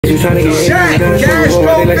Shaq, Cash,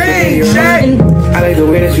 Cobain, Shaq. I like the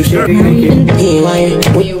way that you shake it.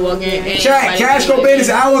 Shaq, Cash, Cobain is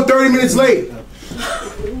an hour and 30 minutes late.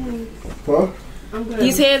 Huh?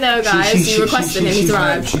 He's here though, guys. You requested him. He's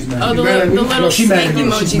arrived. Oh, the little snake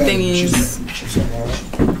emoji thingies. She's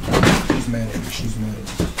mad at me. She's mad at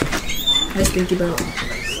me. How's Stinky Bro? What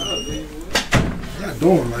y'all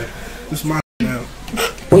doing? Like, this is my now.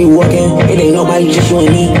 When you walking, it ain't nobody, just you and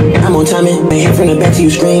me. I'm on timing, I hit from the back till you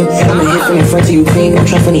scream. I'ma hit from the front till you cream. I'm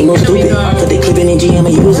trying funny, no stupid. Put the clip in the G, I'ma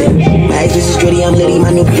use it. My ex, this is gritty, I'm litty, my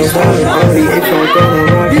new don't stop it. I already hit from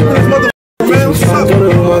the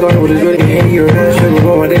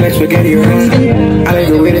I like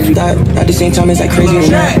the way that you thought. At the same time, it's like crazy.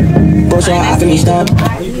 Bro, so after me stop.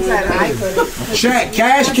 Shaq,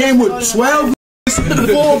 Cash came with 12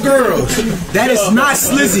 4 girls. That is not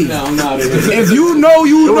slizzy. If you know,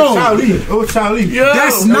 you know.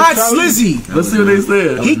 That's not slizzy. Let's see what they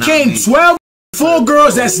said. He came 12 4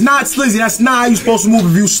 girls. That's not slizzy. That's not how you supposed to move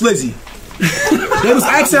if you slizzy. They was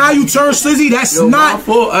asking how you turn slizzy. That's not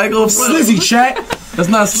slizzy, Shaq. That's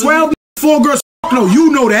not slizzy. 12 4 girls. No,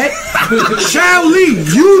 you know that. Chow Lee,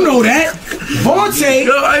 you know that. Vontae, you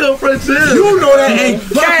know that. And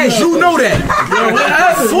Cash, you know that.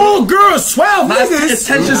 4 girls, 12 niggas. It's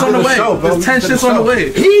 10 shits on the way. It's 10 shits on the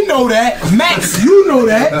way. He know that. Max, you know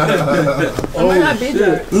that.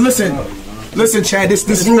 Listen, Chad.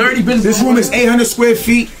 This room is 800 square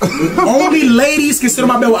feet. Only ladies can sit on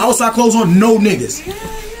my bed with outside clothes on. No niggas.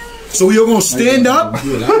 So we're gonna stand up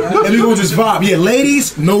and we're gonna just vibe. Yeah,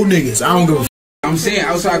 ladies, no niggas. I don't give a. I'm saying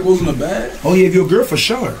outside clothes in the bed. Oh yeah, if you're a girl, for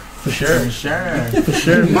sure. For sure.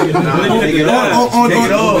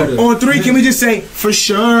 On 3, can we just say for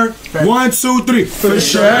sure? 1, 2, 3, for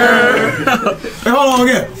sure. Hey, hold on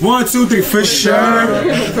again. 1, 2, 3, for sure.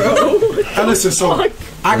 Now listen, so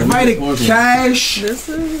I invited Cash,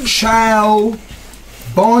 Chow,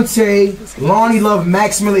 Bonte, Lonnie Love,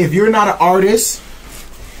 Max Millie. If you're not an artist,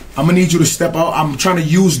 I'm gonna need you to step out. I'm trying to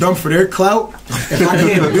use them for their clout. If I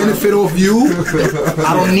can't benefit off you,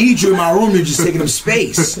 I don't need you in my room. You're just taking up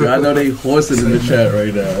space. I know they horses in the chat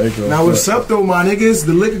right now. Now what's up though, my niggas?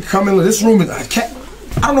 The liquor coming. This room is.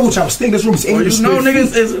 I don't know what y'all was thinking. This room is 800 square feet.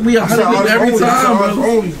 Niggas, we 100 people every time,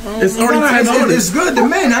 bro. It's already it's good. The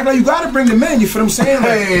men act like you gotta bring the men. You feel what I'm saying?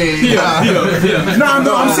 Like,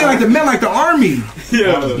 No, I'm saying like the men, like the army.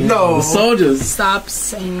 No, the soldiers. Stop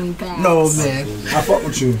saying that. No, man. I fuck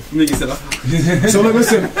with you. So look,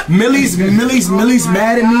 listen. Millie's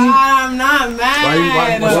mad at me. I'm not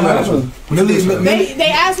mad.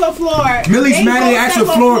 They asked for floor. Millie's mad. They asked for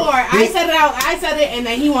floor. I said it out. I said it, and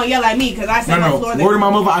then he won't yell at me because I said no. Floor. Word of my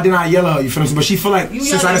mother, I did not yell at her. You feel me? But she feel like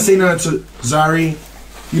since I didn't say nothing to Zari,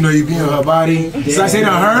 you know, you be in her body. Since I say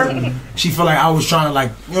nothing to her, she feel like I was trying to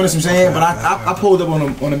like, you know what I'm saying? But I pulled up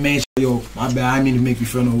on a man. Yo, my bad. I didn't mean to make you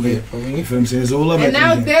feel no way. You feel what I'm saying? It's all love. And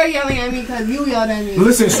now they're yelling at me because you yelled at me.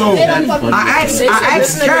 Listen, so I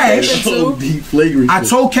asked Cash. I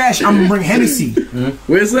told Cash I'm gonna bring Hennessy.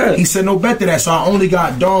 Where's that? He said no bet to that, so I only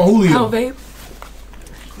got Don Julio. Oh, babe.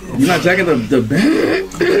 You're not jacking the band?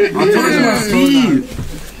 I'm talking about speed.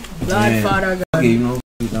 Godfather. You know.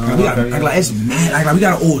 Like it's mad. Like we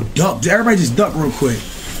gotta all duck. Everybody just duck real quick.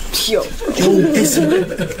 Yo,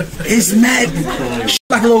 it's mad.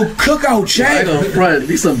 Like a little cookout, Chad. Front,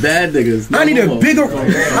 these some bad niggas. I need a bigger.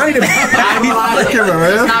 It's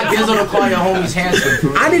not Gizzo to call your homies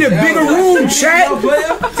handsome. I need a bigger room, Chad.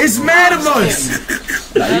 It's mad of us.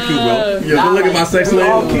 Nah, you cute, bro. Yo, go look at my sex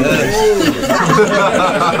slave.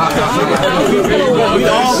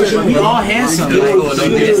 We all handsome.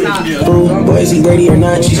 Boy, is he Brady or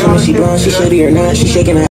not? She's coming, she blonde, she shitty or not? She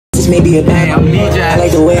shaking her. This may be a bad. I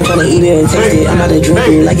like the way I'm trying to eat it and taste it. I'm about to drink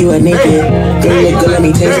it like you a naked. Girl, look good, let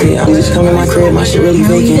me taste it. I'm just coming to my crib, my shit really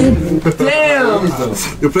vacant. Damn.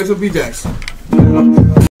 You play some B-Jacks. My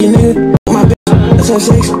bitch, let's have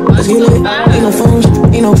sex, let's get lit. Ain't no phones,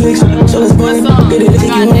 ain't no pics, so let's burn it. Get it,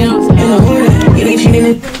 take you home. Ain't no warning, you ain't cheating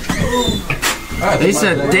it. They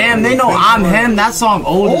said, damn, they know I'm him. That song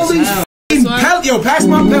old as hell. Yo, pass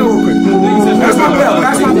my bell real quick. Pass my bell,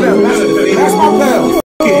 pass my bell. Pass my bell.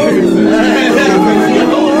 Yeah.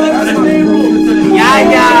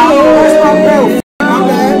 That's my bell. My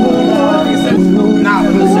bad.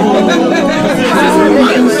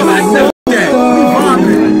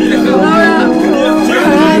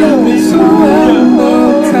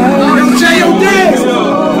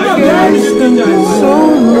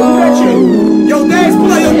 Yo, dance,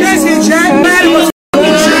 pull out your dance here, Jack. Mad at us.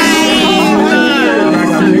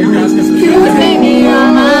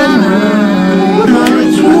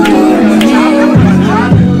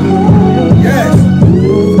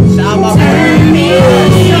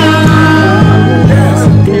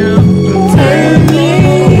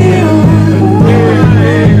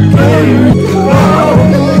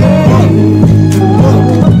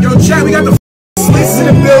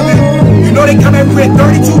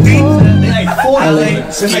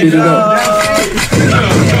 Speed it up.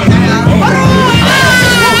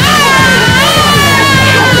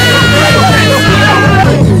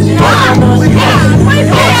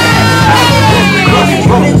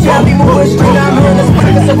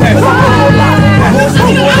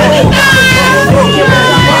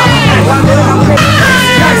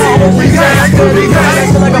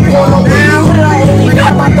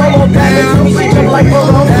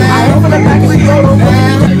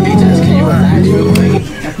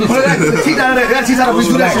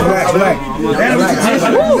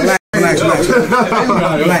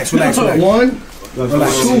 Relax. One. Two,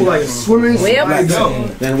 like swimming.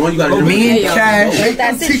 Then one you gotta Me and Cash.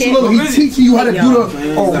 He's teaching you how to do the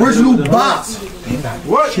original box.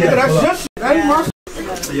 What? Yeah, that's just.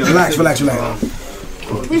 Relax.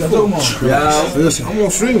 Listen, I'm on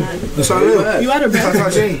stream. That's all I live. You had a bet.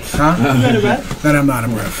 Huh? You had a bet? No, I'm not.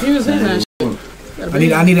 I'm ref. He was in that.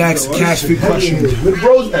 I need to ask Cash a few questions. What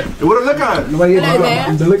bros at? What a look at? Nobody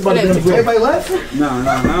got the lick by the Everybody left? No,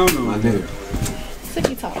 I don't know. My nigga.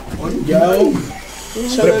 Sicky talk. Yo.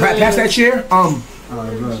 Pass that chair.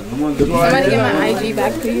 Somebody get my IG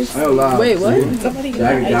back, please. Wait, what? Somebody get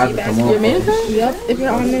my IG back. Your man card? Yep, if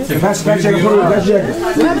you're on this. Pass that check. Put it that jacket.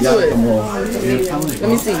 What happened to it? Let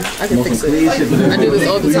me see. I can fix it. I do this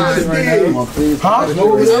all the time. Huh?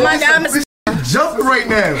 Oh my God, Mr. Jumping right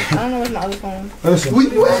now. I don't know where's my other phone. Listen. We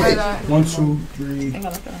wait. 1, 2, 3. I think I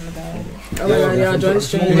left it on the bed. Oh my God, y'all join the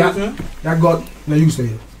stream. Y'all got. No, you stay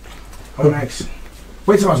here. I want to ask.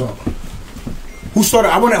 Wait till I talk. Who started?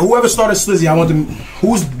 I want whoever started Slizzy. I want them.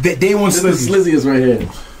 Who's day one Slizzy? Slizzy is right here.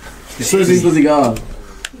 Slizzy God.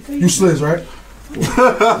 You Sliz, right? Because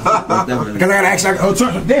I gotta ask.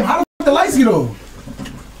 Damn, how the lights get on?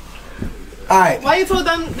 Alright. Why you told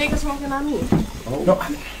them they can smoke and not me? No.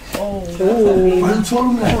 Why you told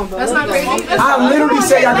him that? That's not crazy. I literally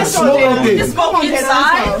say I can smoke up there. Smoke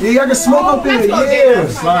inside? Yeah, I can smoke up there. Yeah.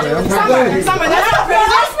 Summer, that's not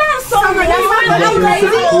crazy. That's not summer. That's not crazy.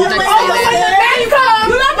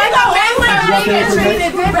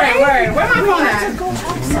 Where my phone at?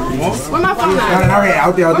 Where my phone at?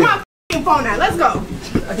 Out there. Where my phone at? Let's go.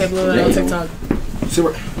 Okay, Blue, on TikTok.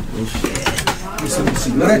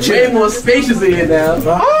 Way more spacious in here now.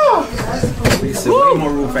 Way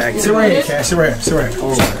more room for activity. Sit right here, Cash. Sit right.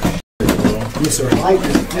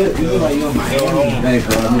 Thanks,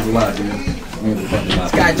 bro. That means a lot, dude.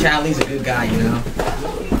 This guy Charlie's a good guy, you know.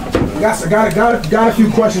 Got a few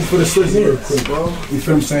questions for the Slizzy real quick, bro. You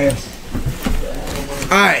feel what I'm saying?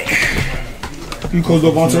 Alright. You closed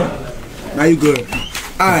up on time? Now you good.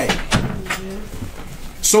 Alright.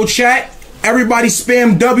 So chat, everybody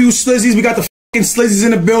spam W Slizzies. We got the fucking Slizzies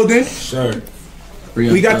in the building. Sure.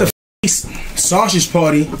 We got the sausage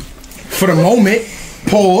party for the moment.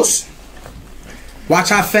 Pause. Watch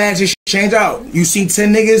how fast this shit change out. You see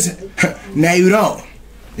 10 niggas, now you don't.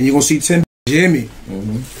 And you gonna see 10 you hear me?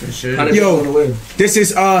 Yo, this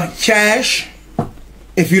is Cash.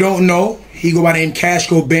 If you don't know, he go by the name Cash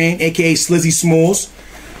Cobain, aka Slizzy Smalls.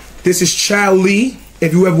 This is Chow Lee.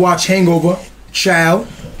 If you ever watch Hangover, Chow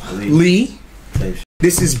Lee.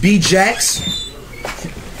 This is B Jax.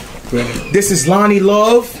 This is Lonnie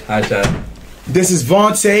Love. Hi, Chad. This is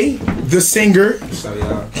Vontae, the singer.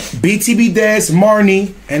 BTB Daz,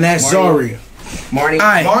 Marnie, and that's Zaria. Marnie.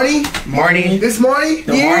 Marnie? This Marnie?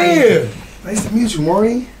 Yeah. Nice to meet you,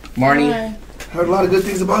 Marnie. Marnie. Heard a lot of good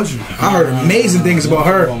things about you. I heard amazing things about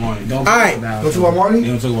her. Don't talk about Marnie?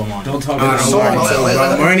 Don't talk about Marnie. Don't talk about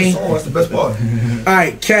Marnie. That's the best part.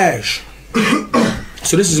 Alright, Cash.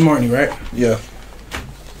 So this is Marnie, right? Yeah.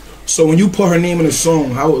 So when you put her name in a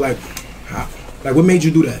song, how what made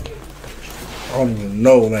you do that? I don't even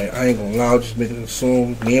know. Like, I ain't gonna lie. I was just making a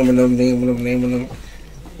song, naming them.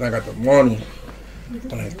 I got the Marnie.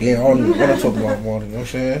 I'm like, damn, I don't even want to talk about Marnie. You know what I'm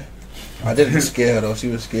saying? I didn't scare her though. She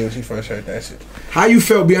was scared when she first heard that shit. How you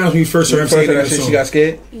felt? Be honest when you first heard that shit. She got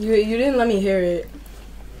scared. You didn't let me hear it.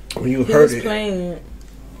 When you heard it, playing it.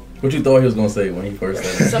 What you thought he was gonna say when he first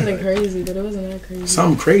said it? Something crazy, but it wasn't that crazy.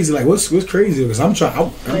 Something crazy? Like what's crazy? Because I'm trying.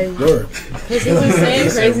 I'm word. Because he was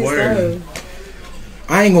saying crazy stuff.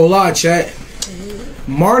 I ain't gonna lie, chat.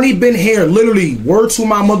 Marnie been here literally word to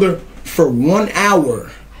my mother for 1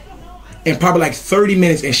 hour and probably like 30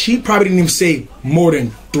 minutes, and she probably didn't even say more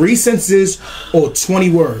than 3 sentences or 20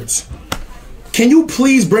 words. Can you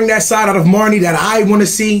please bring that side out of Marnie that I want to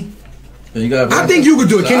see? I think you could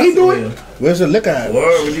do it. Can he do it? Where's the liquor at?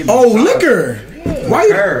 Liquor. Why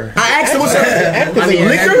you? I asked her what's that.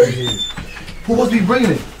 Liquor? Who must be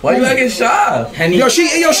bringing it? Why you acting shy? Yo, she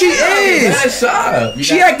is. Mad shy.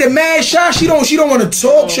 She acting mad shy. She don't want to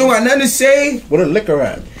talk. She don't got nothing to say. Where the liquor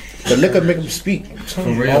at? The liquor make them speak.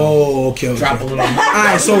 Oh, okay. Drop a little.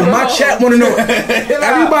 Alright, so my chat want to know.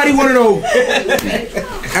 Everybody want to know.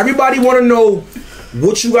 Everybody want to know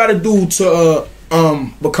what you got to do to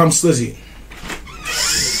become slizzy.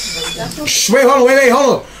 Wait,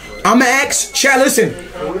 hold on. I'ma ask chat. Listen,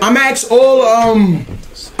 I'ma ask all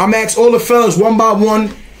the fellas one by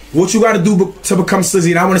one what you got to do to become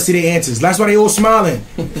slizzy, and I want to see their answers. That's why they all smiling.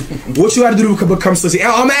 What you got to do to become slizzy?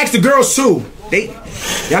 I'm gonna ask the girls too.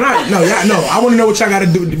 Y'all not no. I want to know what y'all got to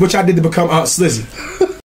do. What y'all did to become slizzy.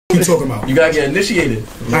 What you talking about? You gotta get initiated.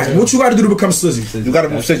 All right, what you got to do to become slizzy? You got to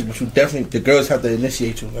move slizzy, but you definitely the girls have to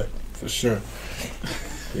initiate you, like for sure.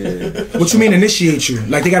 Yeah. What you mean initiate you?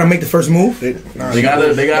 Like they gotta make the first move? They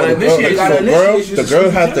gotta initiate.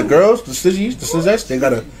 The girls, the slizzettes, they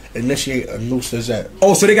gotta initiate a new slizzette.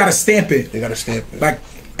 Oh, so they gotta stamp it. They gotta stamp it. Like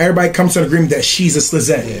everybody comes to an agreement that she's a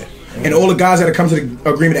slizzette. Yeah. And all the guys that come to the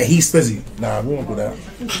agreement that he's slizzy. Nah, we won't do that.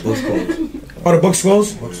 Books closed. Oh, the book's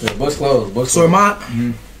closed? Books closed. So am I?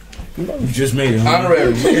 You just made it.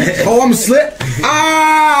 Honorary. Oh, I'm slip.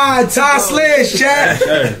 Ty Sliz, chat.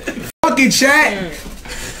 Fucking chat.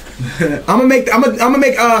 I'm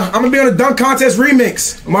gonna be on a dunk contest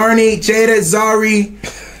remix. Marnie, Jada, Zari.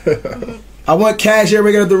 I want Cash here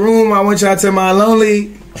waking up the room. I want y'all to my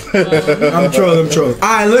lonely. I'm trolling.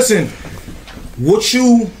 Alright, listen. What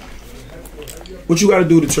you gotta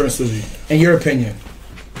do to turn slizzy? In your opinion?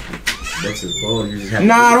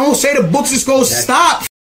 Nah, don't say the books is closed. Stop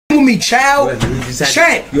with me, child.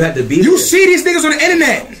 Chat. You had to be there. You see these niggas on the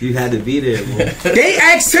internet. You had to be there, bro. They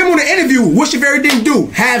asked him on the interview, what's your favorite thing to do?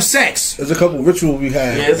 Have sex. There's a couple rituals we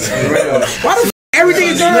had. Yes. Why the everything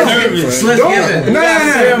is done?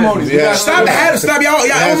 No. Stop y'all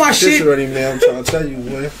on my shit. Already, man. I'm trying to tell you,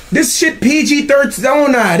 boy. This shit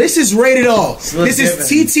PG-13. Nah, this is rated R. This is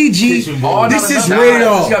TTG. This is rated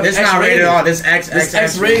R. This not rated R. This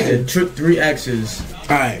X rated. 3 X's.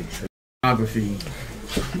 Alright. Pornography.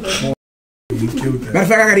 Matter of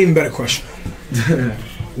fact, I got an even better question.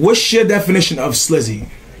 What's your definition of slizzy?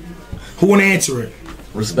 Who wanna answer it?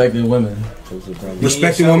 Respecting women.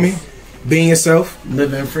 Respecting women? Being yourself?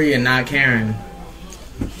 Living free and not caring.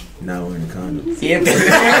 Not wearing condoms.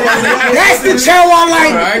 That's the chow I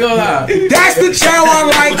like. I ain't gonna lie. That's the chow I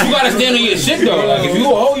like. But you gotta stand on your shit though. Like if you a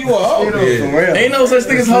hoe, you a hoe. Yeah. Ain't no such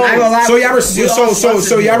thing as hoe.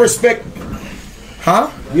 So y'all respect.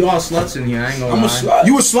 Huh? We all sluts in here. I ain't gonna lie. I'm a slut.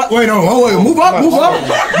 You a slut? Wait, no, hold on. Move up.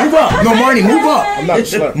 No, Marnie, move up. I'm not a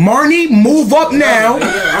slut. Marnie, move up now. I'm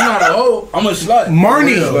not a hoe. I'm a slut.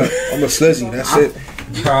 Marnie. I'm a slizzy. That's it.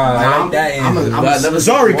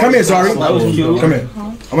 Zari, come here, Zari. Come here.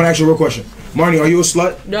 I'm gonna ask you a real question. Marnie, are you a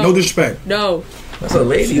slut? No disrespect. No. That's a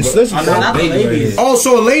lady. You're slizzy. I'm not a lady. Oh,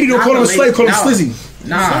 so a lady don't call him a slave, call him slizzy.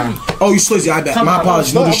 Nah. Oh, you slizzy. I bet. My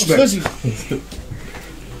apologies. No disrespect.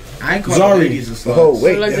 I ain't calling Sorry. ladies a slut. Oh,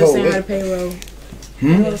 wait. Like Oh, they're saying hi wait. to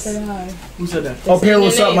payroll. Say hi. Who said that? Oh, Perry,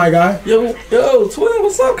 what's up, my guy? Yo, twin,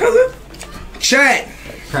 what's up, cousin? Chat.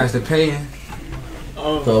 Pastor paying.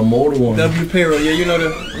 The immortal one. W payroll. Yeah, you know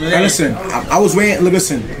the. Hey, listen, I was waiting. Look,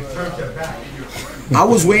 listen. I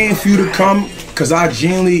was waiting for you to come because I'm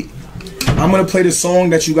gonna play the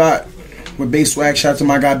song that you got with Bass Swag. Shout out to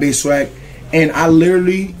my guy Bass Swag. And I'm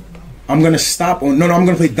gonna stop on. I'm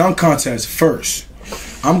gonna play Dunk Contest first.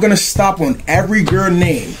 I'm gonna stop on every girl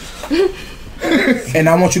name, and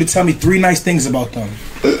I want you to tell me 3 nice things about them.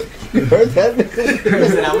 You heard that?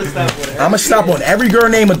 I'm gonna stop on every girl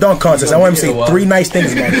name a Dunk Contest. I want him to say 3 nice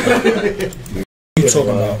things about them. What you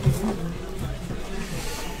talking about?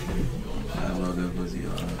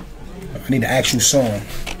 I need an actual song.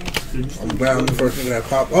 I'm glad I'm the first thing that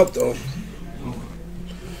pop up though.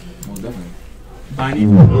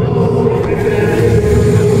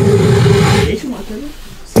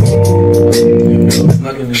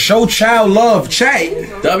 Show child love,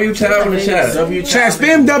 chat. W child in the chat. Chat,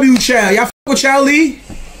 spam W child. Y'all fuck with Child Lee?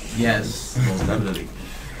 Yes.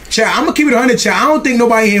 Chat, I'm gonna keep it 100, chat. I don't think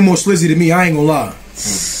nobody here more slizzy than me. I ain't gonna lie.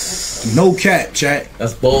 No cap, chat.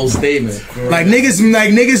 That's bold statement. Like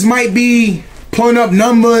niggas might be pulling up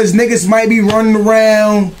numbers. Niggas might be running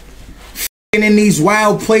around, f***ing in these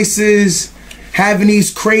wild places, having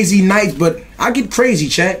these crazy nights. But I get crazy,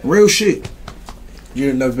 chat. Real shit.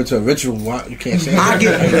 You've never been to a ritual. You can't say that. I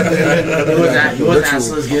get. You was at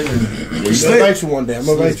Sliz Giving. I'm gonna invite you one day. I'm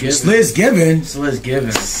gonna invite you. Sliz Giving. Sliz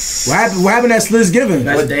Giving. What happened at Sliz Giving?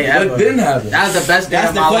 Best day ever. What didn't happen? That was the best day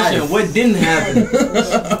of my life. What didn't happen?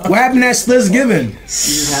 What happened at Sliz Giving? You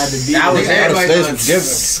just had to be. That was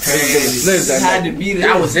it. Had to be there.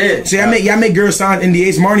 That was it. See, y'all make girls sign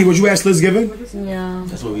NDAs. Marnie, was you at Sliz Giving? Yeah.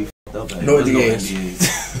 That's what we f***ed up at. No There's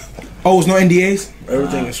NDAs. Oh, it's no NDAs?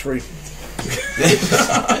 Everything is free.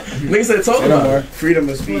 Nigga said talk about it. Freedom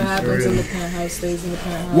of speech. What happens in the penthouse stays in the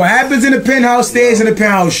penthouse. What happens in the penthouse stays in the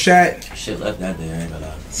penthouse, chat. Shit left that day, I ain't gonna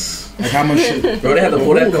lie. Like how much shit? Bro, they had to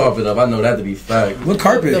pull that carpet up. I know that to be fact. What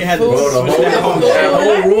carpet? They had to roll the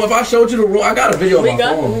whole room. If I showed you the room, I got a video on my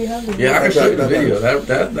phone. Yeah, I can show you the video.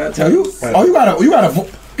 That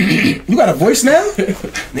You got a voice now?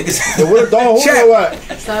 Niggas. What a dog? Chat.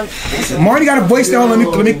 What? Marty got a voice now. Let me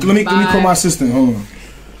call my assistant. Hold on.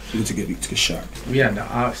 We took a shot. We had the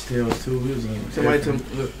oxtails too. We was like, somebody told me,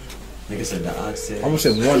 look. Nigga said the oxtail. I'm gonna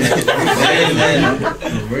say one.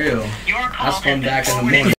 For real. I spun back in the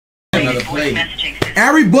morning. Another plate.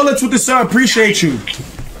 Ari Bullets with the sun. Appreciate you.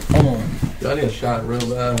 Hold on. Y'all need a shot real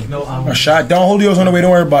bad. No, A shot. Don't hold yours on the way.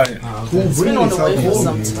 Don't worry about it. It's been on the way for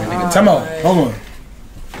some time. Time out. Hold on.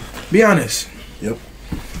 Be honest. Yep.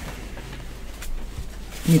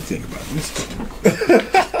 Let me think about this.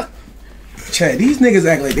 Chad, these niggas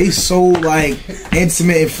act like they so like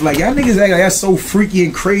intimate and like y'all niggas act like that's so freaky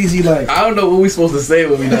and crazy. Like I don't know what we supposed to say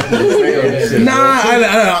when we not supposed to say on this shit.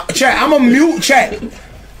 Nah, Chad, I'm a mute, Chad,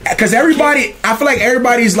 because everybody, I feel like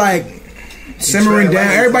everybody's like simmering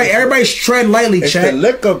down. Everybody's treading lightly, It's Chad. the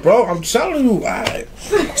liquor, bro. I'm telling you.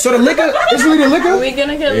 So the liquor is really the liquor. Are we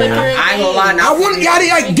gonna get liquor? I ain't gonna lie. I want y'all to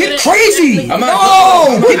like get crazy. I'm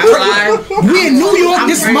We in New York.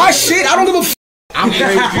 This is my shit. I don't give a. I'm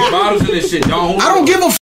crazy with bottles and this shit. Don't. I don't give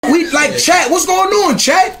a. We like chat. What's going on,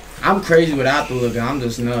 chat? I'm crazy without the liquor. I'm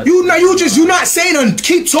just nuts. You not saying nothing.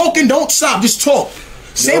 Keep talking. Don't stop. Just talk.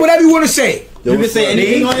 Say whatever you want to say. You can say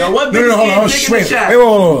anything on Yo, what No, hold on. bitch Wait, in the chat?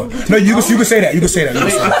 hold on. No, you can say that. You can say that.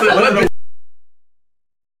 What bitch?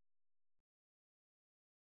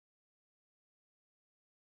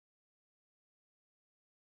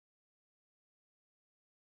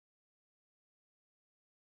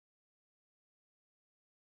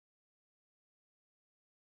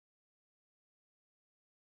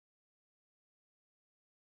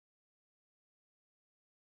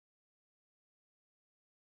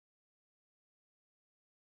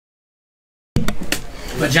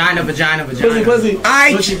 Vagina. Pussy.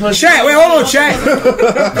 I chat. Wait, hold on, chat.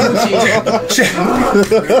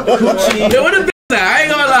 Yo, what the bitch at? I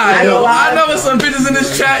ain't gonna lie. Yo, I know there's some bitches in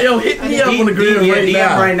this chat. Yo, hit me up on the grid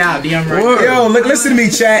right now. DM right now. Yo, look, listen to me,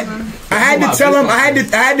 chat. I had to tell him. I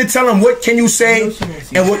had to tell him what can you say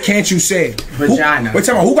and what can't you say. Vagina. Wait,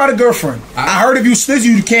 tell me, who got a girlfriend? I heard if you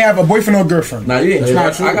slizzy, you can't have a boyfriend or girlfriend. Nah, you ain't true.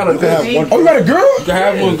 I got a girl. Oh, you got a girl? You can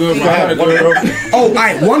have one girlfriend. I had one girlfriend. Oh, all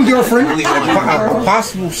right, one girlfriend. A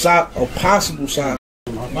possible shot.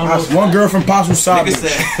 One girlfriend, possible side.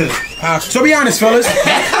 So be honest, fellas.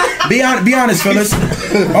 Be honest, fellas.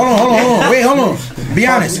 Hold on. Wait, hold on. Be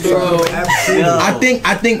honest. I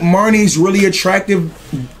think Marnie's really attractive.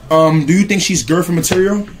 Do you think she's girlfriend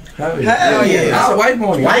material? Hell yeah. That's a white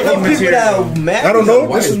money. Wifey material. I don't know.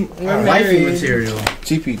 This is Wifey material.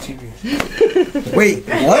 TP. Wait,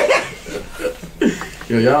 what?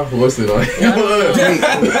 Yo, y'all voice it like. Wait,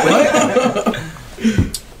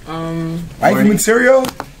 what? Wifey material?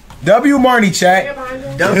 W Marnie, chat.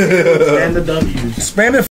 And the W's.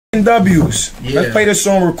 Spam the f***ing W's. Yeah. Let's play this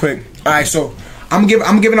song real quick. Alright, so I'm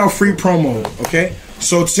giving out free promo, okay?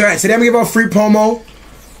 So today I'm giving out free promo.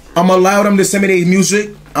 I'm gonna allow them to send me their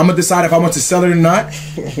music. I'm gonna decide if I want to sell it or not.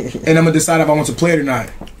 And I'm gonna decide if I want to play it or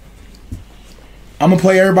not. I'm gonna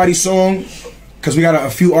play everybody's song because we got a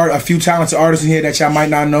few talented artists in here that y'all might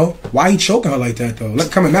not know. Why he choking her like that though?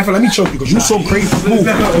 Come on, let me choke you because you so crazy. Move.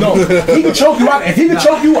 No, he can choke you. If he can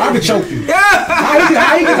choke you, I can choke you.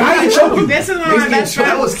 How he can choke you? This is one of my best friends.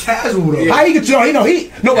 That was casual though. How he can choke? He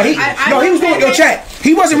was doing your chat.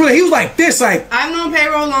 He wasn't really. He was like this, like. I've known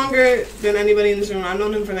Payroll longer than anybody in this room. I've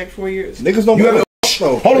known him for like 4 years. Niggas don't give a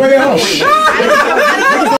though. Hold on, hold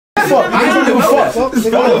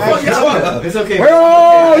on. It's okay.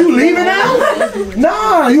 Bro, you leaving now?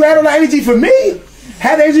 Nah, you had all the energy for me.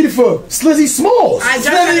 Had the energy for Slizzy Smalls. I just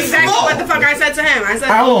said exactly what the fuck I said to him. I said,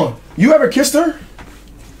 hold on. You ever kissed her?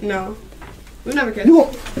 no. We've never kissed. You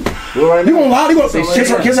gonna lie? You gonna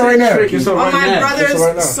kiss her right now? On my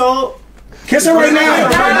brother's soul. Kiss her right now.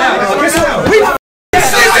 Kiss her.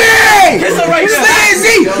 Kiss her right now.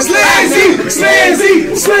 Slizzy.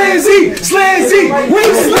 We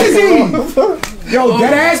Slizzy. Yo,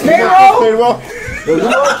 dead ass Payroll.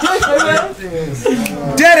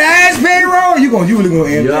 Dead ass Payroll. You really gonna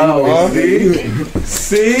end? Yo,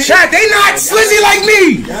 see? Chat, they not Slizzy like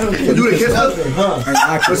me. Do the kiss up?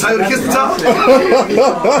 Let's tell you to kiss the top.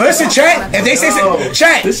 Listen, chat. If they say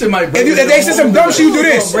chat, This shit might break if they say some dumb shit, you do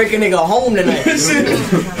this. Break a nigga home tonight.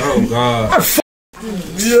 Oh God.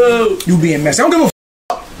 You being messy. I don't give a f.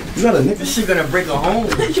 You got a nigga. This shit gonna break a home.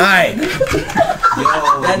 Alright.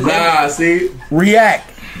 Nah, see? React.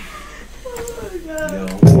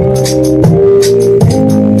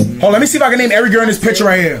 Hold on, let me see if I can name every girl in this picture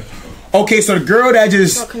right here. Okay, so the girl that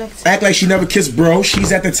just act like she never kissed bro,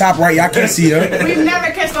 she's at the top right. Y'all can't see her. We've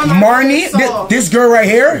never kissed on Marnie, this girl right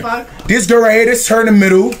here. This girl right here, this is her in the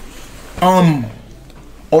middle.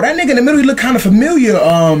 Oh, that nigga in the middle, he look kind of familiar.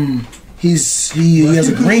 He has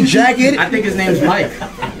a green jacket. I think his name's Mike.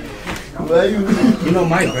 You know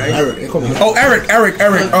Mike, right? Eric. Oh, Eric.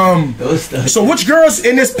 So which girls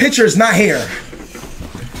in this picture is not here?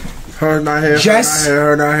 Her not here. Jess?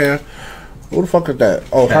 Her not here. Who the fuck is that?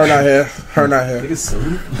 Oh, her not here. Her not here.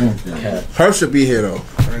 Her should be here though.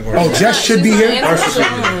 Oh, Jess should be here. Her should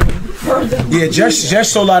be here. Yeah, Jess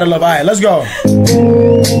so loud of love. All right, let's go.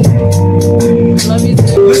 Love you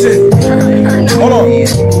too. Listen, hold on.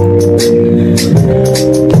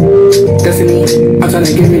 Destiny, I'm trying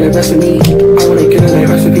to give me the best of me. I wanna get it like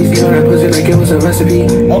recipes. You know that pussy like it was a recipe.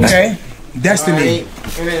 Okay, Destiny.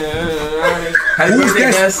 Who's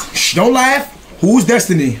Destiny? Shh, don't laugh. Who's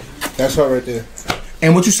Destiny? That's her right there.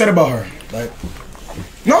 And what you said about her? Like,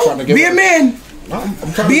 no, be a man.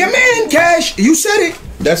 Be a man, Cash. You said it.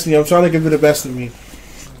 Destiny, I'm trying to give her the best of me.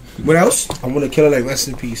 What else? I'm gonna kill her like rest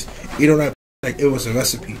in peace. You know that like it was a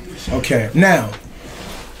recipe. Okay, now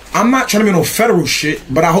I'm not trying to be no federal shit,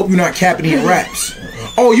 but I hope you're not capping in your raps.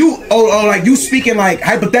 Oh, like you speaking like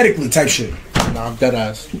hypothetically type shit. Nah, I'm dead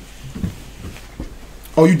ass.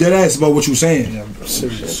 Oh, you dead ass about what you saying? Yeah, I'm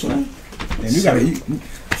serious. Damn, you gotta.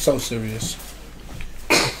 So serious.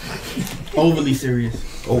 Overly serious.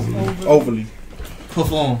 Overly.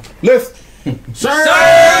 Perform. Lift. Sir!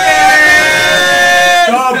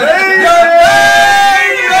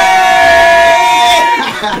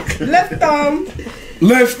 Left thumb.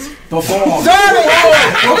 Lift. Perform. Come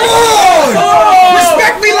on!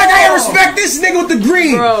 Respect me like I respect this nigga with the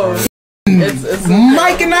green. Bro. It's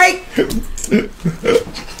Mike and Ike.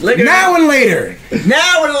 Now and later.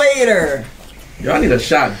 Now and later. Yo, I need a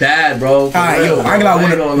shot bad, bro. Alright, yo, I ain't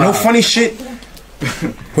gonna lie. No funny shit.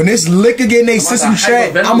 When this liquor get in their system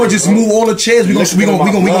chat, I'ma just move all the chairs. We gonna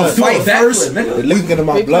fight first. The liquor in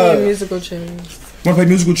my we blood. playing musical chairs. Wanna play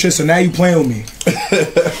musical chairs? So now you playing with me.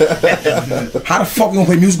 How the fuck we gonna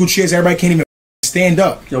play musical chairs? Everybody can't even stand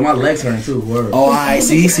up. Yo, my legs hurting too. Word. Oh, alright.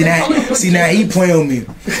 See now he playing with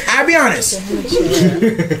me. I'll be honest.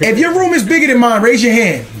 If your room is bigger than mine, raise your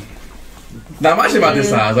hand. Nah, my shit about this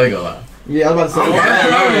size. I ain't gonna lie. Yeah, I was about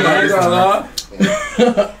to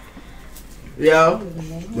say. Yo.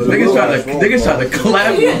 Niggas try to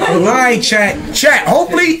clap. Alright, chat.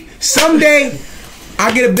 Hopefully someday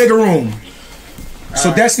I get a bigger room.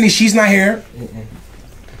 So Destiny, she's not here.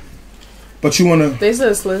 But you wanna? They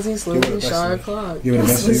said slizzy, shot o'clock. Give it a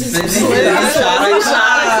best.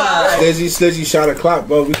 Slizzy shot o'clock,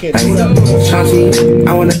 bro. We can't do that. Shanti,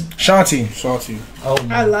 I wanna. Shanti. Oh,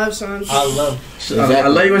 I love Shanti. I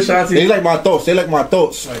love you with Shanti. They like my thoughts.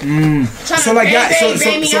 Like, So like y'all,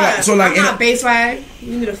 so like I'm not base swag.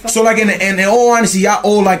 You need to fuck. So like in all honesty, y'all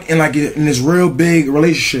all like in this real big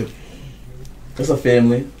relationship. It's a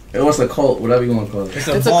family. What's a cult? Whatever you want to call it. It's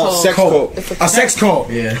a cult. Sex cult. A sex cult.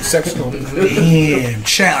 Yeah. Sex cult. Damn,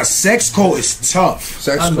 chat. A sex cult is tough.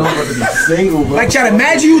 Sex cult. Like chat.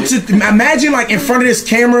 Imagine like in front of this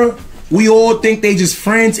camera, we all think they just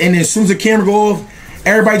friends, and then as soon as the camera go off,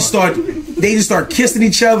 everybody just start kissing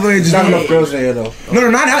each other and just. Not enough girls in here though. No,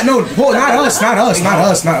 not us. Of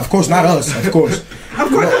course, not us. Of course.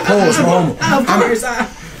 Pause, no. Of course.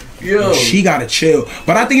 Yo. She gotta chill,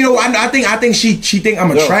 but I think I think she think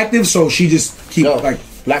I'm attractive, so she just keep like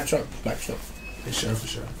black truck. For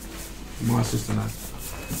sure. My sister not.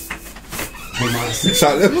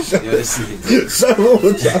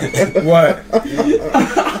 What?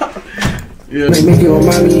 Make you a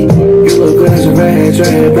mommy. You look good as a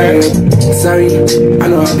red bag. Sorry, I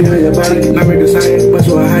know I'll be on your body. Not make the sign, but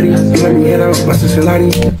you a hottie. You let me head out, what's the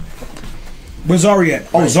Shalani? Where's Zari at?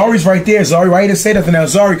 Oh, Zari's right there. Zari, why you didn't say nothing now?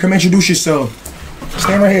 Zari, come introduce yourself.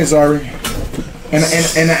 Stand right here, Zari.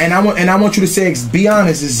 And I want you to say, be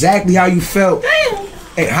honest, exactly how you felt.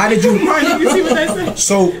 Hey, how did you?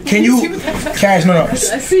 So can you, Cash? No. I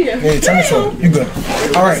see you. Yeah, tell me so. You good?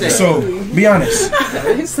 All right. So be honest.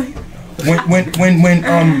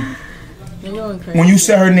 When you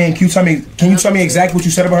said her name, can you tell me exactly what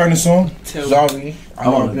you said about her in the song? Zari, I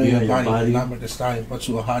want to be on your body, not with the style, but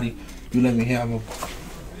you a hottie. You let me hear I'm a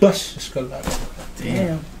bust.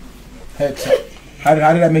 Damn. How did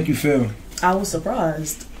that make you feel? I was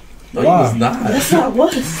surprised. No, you was not. Yes, I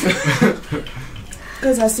was.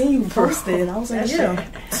 Because I seen you post it, and I was like, yeah,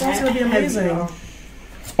 song's gonna be amazing. Oh,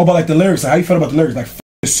 but like the lyrics, how you felt about the lyrics? Like, f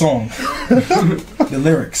this song. The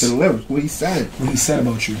lyrics. The lyrics. What he said. What he said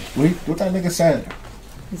about you. What that nigga said.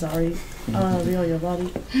 Sorry. I don't know, be on your body.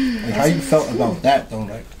 Like, how you felt about that though?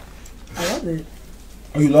 Like, I love it.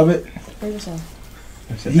 Oh, you love it? Favorite song.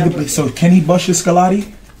 So can he bust your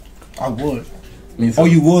Scolati? I would. Oh,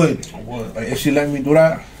 you would? I would. Like, if she let me do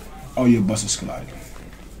that, oh, you'd bust a Scolati.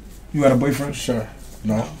 You got a boyfriend? Sure.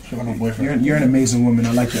 No, she got no boyfriend. You're an amazing woman.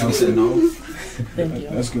 I like your outfit. Thank you.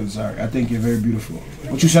 That's good, Zach. I think you're very beautiful.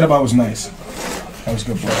 What you said about was nice. That was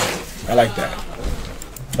good, bro. I like that.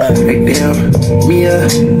 Damn, Mia, I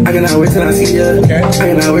cannot wait till I see ya. Okay. I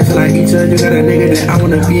cannot wait till I eat ya. You got a nigga that I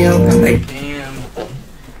wanna be on. Like, damn.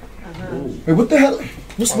 Wait, what the hell?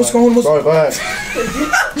 What's going on? Sorry, go ahead.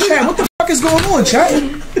 Chad, what the fuck is going on, Chad?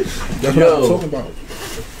 That's what I'm talking about.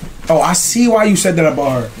 Oh, I see why you said that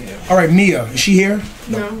about her. Yeah. All right, Mia, is she here?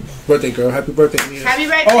 No. Birthday girl, happy birthday, Mia. Happy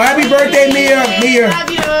birthday. Oh, happy birthday, Mia. Mia. Love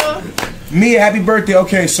you. Mia, happy birthday.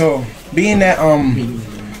 Okay, so being that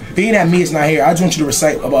Mia's not here, I just want you to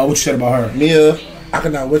recite about what you said about her. Mia, I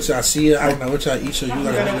cannot wait till I see you. I cannot wait till I eat you. You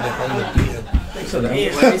got a nigga that I wanna be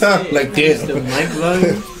in. Like damn.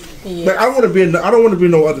 Yeah. Like I don't want to be. I don't want to be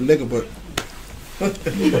no other nigga, but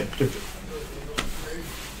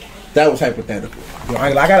that was hypothetical. Yo,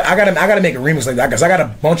 I gotta make a remix like that because I got a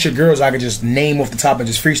bunch of girls I could just name off the top and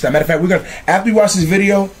just freestyle. Matter of fact, we're gonna after we watch this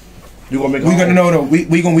video, we gonna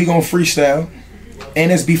freestyle,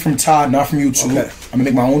 and it's be from Todd, not from you too. Okay. I'm gonna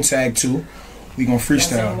make my own tag too. We gonna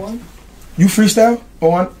freestyle. You freestyle?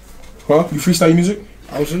 Huh? You freestyle your music?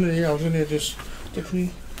 I was in there. Yeah, I was in there just.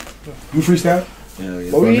 You freestyle?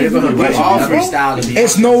 Yeah. But we all freestyle.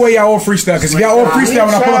 It's no way y'all all freestyle because if y'all all freestyle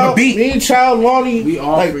when I pull up a beat. Me, Child, Lonnie, we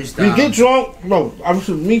all like, freestyle. We get drunk. No, I'm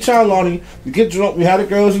me, Child, Lonnie. We get drunk. We had the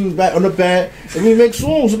girls in the back on the bed, and we make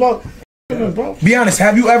songs about. Bro. Be honest.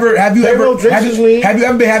 Have you ever been? I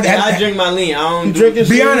drink my lean. I don't drink his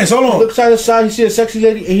Be lean. honest. Hold on. Look side to side. He see a sexy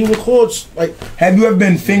lady, and he records like. Have you ever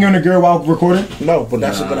been fingering a girl while recording? No, but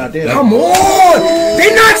that's a good idea. Come on,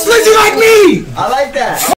 they not splitting like me. I like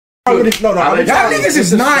that. No, y'all niggas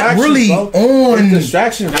is not really on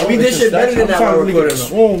distraction. We did shit better than that.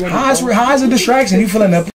 How is a distraction? You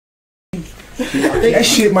feeling that? That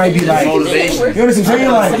shit might be like motivation. You know what I'm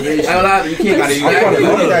saying? Like, you can't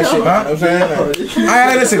that shit, huh? I'm saying,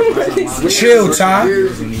 I listen. Chill, Ty.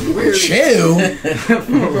 Chill.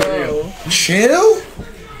 Chill.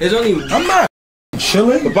 There's only. I'm not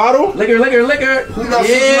chilling. The bottle. Liquor. Who not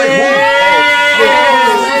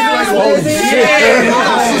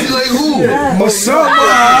Like who? What's up,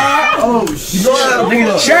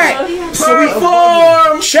 Chat. So we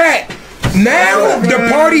form chat. Now the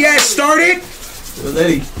party has started.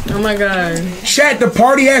 Oh my god. Chat, the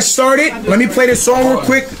party has started. Let me play this song real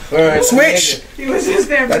quick. Switch.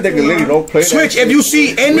 That nigga lady don't play. Switch. If you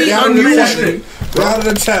see any unusual. Out of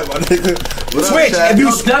the chat, my nigga. Switch. If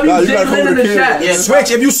you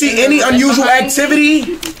Switch. If you see any unusual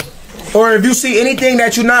activity, or if you see anything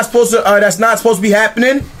that you're not supposed to, that's not supposed to be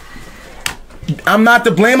happening, I'm not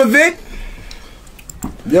to blame of it.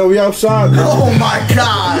 Yo, we outside. Oh my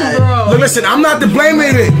god. Look, listen, I'm not to blame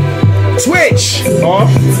of it. Twitch. We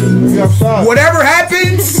outside. Whatever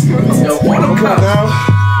happens. Blame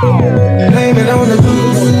it on the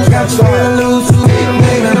loose. Got you on the loose.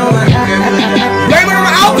 Blame it on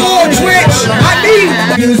the alcohol, Twitch. I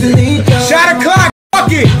need. Shot o'clock.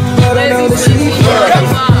 Fuck it.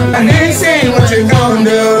 I ain't saying what you're gonna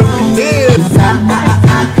do.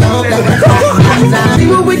 See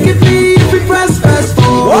what we can be if we press fast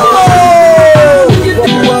forward. Whoa! It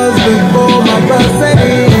was before my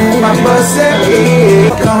bus said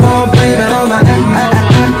alcohol, blame it on the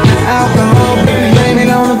alcohol, blame it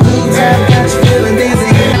on the blue tap, got you feeling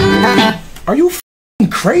dizzy. Are you f***ing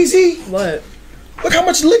crazy? What? Look how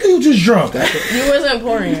much liquor you just drunk. You wasn't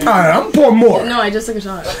pouring. Alright, I'm pouring more. No, I just took a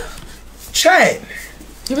shot. Chat.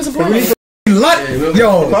 He wasn't pouring.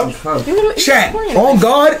 Yo, chat. On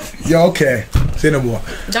guard. Yo, okay. Say no more.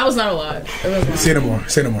 That was not a lot. Say no more.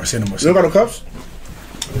 You got no cups?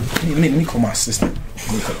 Let me call my assistant.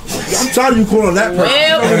 I'm tired of you calling that person.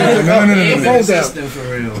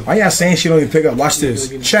 No. Why y'all saying she don't even pick up? Watch this.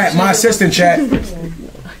 Chat, my assistant, chat.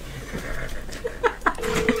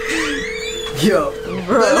 Yo.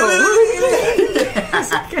 Bro.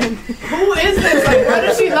 Who is this? Like, why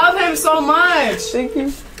does she love him so much? Thank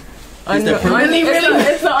you. It's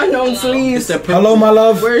the unknown sleeves. Hello, my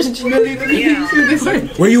love. Where's Julie?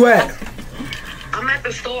 Where you at? I'm at the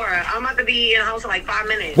the store. I'm about to be in the house in like 5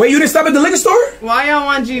 minutes. Wait, you didn't stop at the liquor store? Why y'all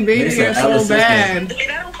want G Baby here so bad? They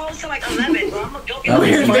don't close till like 11, bro. I'm gonna go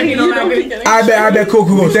I bet,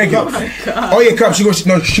 cool, thank you. Oh yeah, come. She gonna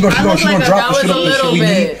drop the shit up we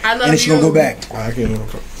need, and then she gonna go back. I can't.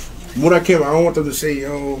 What I care, I don't want them to say,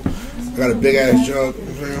 yo, I got a big ass jug.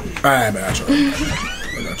 Alright, man, I got you.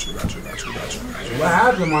 What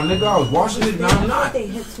happened, my nigga? I was washing it, now I'm not. They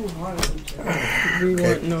hit too hard. We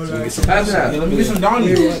want no life. Let me get some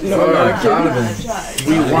Donnie.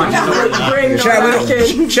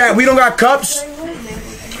 Chat, we don't got cups,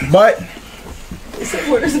 but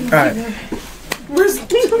alright.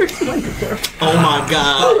 Oh my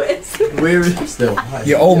god. Where is it still?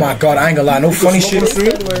 Yeah, oh my god, I ain't gonna lie, no funny shit.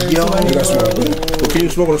 Yo, can you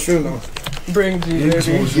smoke on the stream now? Bring G Baby.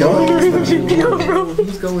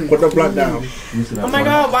 Put the blood down. Oh my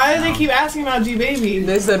god, why do they keep asking about G Baby?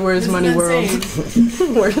 They said, "Where's Money World?"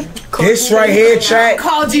 This right here, chat.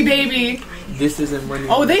 Call G Baby. This isn't Money.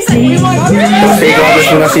 Oh, they said we want G Baby.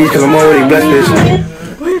 When I see you, because I'm already blessed,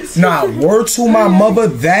 bitch. Nah, word to my mother,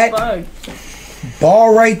 that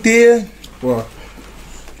ball right there. What?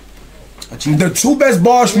 The two best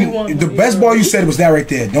bars, the best bar you said was that right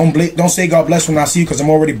there. Don't say God bless when I see you, because I'm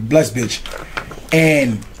already blessed, bitch.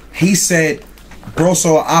 And he said, bro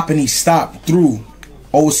saw an op and he stopped through.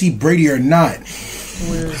 Oh, is he Brady or not?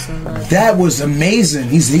 That was amazing.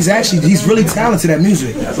 He's really talented at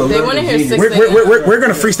music. They want to hear 6 We're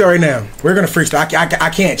gonna freestyle right now. We're gonna freestyle. I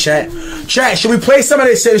can't chat. Should we play some of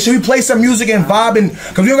this? Should we play some music and vibe? And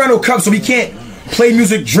because we don't got no cups, so we can't play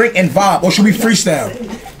music, drink, and vibe. Or should we freestyle?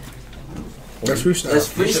 Let's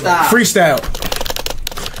freestyle. Freestyle.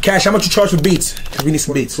 Cash, how much you charge for beats? Because we need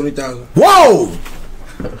some beats. 20,000. Whoa!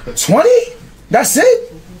 20? That's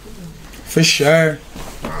it? For sure.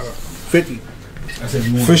 50.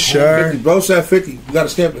 For sure. 50. Bro said 50. You gotta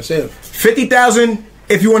stamp it, say it. 50,000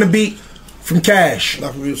 if you want a beat from Cash.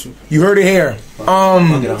 Not from Yusuf. You heard it here.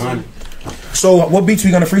 So what beats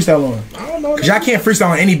we gonna freestyle on? I don't know. Cause y'all can't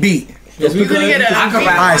freestyle on any beat. Yes, we gonna get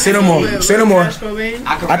Alright, say no more. Say no more.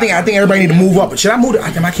 I think everybody need to move up. But should I move it?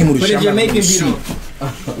 I can't move the shit. But Jamaican beat.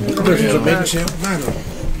 Jamaican shit.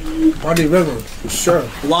 Why they regular? Sure.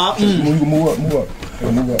 Wow. Move up.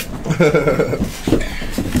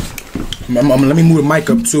 Let me move the mic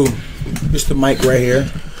up too. Just the mic right here.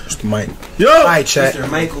 Just the mic. Yo. Alright, chat. Mr.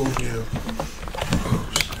 Michael.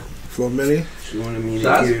 For a minute. She wanted me to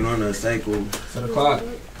get it on a cycle. Set the clock.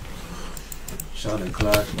 Shot the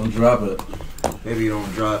clock. Don't drop it. Maybe you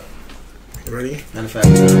don't drop. Ready? Matter of fact,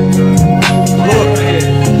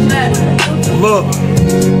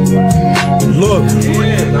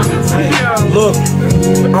 Look,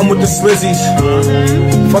 I'm with the slizzies.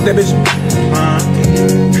 Fuck that bitch.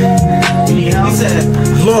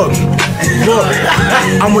 Look,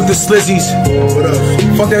 I'm with the slizzies. What up?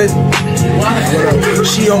 Fuck that bitch.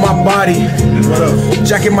 She on my body. What up?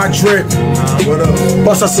 Jacket my drip. What up?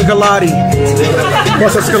 Bust a cigalati.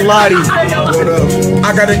 What up?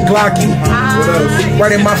 I got a Glocky. What up?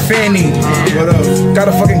 Right in my fanny. What up? Got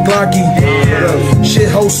a fucking Glocky. What up? Shit,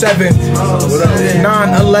 hoe 7. What up?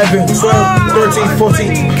 9, 11, 12, 13,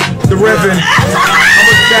 14. The Reverend. I'm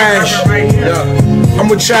a Cash. Yeah. I'm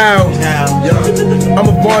a Child. Yeah. I'm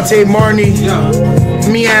a Vontae Marnie.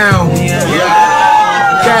 Meow.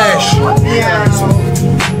 Cash.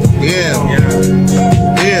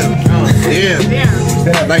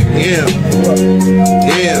 Like damn.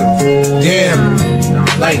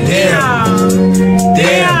 Like damn.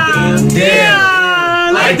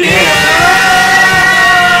 Like damn.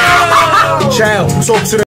 Child, talk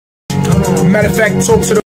to the. Matter of fact, talk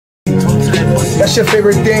to the. That's your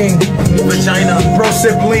favorite thing. Bro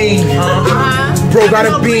sip lean. Bro got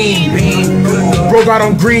a beam. Bro got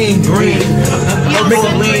on green.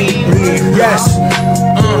 Yes.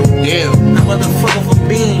 yeah. I'm about to fuck off a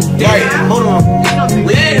bean. Right. Hold on.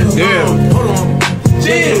 Hold on.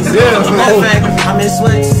 Matter of fact, I'm in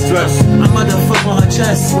sweats. I'm about to fuck on her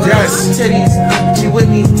chest. Yes. Titties. She with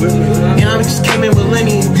me. And I just came in with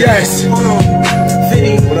Lenny. Yes. Hold on.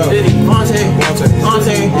 Fitty. Vontae.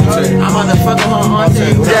 I'm about to fuck on her auntie.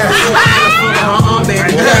 Yes.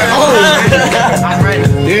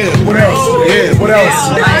 What else?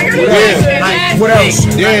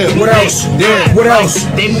 What else?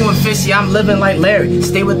 They moving fishy, I'm living like Larry.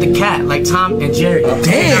 Stay with the cat, like Tom and Jerry.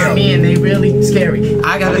 Damn. Me and they really scary.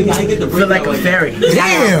 I gotta feel like a fairy.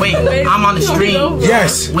 Damn. Wait, I'm on the stream.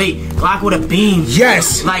 Yes. Wait, Glock with a beam.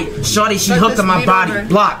 Yes. Like shorty, she hooked on my body.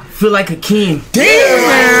 Block, feel like a king. Damn.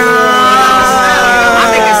 I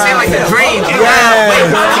make it sound like a dream. Yes. Wait,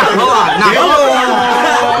 hold on. Nah, hold on.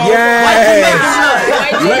 Yes.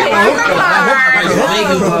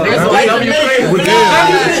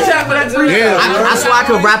 I swear I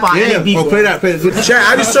could rap on any beat. Oh, play that. Chat,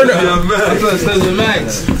 I just turned it.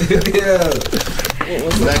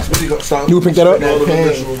 You pick that up?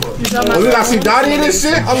 We got see Dottie in this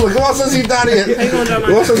shit? I'm like, go on, see Dottie.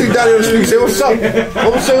 Go on, see Dottie on the street. Say what's up.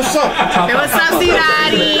 Say what's up. Hey, what's up,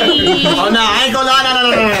 C-Daddy? Oh, no, I ain't gonna lie. No.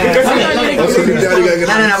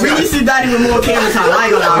 We need to see Daddy with more camera time. I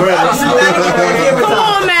ain't gonna lie. Come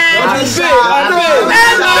on, man.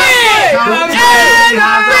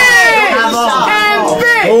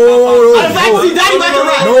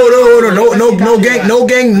 No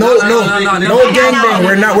gang bang.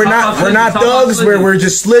 We're not thugs. We're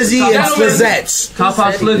just slizzy and slizettes.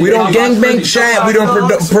 We don't gang bang chat. We don't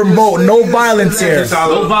promote no violence here.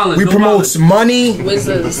 We promote money,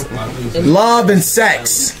 love, and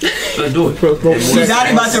sex. See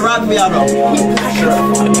Daddy about to rock me out.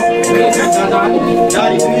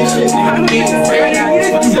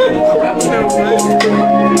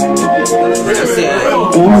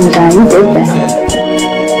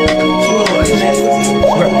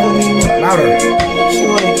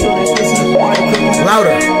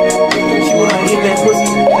 Louder.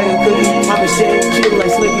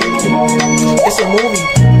 It's a movie.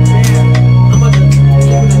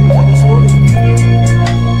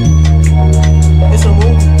 It's a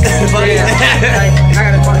movie.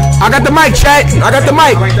 I got the mic, chat. I got the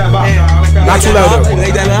mic. Not too loud though.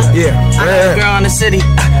 Yeah. I got a girl in the city.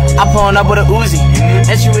 I pulling up with a Uzi,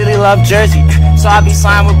 and she really love Jersey, so I be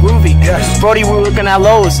sliding with Groovy. Brody, we looking at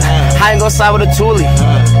Lowe's. I ain't gonna slide with a Thule.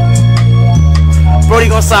 Brody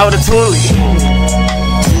gonna slide with a Thule.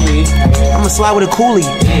 I'ma slide with a coolie.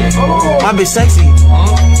 My bitch sexy.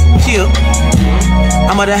 Chill.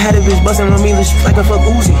 I'm about to have this bitch bustin' on me like a fuck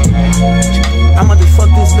Uzi. I'm about to fuck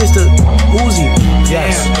this bitch to Uzi.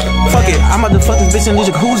 Yes. Fuck it. I'm about to fuck this bitch in the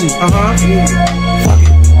jacuzzi. Fuck it.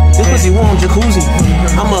 This pussy warm jacuzzi.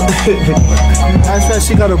 I'm a. I said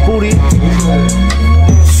she got a booty.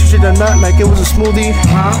 She should have nut like it was a smoothie.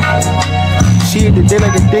 She ate the dick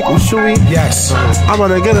like the dick was chewy. Yes. I'm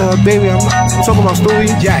gonna get her a baby. I'm talking about Stewie.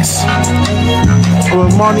 Yes. I'm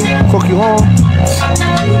with Money, cook you home.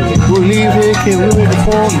 We'll leave here, can't live with the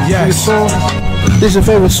phone. Yes. This is your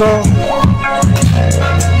favorite song.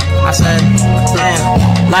 I said,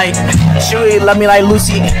 damn, like, she really love me like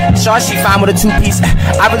Lucy. Sure, she fine with a two-piece.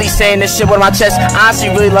 I really saying this shit with my chest. Honestly,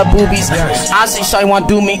 really love boobies. Honestly, shawty want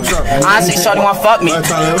do me. Honestly, shawty want fuck me.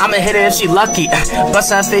 I'ma hit her if she lucky.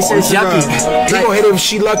 Bust her face is yucky. We gon' hit it if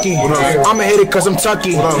she lucky. I'ma hit it cause I'm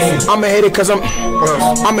tucky. I'ma hit it cause I'm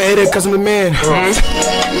the man.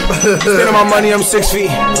 Spending my money, I'm 6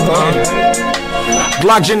 feet.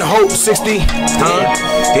 Glock Gin Hope 60.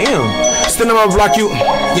 Damn. Still I'ma block you.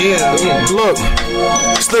 Yeah. Look.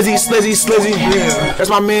 Slizzy. Yeah. That's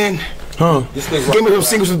my man. Give me some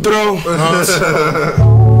singles to throw.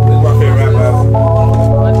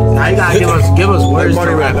 Now you gotta give us words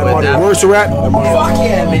to rap. Words to rap? Fuck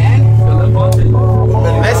yeah, man.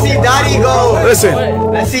 Let's see Dottie go. Listen.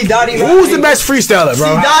 Let's see Dottie. Who's the best freestyler,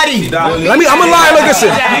 bro? See Dottie. I'ma lie. Look, listen.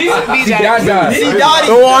 See Dottie.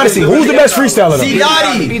 No, honestly, who's the best freestyler? See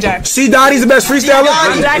Dottie. See Dottie's the best freestyler?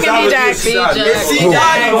 B-Jack and B-Jack. See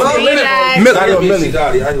Dottie,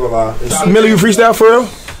 bro. Millie, you freestyle for real?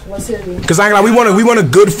 Cause I ain't like we want a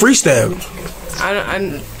good freestyle.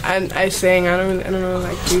 I sing. I don't know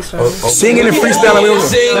like freestyle. Singing and freestyling.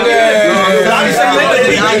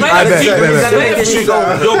 I bet.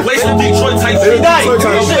 Yo, play some Detroit type beat.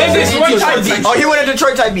 Oh, he went a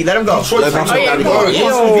Detroit type beat. Let him go. Y&J. type beat.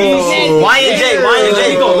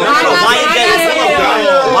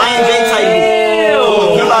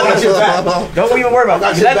 Don't even worry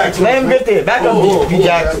about it. Let him get there. Back up,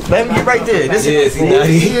 B-Jack. Let him get right there. This is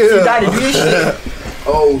C-Dottie. Do this shit.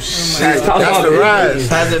 Oh shit, that's the rise.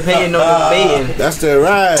 Hasn't paying no debating. That's the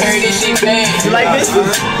rise. You like this?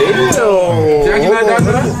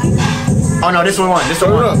 Oh no, this one won. This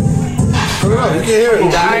one won. Turn it up. You can't hear it.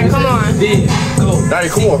 Alright, come on. Daddy,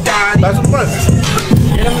 come on. That's the front.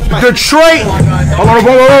 Detroit. Hold on.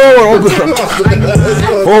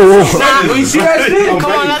 Whoa. You see that shit?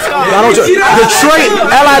 Come on, let's go. Detroit,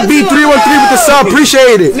 LIB 313 with the sub.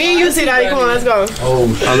 Appreciate it. Me and you, see Dottie. Come on, let's go.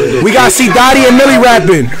 We gotta see Dottie and Millie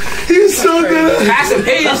rapping. He's so good. Pass some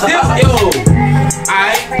haters still. Yo.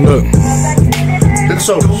 Alright. Look.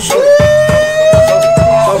 Soda.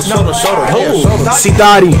 See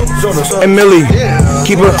Dottie and Millie.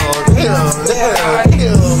 Keep her.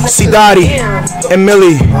 See Dottie and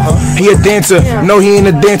Millie. He a dancer. No, he ain't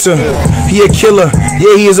a dancer. He a killer.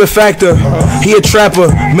 Yeah, he is a factor. He a trapper.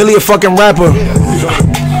 Millie a fucking rapper.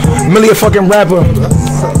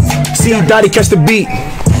 See Dottie catch the beat.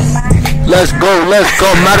 Let's go.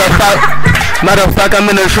 Matter of fact, I'm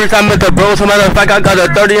in the streets, I'm at the bros. Matter of fact, I got a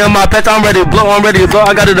 30 in my pets, I'm ready to blow.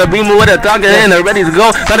 I got a beamer with a talking and ready to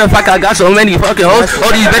go. Matter of fact, I got so many fucking hoes.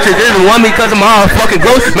 All these bitches didn't want me cause I'm all fucking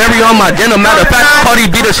gross. Mary on my dinner, matter of fact, Cardi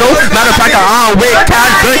beat the show. Matter of fact, I with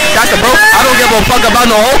cash, drink, got the bro. I don't give a fuck about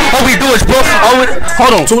no hoe. All we do is blow.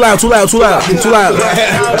 Hold on. Too loud. Way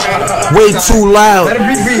too loud.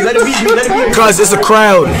 Let it beat. Cause it's a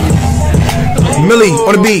crowd. Millie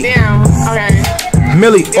on the beat. Damn, okay.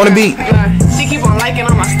 Millie on the beat. She keep on liking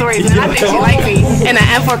all my stories, and I think she like me. In an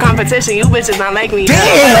M4 competition, you bitches not like me.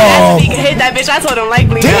 Damn! Hit that bitch, I told him like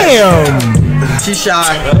me. Damn! She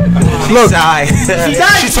shy. Look,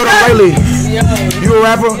 She told him Riley, you a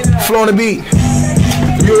rapper? Flow on the beat.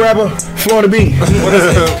 You a rapper? Flow on the beat.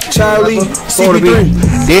 Charlie, flow on the beat.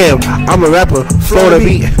 Damn, I'm a rapper. Flow on the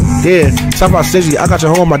beat. Damn, talk about Sizzy, I got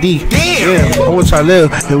your hoe on my D. Damn, I'm with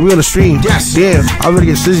Tylil and we on the stream. Yes. Damn, I'm really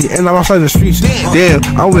get Sizzy and I'm outside the streets. Damn,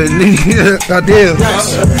 I'm with niggas. Damn.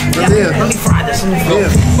 Let me fry this.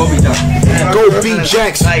 Go beat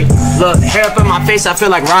Jax. Like, look, hair up in my face, I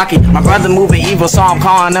feel like Rocky. My brother moving evil, so I'm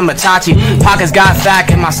calling him Itachi. Pockets got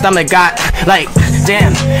fat and my stomach got like,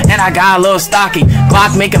 damn. And I got a little stocky.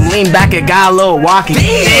 Glock make him lean back, it got a little walkie.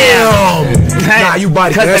 Damn. Nah, you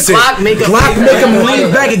body. Cause the Glock make him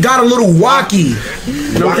lean back, it got a little walkie.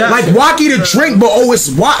 Like walkie to drink, but it's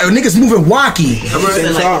niggas moving walkie.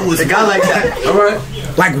 The guy like that. Alright.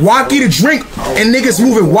 Like walkie to drink and niggas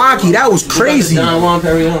moving walkie. That was crazy.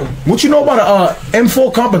 What you know about a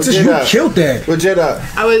M4 competition? You killed that. Legit up.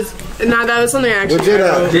 That was something I actually did.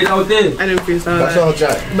 I didn't freestyle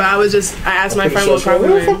that. But I asked my friend what car we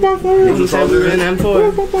were in. And he said we were in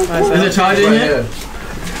M4. Is it charging here?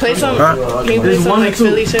 Play some, can you play some like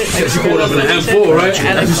Philly shit? She pulled up in an M4, right?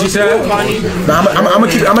 That's what she said. Nah, I'm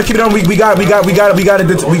gonna keep it on. We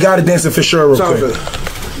gotta dance to For Sure real quick.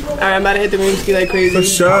 Alright, I'm about to hit the remix like crazy. For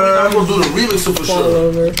Sure. I'm gonna do the remix of For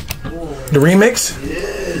Sure. The remix? Yeah.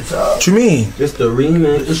 What you mean? It's the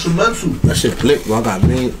remix. Instrumental. That shit flick, bro. I got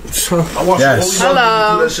me. I watched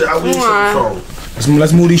hello. That shit. I read some song.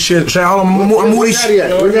 Let's move these shit. I'm move these shit.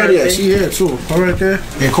 Where Maddie at? She here too. All right there.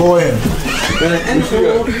 Yeah, call in. Where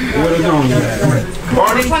they going?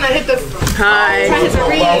 I'm trying to hit the. Hi. I'm trying to hit the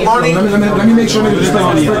read. Let me make sure they just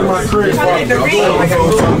on my crib. I'm trying to hit the read.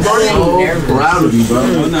 Proud of you, bro.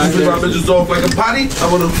 You flip my bitches off like a potty. I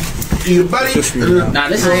wanna eat a buddy. Nah,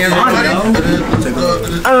 this is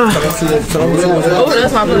Oh,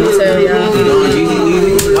 that's my ponytail,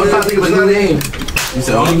 yeah. I'm trying to think of a new name. You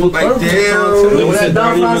said only look like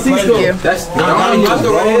That's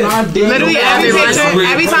literally every picture.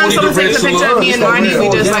 Every time someone takes a picture of me and Marnie, we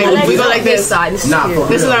just like we go like this. This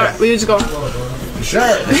is our. We just go. Sure.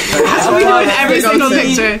 That's what we do in every single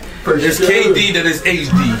picture. It's KD that is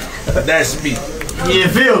HD. That's me. You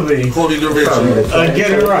feel me? Quoting the original.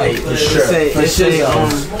 Get it right. For sure. This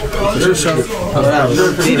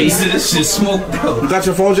shit smoke, bro. You got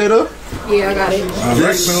your phone, Jada? Yeah, I got it.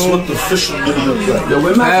 This is what the fishing look like. Yo,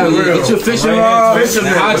 where my get your fishing rod?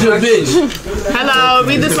 How's your bitch? Hello,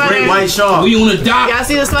 read the sweater. White shark. We on the dock. Y'all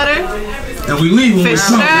see the sweater? And we leave. For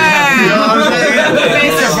sure.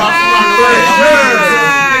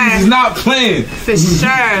 He's not playing. For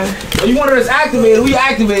sure. You wanted us activated. We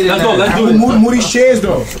activated. Let's go. Let's do it. Move these chairs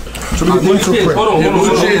though. So we can move too quick. Hold on.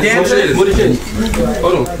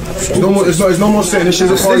 It's no more saying this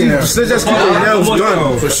shit's a party now. Just keep the nails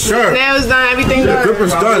done. For sure. Nails done, everything done. The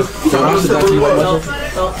gripper's done.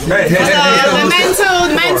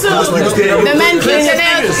 The men keep your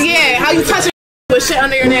nails. Yeah, how you touch it with shit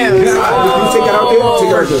under your nails. Take that out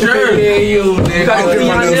there. Take it out there. You gotta clean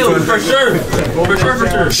your nails for sure. For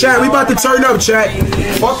sure. Chat, we about to turn up, chat.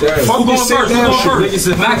 Fuck this sit down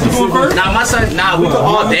shit. Max, you going first? Nah, my son. Nah, we can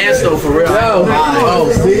all dance though, for real. Play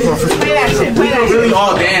that shit. We can really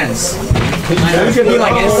all dance. We could be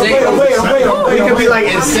like in sync. We could be like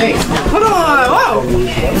in sync. Hold on, whoa.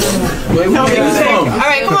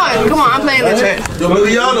 Alright, come on, I'm playing the shit. Yo,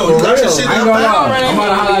 Miliano, you got your shit down pat? I'm about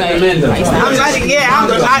to highlight Amanda. I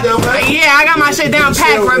got my shit down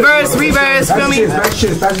pat. Reverse, feel me?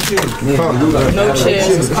 No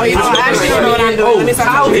chills. Oh, you know, I actually don't know what I'm doing. Let me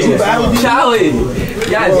start. Charlie.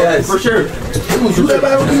 Yes, for sure.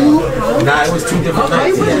 Nah, it was two different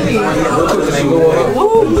nights.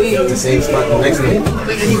 The same spot the next night.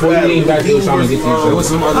 Before you lean back, you were trying to get to you. It was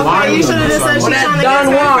some other Okay, you should have just said she's trying to get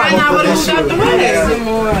to her friend. I would have shut the wedding.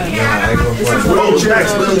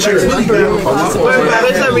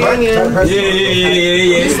 It's a reunion.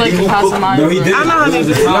 Yeah. It's like a house of mine.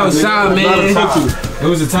 That was Sean, man. It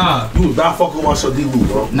was a tie. You was not fucking with my shit, D-Lou,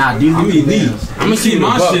 bro. Nah, D-Lou. I'm gonna see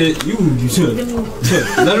my shit. You should.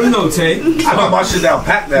 Let him know, Tay. I got my shit down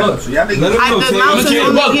packed now. So y'all niggas. Let him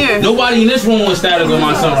know, Tay. Nobody in this room wants static on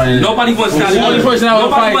my son right now. Nobody wants static. The only person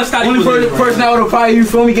that would probably you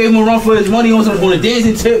feel me, gave him a run for his money on a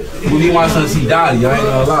dancing tip would be my son C. Dottie. I ain't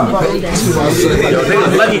gonna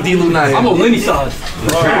lie. Lucky D-Lou not here. I'm a Lenny side.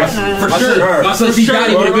 For sure. My son C.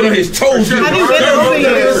 Dottie would have been on his toes. How do you get over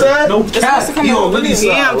here? No cap. Yo, Lenny side.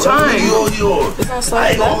 Yeah, I'm trying. It's not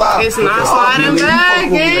sliding back. It's not sliding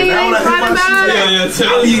back. It ain't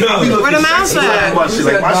sliding back. Where the mouse at?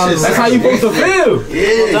 That's how you supposed to feel.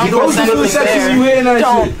 Yeah, you don't feel sexy when you hearing that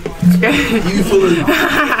shit. You feeling?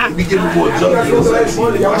 We giving more junkie.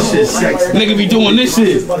 My shit sexy. Nigga be doing this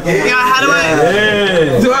shit. Yeah, how do I?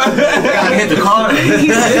 Yeah. Gotta hit the car.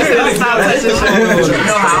 Stop touching shit.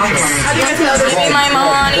 How do you tell me my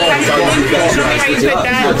money? Show me how you put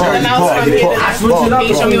that. The mouse from here. Can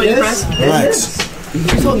you show me what you press? Relax.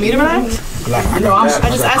 You told me to relax? I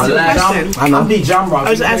just asked you a question. I'm the John Rock. I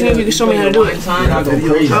was just asking if you could show me how to do it. How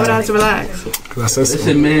would I have to relax?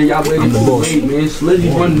 Listen, man, y'all waiting for wait, man.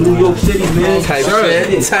 Slizzy's run New York City, man. Type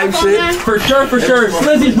shit. For sure.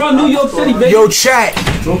 Slizzy's run New York City, baby. Yo, chat.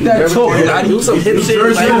 That talk. I do some hip shit.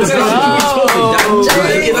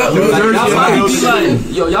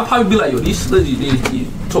 Y'all probably be like, yo, these Slizzy, they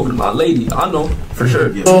talking about lady. I know, for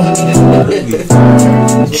sure.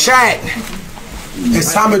 Chat.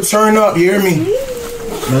 It's time to turn up, you hear me?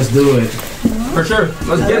 Let's do it. For sure.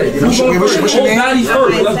 Let's get it. What's your name? Ladies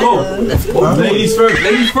first. Let's go. Ladies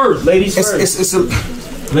first. Ladies first. It's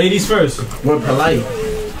Ladies first. We're polite.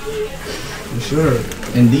 Sure.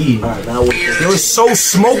 Indeed. Yo, it's so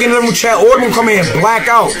smoking in the chat. All of them come in and black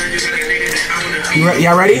out.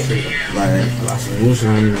 Y'all ready?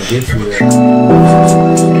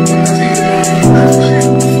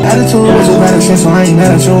 Attitude was a bad shit, so I ain't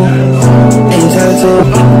mad at you. And you tell it to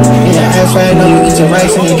yeah, ass right now, you eat your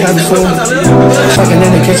rice and your cabbage too. Fucking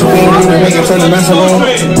in the kitchen, we ain't even make it to the mess room.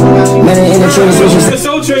 Man, in the children's visions.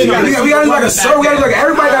 We gotta do like a circle, we gotta do like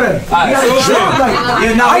everybody gotta jump like,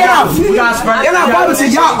 you're not bothered to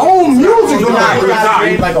y'all own music.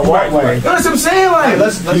 Like a white way. You know what I'm saying? Like,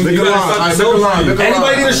 Let's pick a line.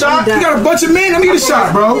 Anybody need a shot? You got a bunch of men, let me get a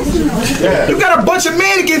shot, bro. You got a bunch of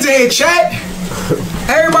mannequins in here, chat.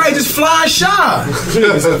 Everybody just fly shy.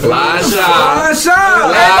 Fly shy.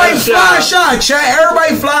 Everybody fly shy, chat.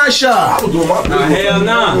 Everybody fly shy. I was doing my big one. Hell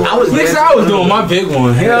nah. I was doing my big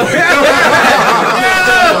one. Hell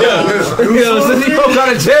yeah. Since he broke out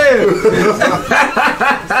of jail.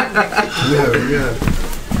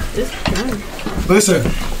 Listen,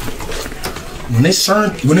 when this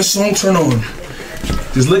song turn on,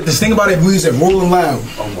 just think about it. Music rolling loud.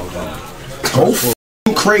 Oh my god. Go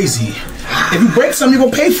f***ing crazy. If you break something, you're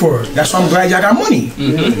gonna pay for it. That's why I'm glad y'all got money.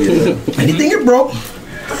 Anything you broke,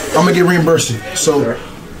 I'm gonna get reimbursed. So,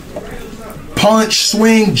 punch,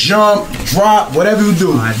 swing, jump, drop, whatever you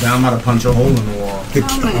do. I'm about to punch a hole in the wall.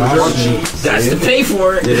 That's to pay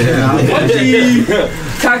for it.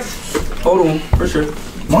 Tax. Hold on, for sure.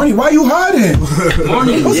 Marnie, why you hiding?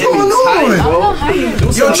 Marnie, what's going on?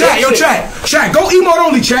 Yo, chat, go emote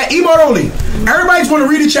only, chat, emote only. Everybody's want to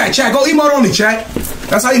read the chat, go emote only, chat.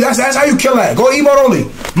 That's how you kill that. Go emote only.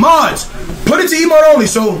 Mods, put it to emote only.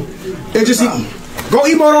 So it just go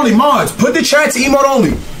emote only. Mods, put the chat to emote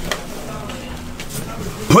only.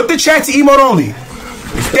 Put the chat to emote only.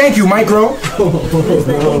 Thank you, Micro.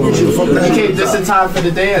 Okay, just in time for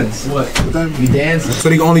the dance. What? We dancing. So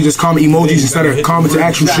they can only just comment emojis instead of commenting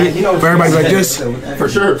actual shit. But everybody's like this. For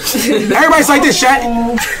sure. Everybody's like this, chat.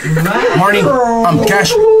 Marnie,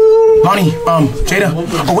 Cash, Bonnie, Jada.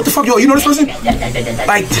 Oh, what the fuck, yo? You know this person?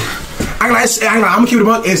 Like, I'm gonna keep it a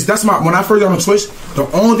buck. That's when I first got on Twitch. The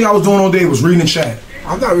only thing I was doing all day was reading the chat.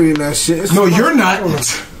 I'm not reading that shit. No, you're not.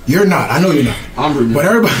 You're not. I know you're not. I'm reading. But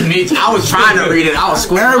everybody. I was trying to read it. I was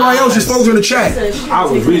squinting. Everybody else just focused on the chat. I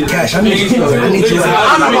was reading. Cash, I need you. You know what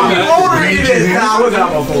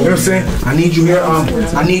I'm saying? I need you here.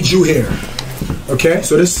 I need you here. Okay,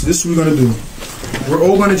 so this is what we're gonna do. We're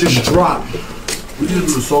all gonna just drop. We need to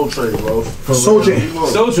do the Soul Train, bro. Soul Train.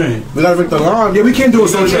 Soul Train. We gotta make the line. Yeah, we can't do a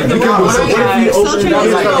Soul Train. We can't do a Soul Train.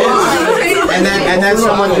 And then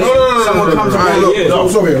someone comes around.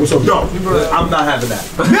 What's over here? What's over here? No, I'm not having that.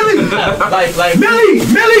 Millie! Like Millie!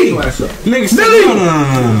 Niggas, Millie!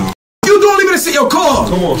 No. You don't even sit your car.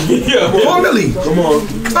 Come on. Come on, Millie. Come on.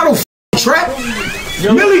 I don't trap.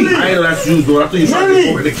 Millie! I ain't let you do it. I think you're trying to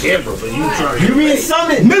go in the camera, but you trying. You mean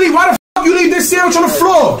something? Millie, why the fuck you leave this sandwich on the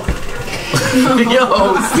floor?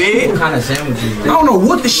 Yo, see? What kind of sandwiches? I don't know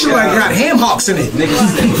what the shit like got ham hocks in it.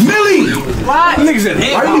 Millie! What? Niggas said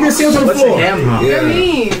ham Why you leaving the sandwich on the floor? Ham hock. What do you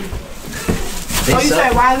mean? Oh, you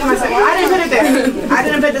said, why is it my sandwich? I didn't put it there. I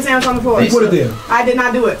didn't put the sandwich on the floor. You put it there. I did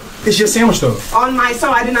not do it. It's your sandwich though. On my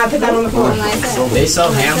soul, I did not put that on the floor. They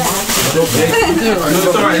sell ham hocks?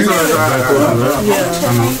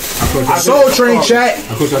 Soul Train chat.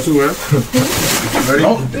 I coach that too, man. Ready?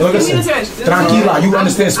 Look, listen. Tranquila. You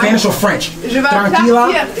understand Spanish or French?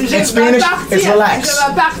 Tranquila. In Spanish, it's relax.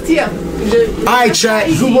 Alright, chat.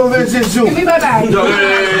 Zoom over and just zoom. Give me my bag.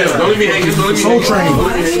 Don't leave me hanging. Don't leave me Soul Train.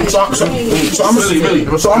 So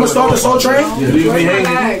I'm gonna start the Soul Train. Leave me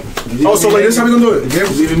hanging. Oh, so wait, this is how we gonna do it.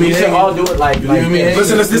 Leaving me We should hanging. all do it like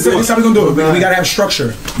Listen, this is how we gonna do it. We gotta have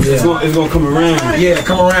structure. It's gonna come around. Yeah,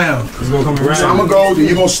 come around. It's gonna come around. So I'm gonna go, then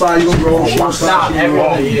you gonna slide, you gonna go. Stop,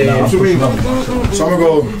 everyone. Yeah. What you mean? So I'm gonna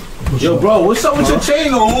go. Yo, bro, what's up with your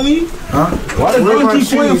chain on, homie? Huh? Why the gun keep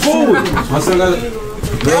pointing forward? I still got it.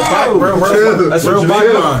 That's real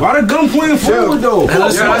background. Why the gun pointing forward, though? Now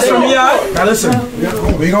listen.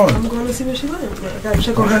 Where you going? I'm going to see what she wants. I gotta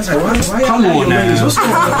check on her. Why Come on now. What's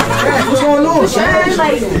going on, Chad?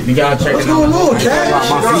 You gotta check What's it out. going on, Chad?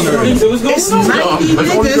 It's 90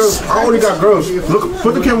 niggas. I only got girls. Look,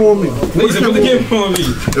 put the camera on me. Put the camera on me.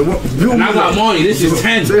 And I got money. This is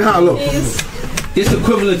 10. Say hi, look. This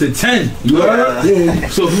equivalent to 10. You heard? Yeah.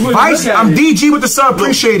 So if you really Vice, look at I'm it, DG with the sub.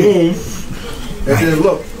 Appreciate it. And then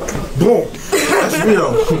look. Boom. That's me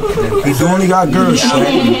though. He only got girls, Chad.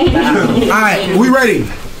 Alright, we ready?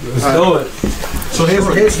 Let's do it. So here's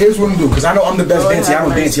what I'm gonna do, because I know I'm the best dancer. I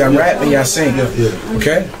don't dance, I rap and I sing.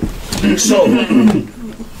 Okay? So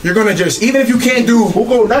you're gonna just, even if you can't do, Who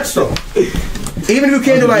go next though? even if you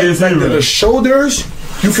can't do like the shoulders,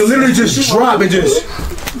 you can literally just drop and just.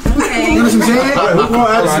 You know what I'm saying? Who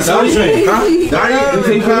gonna ask the Huh?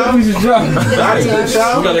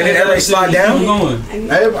 And then everybody slide down.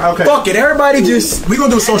 Okay. Fuck it, everybody just. We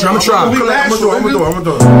gonna do a social. I'm gonna try. I'm gonna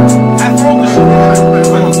do it.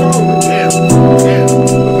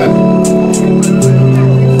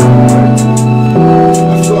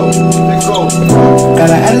 Let's go. Got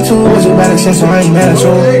an attitude, was a bad accent, so I ain't mad at you.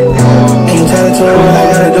 Ain't you tell it to her what I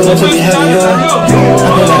gotta do to be happy, yo. I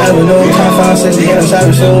put the avenue, top 5, 6, to get a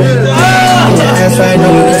savage soon. In the ass right, no,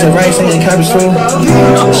 you get the right, sing and cabbage too.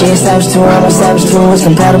 She ain't savage too, I'm a savage too, it's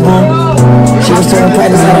compatible. She was doing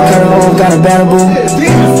practice out of curve, got a battle boo.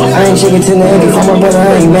 I ain't chicken to the egg, if I'm a brother,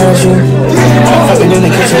 I ain't mad at you. Fucking in the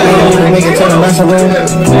kitchen, I ain't even make it to the master room.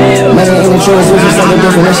 Money in the truth, it's just like a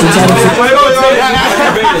definition, tattoo.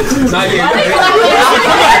 Not yet.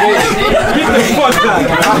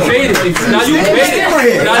 Now you faded.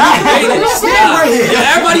 Stand right here.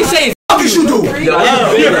 Everybody say What did you do? what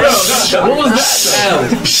was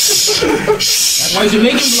that? Why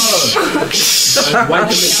Jamaican blood? Why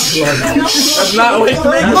Jamaican blood? That's not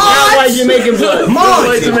why Jamaican blood.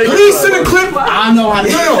 Mark, please send a clip. I know how to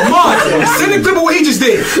No, Mark, send a clip of what he just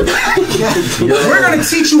did. We're gonna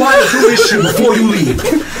teach you how to do this shit before you leave.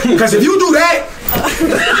 Because if you do that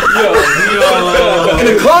in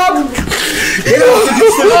the club, they're gonna take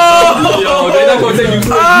you They're not gonna take you.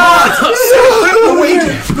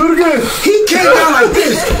 Do it again. He came down like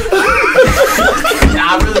this.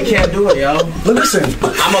 I really can't do it, yo. Look, listen.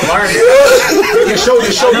 I'm a learner. Your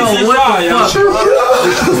shoulders. No,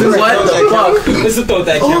 what the fuck? Listen to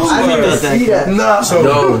that camera. Nah. So,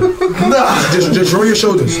 nah. Just roll your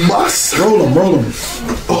shoulders. Roll them.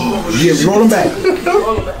 Yeah, roll them back.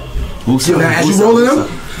 Now, as you rolling them,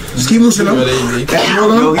 just keep loosening them. As you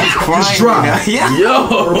rolling them, just drop.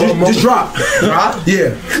 Just drop. Drop? Yeah.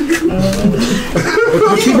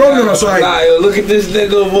 But keep rolling them. So like, look at this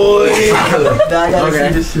nigga, boy.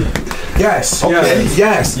 okay. Yes. Okay.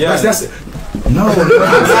 Yes. That's it. No.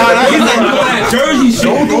 Jersey shit.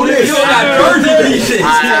 Don't do this.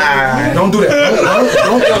 Don't do that.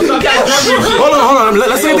 Hold on.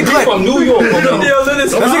 Let's get the clip. From New York.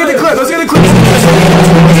 Let's get the clip.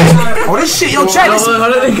 Oh, this shit, yo, Chad, this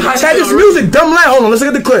music, dumb loud. Hold on, let's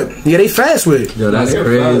look at the clip. Yeah, they fast with it. Yo, that's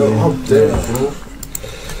crazy. Let's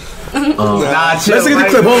look at the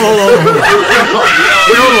clip. Hold on.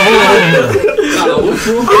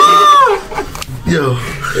 Yo.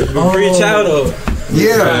 Reach out, though.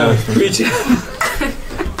 Yeah. Reach out.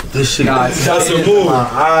 This shit. That's a move.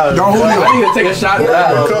 Don't hold I it. need to take a shot of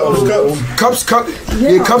that. Cups.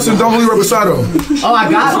 Yeah, cups and don't Julio Reposado. Oh, I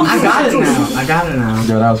got it now.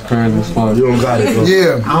 Yo, that was crazy as fuck. You don't got it, bro.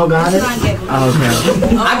 Yeah. I don't got it? Oh,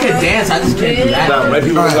 okay. I can dance, I just can't do that. Nah, right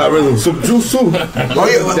people got rhythm. Some juice too. Oh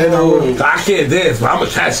yeah. I can't dance, but I'm a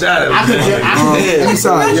catch shot. I can dance. Any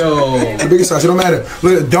size. Yo. The biggest size. It don't matter.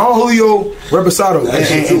 Look, Don Julio Reposado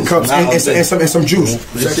and cups and some juice.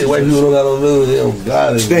 They say white people don't got no rhythm. They don't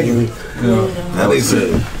got it. Thank you. That they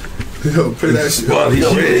said. Yo, play that shit.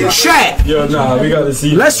 Shaq. Yo, nah, we gotta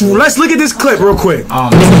see. Let's look at this clip real quick. Damn,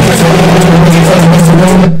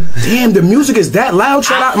 the music is that loud.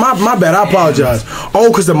 My bad. I apologize.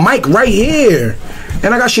 Oh, cause the mic right here,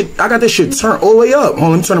 and I got this shit turned all the way up. Hold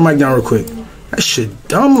on, let me turn the mic down real quick. That shit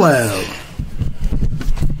dumb loud.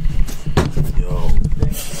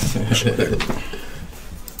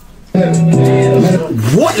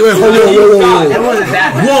 What? Wait, hold on, It wasn't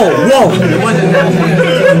that bad. whoa. It wasn't that bad.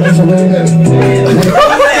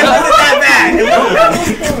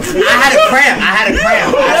 I had a cramp.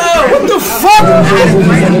 What the fuck?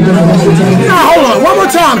 Nah, hold on. One more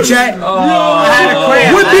time, chat. I had a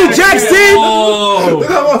cramp. What beat Jackson?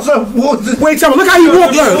 Wait, tell me. Look how he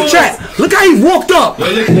walked up. Chat. Look how he walked up.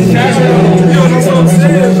 Look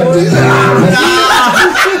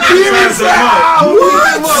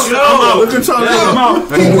at y'all.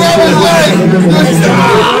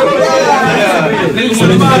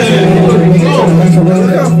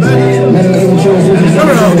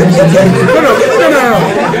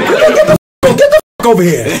 Get the fuck over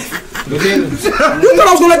here. You thought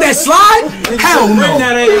I was gonna let that slide? Hell no.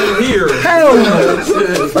 Hell no.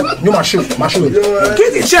 You my shoe.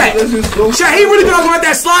 Get the chat. Chat, he really thought I was gonna let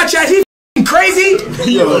that slide, chat. He crazy?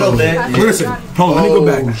 Listen, hold on, let me go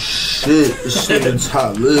back. Shit, this shit is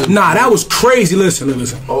hot. Nah, that was crazy. Listen.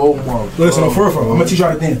 Oh my God. Listen, I'm gonna teach you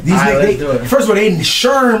how to dance. These niggas, first of all, they ain't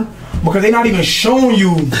sure because they not even showing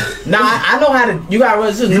you. Nah, I know how to. You got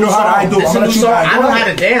this is you know how I do. I know how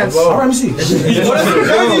to dance. All right, let me see.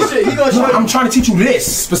 I'm trying to teach you this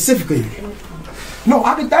specifically. No,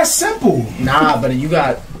 that's simple. Nah, but you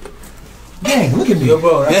got. Dang, look at me. Yo,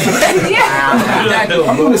 bro. I'm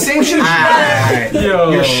doing the same shit.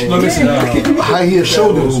 Look, listen. High heel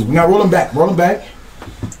shoulders. Now roll them back.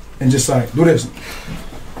 And just like, do this.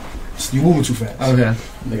 You're moving too fast. Okay.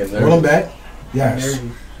 Roll them back. Yes.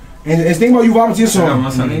 And think about you vibing to your song.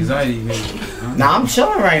 Anxiety. Nah, I'm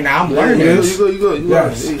chilling right now. I'm learning. You go.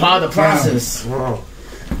 Yes. Part of the process. Wow.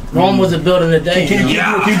 Rome was a building a day. Can you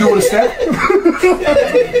do it with a step?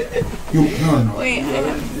 No. Wait,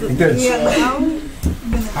 like this.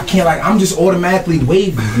 I can't I'm just automatically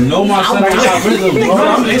waving. No, my son, I got rhythm.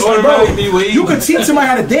 Bro, you could teach somebody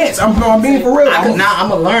how to dance. I'm being for real. I'm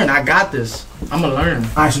gonna learn. I got this. I'm gonna learn.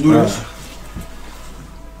 I should do this.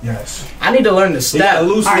 Yes. I need to learn the step.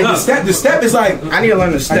 The step is like I need to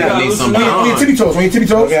learn the step. On your tippy toes.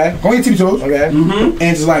 Okay. Go on your tippy toes. Okay.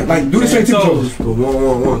 And just like do this on your tippy toes.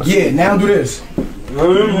 One. Yeah. Now do this.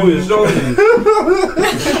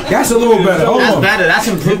 That's a little better. That's better. That's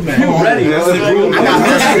improvement. You ready? That's improvement. I got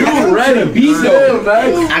better. You ready? Be so,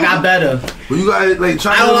 man. I got better. Well, you got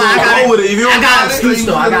try to go with it. If you don't got it, you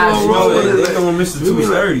gonna miss the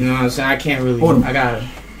 230. You know what I'm saying? I can't really. I don't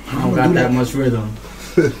got that much rhythm.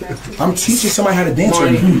 I'm teaching somebody how to dance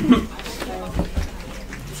right now.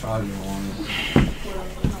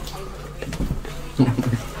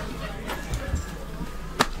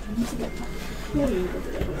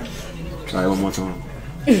 Try it one more time.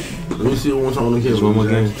 Let me see it one time on the kids. One more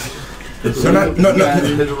game. No, not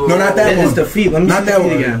that one. It's the feet. Let me not see that the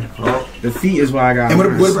feet one again. The feet is what I got. And what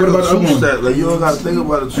about the other one? Like you don't gotta think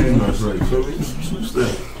about it too much. Like,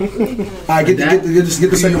 I get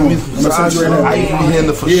the second one. I'm gonna send you right now. I be hearing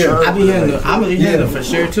the for sure. I be hearing the for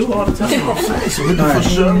sure too all the time. So hit the for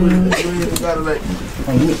sure.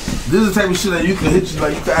 This is the type of shit that you can hit. You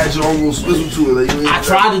can add your own little swizzle to it. Like, I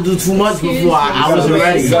tried to do too much before I wasn't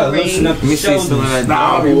ready. Let me see something like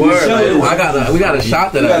that. We got a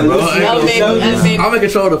shot to that, bro. I'm in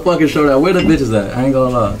control of the fucking show. That where the bitches at? I ain't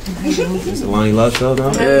gonna lie. It's a Lonnie Love show,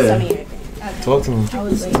 though. Yeah. Talk to him.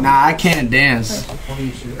 Nah, I can't dance.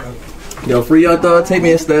 Yo, free your thought. Take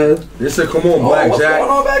me instead. They said, "Come on, Black Jack."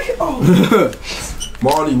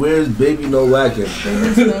 Marley, where's Baby No Lacking?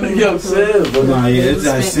 Yo, Sid. Nah, yeah, it's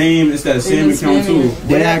that same account too.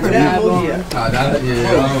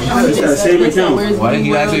 It's that same account. Why didn't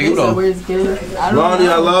you ask you though? Lonnie,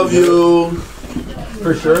 I love you.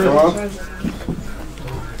 For sure.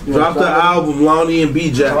 Drop the album, Lonnie and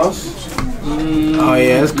B-Jack. Oh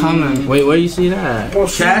yeah, it's coming. Wait, where you see that?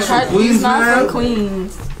 Cash from Queens, man.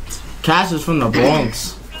 Queens. Cash is from the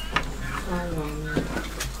Bronx.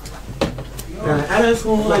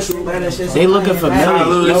 They looking for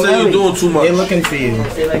Millie. They say you're doing too much. They looking for you.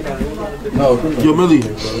 Yo, Millie,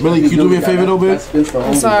 can you do me a favor though, bitch?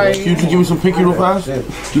 I'm sorry. Can you give me some pinky real fast?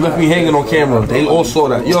 You left me hanging on camera. They all saw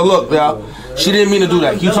that. Yo, look, y'all. She didn't mean to do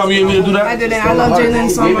that. Can you tell me you didn't mean to do that? I didn't. I love Jalen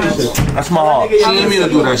so much. That's my heart. She didn't mean to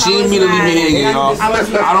do that. She didn't mean to leave me hanging, y'all.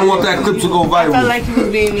 I don't want that clip to go viral. I felt like you was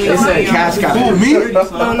being mean. They said cash copy. Who, me? No,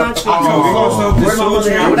 not you.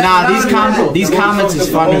 Nah, these comments is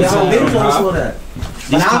funny.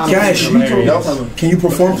 Cash, can you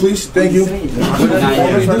perform, please? Thank you. We're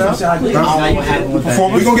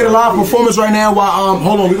gonna get a live performance right now. While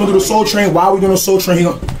hold on, we're gonna do the Soul Train. Why are we doing the Soul Train?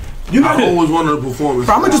 You I always wanted a performance.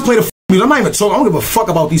 I'm gonna just play the music. I'm not even talking. I don't give a fuck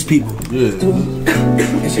about these people. Yeah. Turn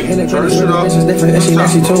this shit up. This is different. That shit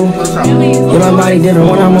nasty too. Yeah, my body different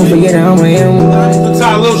when I'm over here. I'm a The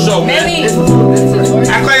TheTylilShow, man.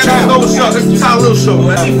 Act like I don't know what's up. It's the TheTylilShow,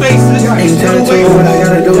 man. She faces. ain't telling to you what I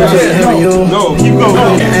gotta do. Just to have you. No, keep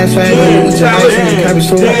going. Ass fat, eat your ice cream, crab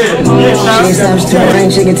store. She ain't stops to I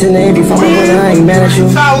ain't chicken to the every fucking brother. I ain't mad at you.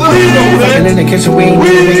 Fucking in the kitchen, we ain't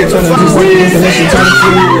even make it turn up. Just like this, unless she turn it to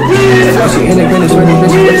you. She in the grin, it's really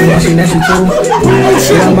bitch. She nasty too.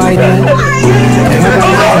 Yeah, my body done.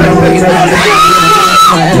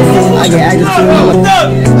 I get attitude.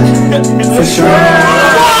 For sure.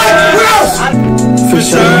 For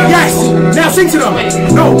sure. Yes. Now sing to them.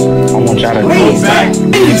 No. I want y'all to go back.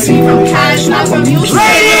 From cash, not from you.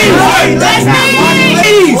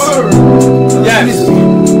 Yes.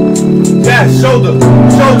 Yes. Shoulder.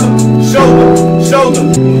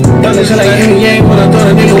 Done this shit like NBA, but I thought a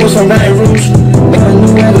nigga was some Baton Rouge. I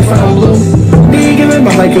knew where to find blue. Big and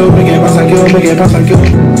boss like you, big and boss like you, big and boss like you.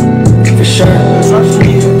 For sure.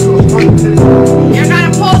 You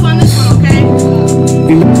gotta pause on this one, okay?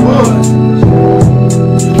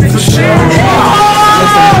 For sure.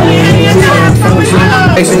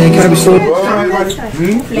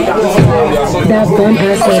 That bum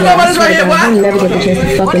ass nigga, I swear to God, he'll never get the chance to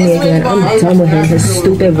fuck with me again. I'm done with him, his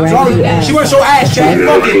stupid raggedy ass. She wants to show ass, Jack. On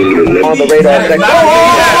the radar.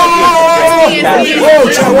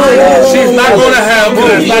 She's not going to have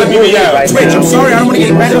that. Wait, I'm sorry, I don't want to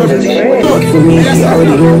get back to her.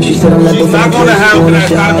 She's not going to have that.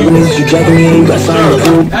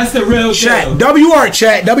 That's the real chat. WR,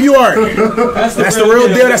 chat. WR. That's the real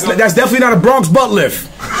deal. That's definitely not a Bronx butt lift.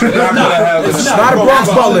 It's not a Bronx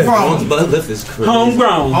butt lift. Bronx butt lift is crazy.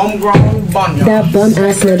 Homegrown bun. That bum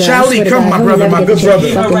ass nigga, Charlie, come, my brother, my good brother.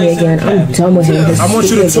 Fuck me again. I'm done with him. I want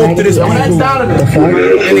you to talk to this people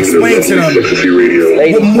and explain to them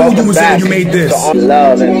what mood you was in when you made this.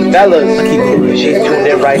 Love and fellas, she's tuned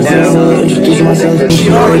in right now. She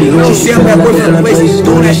already knows. She said that boyfriend in place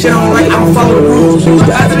doing that shit. I don't like. I don't follow the rules. I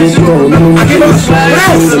give up. What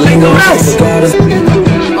else?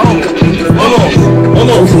 Hold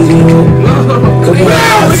on.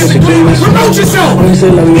 Promote yourself. This is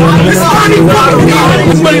money, bro.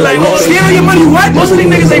 Money like what? Steal your money, what? Most of these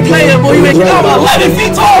niggas ain't playing, boy. You make about 11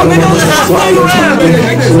 feet tall, nigga. Let's not play around.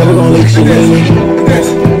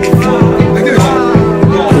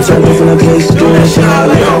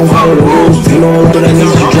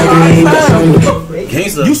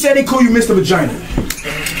 You said they call you Mr. Vagina.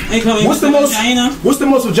 What's the most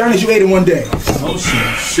vaginas you ate in one day? Oh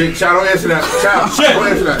shit, child, don't answer that. Child, don't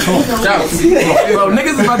answer that. Child. Bro,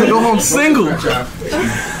 niggas about to go home single.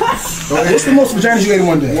 What's the most vaginas you ate in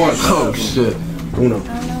one day? One. Oh shit. Uno.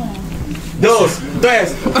 Dos.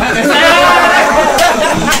 Tres.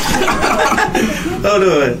 Hold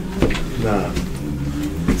on. Nah.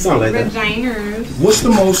 Sound like that. Vaginas. What's the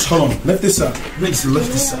most? Hold on. Lift this up. Lift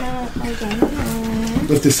this up.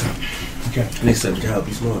 Lift this up. Okay. Next up, help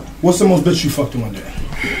you smart. What's the most bitch you fucked in one day?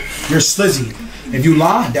 You're slizzy. If you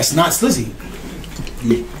lie, that's not slizzy.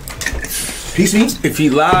 Peace me? If he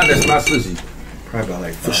lied, that's not slizzy. Probably about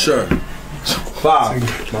like 5. For sure. 5.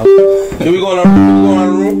 Can we go in the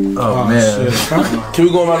room? Oh man. Can we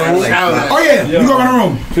go around the room? Oh yeah, we go around the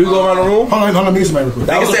room. Can we go around the room? Hold on, let me get somebody real quick.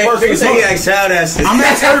 That was the first thing. Say he asked child asses. I'm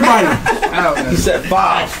asking everybody. He said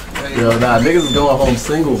 5. Yo, nah, niggas is going home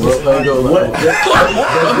single, bro. Let me go. What?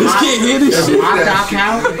 This can't hear this shit.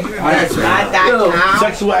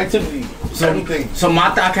 Sexual activity. Everything. So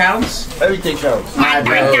Mata counts? Everything counts. Let's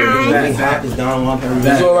go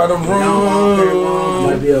around the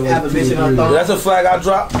room. That's a flag I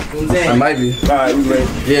dropped. It might be. Alright, we ready.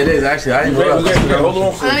 Yeah, it is actually. I ain't ready. Hold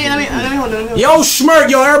on. Let me. Yo, Schmirk,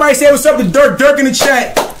 yo, everybody say what's up to Dirk in the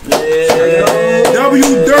chat. Yeah.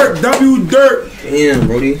 W Dirk. Damn,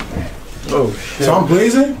 Brody. Oh shit. So I'm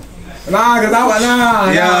blazing? Nah, cause Nah,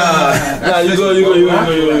 you go.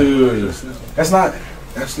 That's not.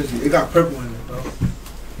 That's it got purple in it, bro.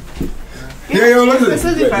 Yeah, yo, look at this.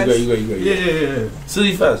 You got. Yeah.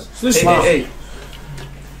 Silly Fest.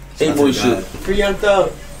 Hey, boy shit. Free Young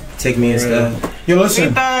Thug. Take me instead. Yo,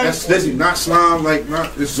 listen. That's Slizzy, not slime. Like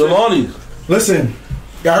not. It's Zolani. Listen.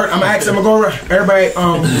 Yeah, I'm gonna ask. I'm gonna go around. Everybody.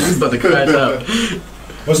 He's about to crash out.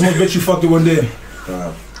 What's the most bitch you fucked in one day?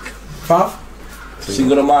 5.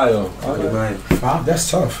 Cinco de Mayo. 5.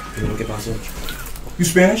 That's tough. You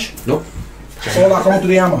Spanish? Nope. Hola, ¿cómo te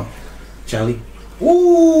llamas? Charlie.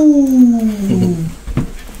 Ooh.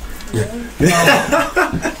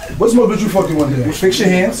 What's the most bitch you fucked in one day? Fix your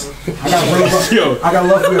hands. I got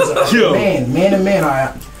love for you. Man to man.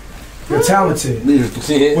 You're talented. What's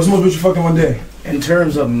the most bitch you fucked in one day? In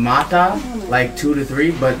terms of mata, like 2 to 3,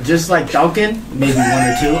 but just like Duncan, maybe 1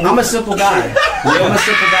 or 2. I'm a simple guy. I'm a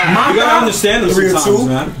simple guy. Mata, You gotta understand them 3 or sometimes, 2.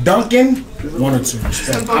 man. Duncan, 1 or 2.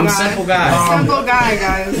 I'm a simple guy. Simple guy,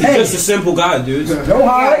 guys. He's just a simple guy, dude. Don't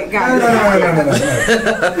hide. No.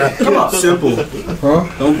 Come on. Simple. Huh?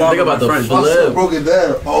 Think Don't bother about the I flip. broke it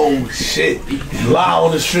down. Oh shit! Lie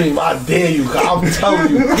on the stream. I dare you. I'm telling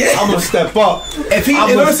you. I'm gonna step up. If he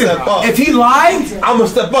step up. if he lied, I'm gonna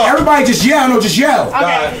step up. everybody just yell. No, just yell.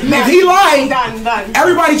 Okay. If he lied, Done.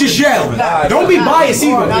 everybody just yell. Don't be biased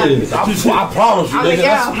either. I promise you, nigga.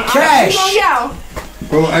 That's Cash.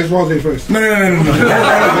 Well, ask Walter first. No. the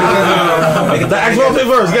X Monte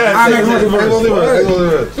first. Go ahead.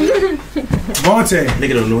 Monte,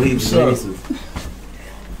 Nigga don't know he was what's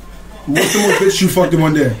the most bitch you fucked in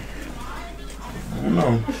one day? In a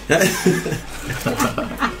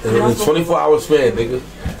 24-hour span, nigga.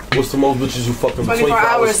 What's the most bitches you fucked in 24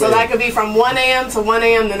 hours, so that could be from 1 a.m. to 1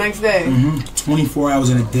 a.m. the next day. 24 hours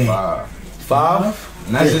in a day. 5?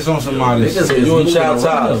 And that's just on somebody. So you and Child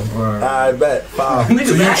Todd. I bet 5. So you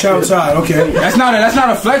and Child Todd, okay. That's not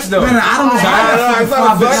a flex though. I don't know how to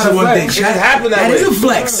fuck 5 bitches in one day. It just happened that way. That is a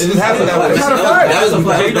flex. It just happened that way. That was a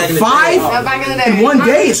flex. 5 Back in the day. in one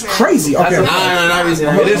day is crazy. Okay. Not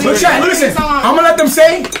recently. But chat, listen, I'm gonna let them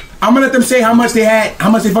say how much they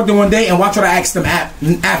fucked in one day, and watch what I ask them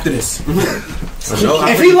after this.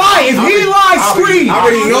 If he lied, scream. I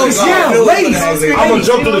already know. Yeah, ladies. I'm gonna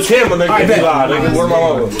jump to the camera, nigga. If he lied, nigga. Where my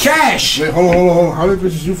mama? Cash. Wait, hold on. How many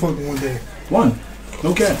bitches you fucked in one day? 1.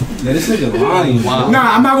 Okay. Yeah, this nigga lying.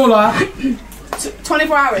 Nah, I'm not gonna lie.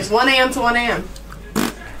 24 hours, 1 a.m. to 1 a.m.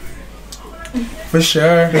 For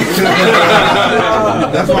sure. That's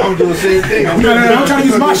why I'm doing the same thing. No, I'm trying to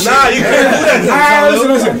use my shit. Nah, you can't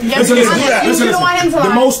do that. Listen. You don't want him to lie.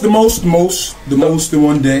 The most in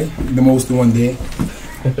one day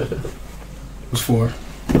was 4.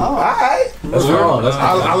 Oh, alright. That's wrong.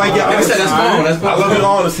 I like your honesty. That's fine. I love your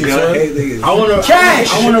honesty, sir. I wanna Cash.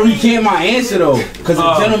 I wanna recant my answer though, because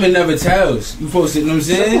the gentleman never tells. You supposed to, you know what I'm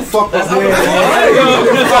saying? Fuck up,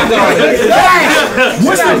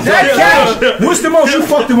 What's the most you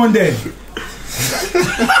fucked in one day?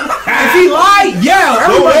 If he lied, yell.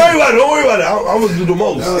 Don't worry about it. I'm gonna do the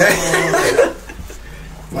most.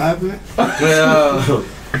 What happened?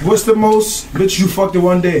 What's the most bitch you fucked in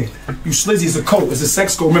one day? You slizzy is a code. It's a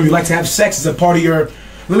sex code. Remember, you like to have sex as a part of your.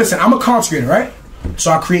 Listen, I'm a content creator, right?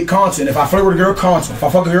 So I create content. If I flirt with a girl, content. If I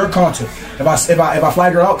fuck a girl, content. If I fly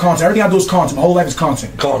a girl out, content. Everything I do is content. My whole life is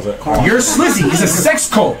content. Content. Your slizzy is a sex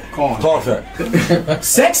code. Content.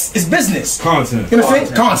 Sex is business. Content. You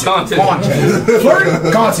understand? Content. Flirt,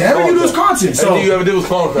 content. Everything you do is content. So Everything you ever did was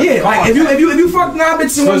content. yeah, like if you fuck 9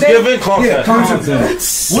 bitches in one day, Given content. yeah, content.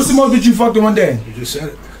 What's the most bitch you fucked in one day? You just said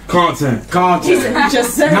it. Content.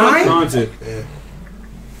 Just said 9? Content.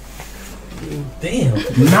 Damn. 9?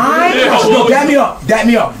 No, dap me up.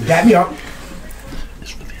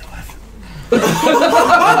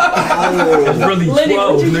 Really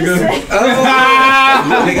 12, nigga.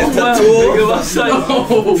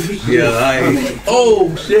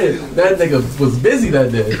 Oh shit, that nigga was busy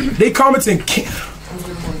that day. They commenting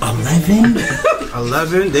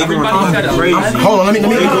 11. They going crazy. Hold on, let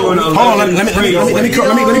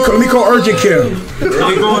me call urgent care.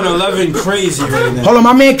 They going 11 crazy right now. Hold on,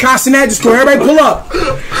 my man Castanet just called. Everybody pull up.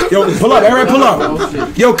 Yo, pull up. Everybody pull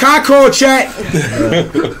up. Yo, Kai call chat.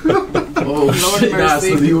 Oh shit, nah, so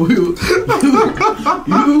you,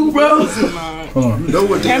 bro. Hold on.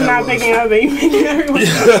 I'm not picking up, but you making everyone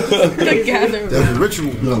together. That was a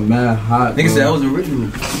ritual. Yo, mad hot. Nigga said that was a ritual.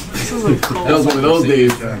 That was one of those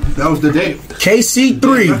days. That was the day.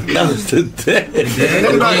 KC3. That was the day.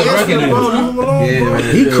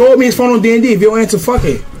 He called me his phone on D&D. If you don't answer, fuck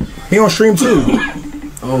it. He on stream too.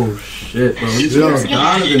 Oh shit, bro. He's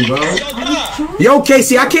diving, bro. Yo,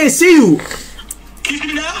 KC, I can't see you.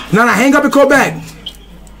 No, hang up and call back.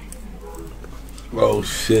 Oh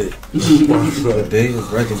shit.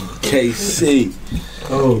 KC.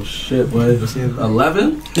 Oh shit, boy.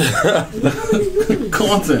 11?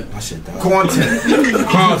 Content. Content.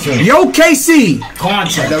 Yo, KC.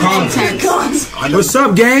 Content. What's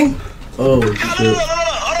up, gang? Oh shit. Hold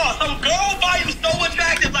on. Some girl by you so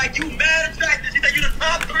attractive, like you mad attractive. She said you the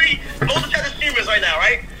top 3 most attractive streamers right now,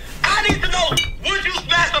 right? I need to know, would you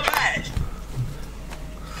smash a badge?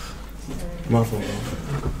 My fault.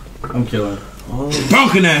 I'm killing.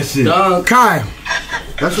 Dunking that shit. Kai.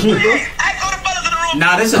 That's what you do?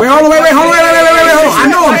 Nah, this is Wait, hold on. I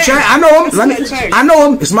know him, chat. I know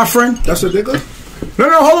him. It's my friend. That's ridiculous? No,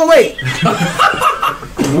 hold on, wait.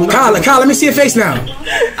 Kyle, let me see your face now.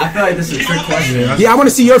 I feel like this is a trick question. Yeah, I want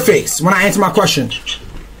to see your face when I answer my question.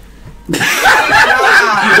 wait,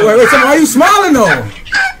 so why are you smiling though?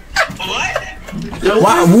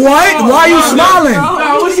 Why are you smiling?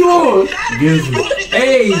 What you on?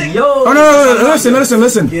 Hey, yo. Oh no, listen.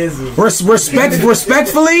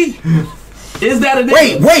 Respectfully. Is that a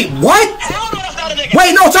Wait, what?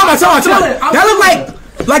 Wait, no, talk about. That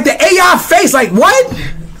look like the AI face. Like what?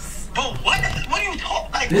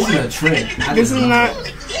 This is a trick. This is not.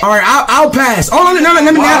 All right, I'll pass. Oh, let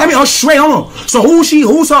me. Oh, straight. Hold on. So who's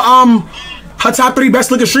her top 3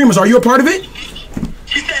 best looking streamers? Are you a part of it?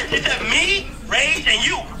 She said me, Rage, and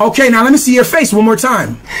you. Okay, now let me see your face one more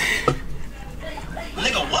time.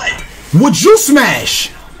 Nigga, what? Would you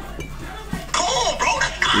smash? Come on, bro.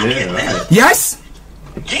 Yeah, right. Yes?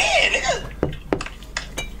 Yeah, nigga.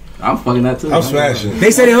 I'm fucking that too. I'm smashing.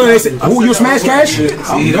 They said who you smash Cash? See,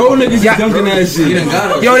 those niggas is dunking that shit.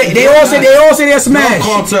 Yo, they all say they're smash.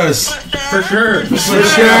 Contest. For sure. For sure.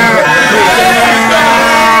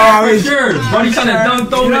 Bro, he's trying to dunk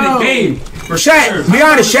throw him in the game. Shat, be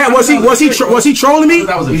honest, Shat, was he trolling me?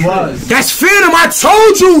 That was a trick. That's Phantom, I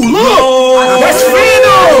told you. Look, that's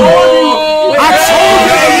Phantom. I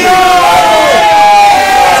told you.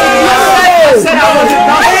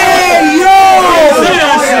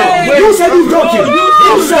 You said you dunking.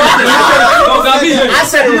 I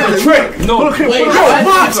said it was a trick. No, wait,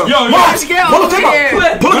 Mox, pull a clip up.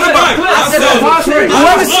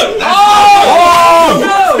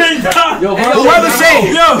 Whoever say,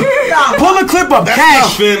 pull a clip up.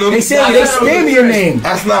 Cash. They spam me your name.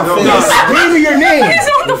 That's not fair. They spam me your name.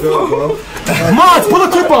 Mox, pull a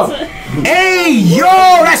clip up. Hey, yo,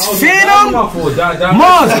 that's Phantom. Mox,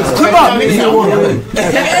 clip up. Everybody's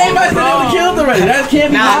been able to kill already. That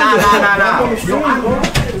can't be. Nah.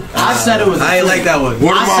 I said it was. I ain't like that one.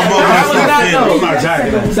 Word of my mother, that's not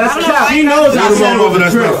fair. That's cap. He knows Word of my mother,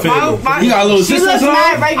 that's not fair. You got a little She sister looks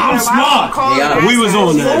mad regular. I'm smart. Yeah, we was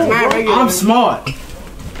on that. I'm smart.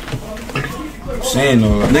 Saying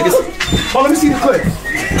no, niggas. Oh, let me see the clip.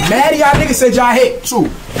 Mad y'all niggas said y'all hit too.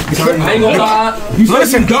 I ain't gonna lie. You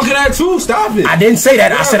said dunking that too? Stop it. I didn't say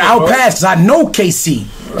that. I said I'll pass because I know KC.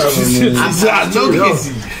 I know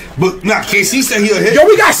KC. But nah, KC said he'll hit. Yo,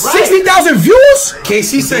 we got 60,000 views.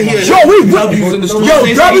 KC said he'll hit. Yo,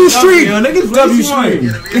 W Street. Niggas W Street.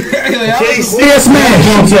 KC. Yes, man.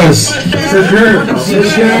 Contest. For sure.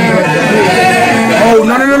 Oh,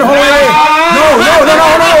 no. Hold on. No.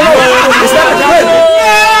 It's not a clip.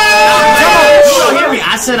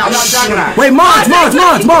 I said I'm not jacking that. Wait, Mons.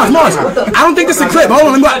 I don't think this is a clip. Hold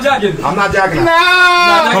on, let me. I'm not jacking that.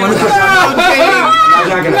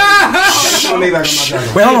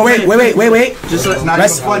 Wait, hold on, wait.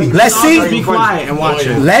 Let's see. Be quiet and watch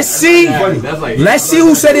it. Let's see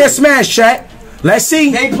who said they're smash, chat. Let's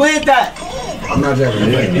see. They played that. I'm not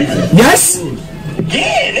jacking that. Yes.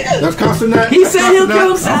 That's constant that. He said he'll kill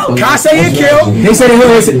himself. Can I say he'll kill? They said he'll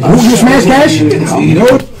kill. Who you smash Cash?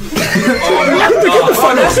 No.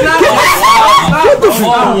 Get the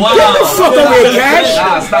fuck away, Cash.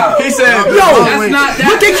 He said, yo,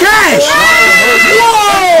 look at Cash.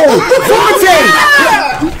 Whoa, Fonte.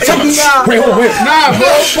 Wait. Nah,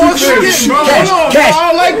 bro. Cash.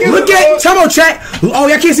 Look at, come on, chat. Oh,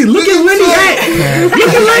 y'all can't see. Look at Lenny.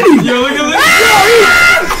 Look at Lenny. Yo, look at Lenny.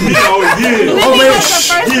 Oh,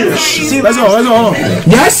 wait. Let's go. Hold on.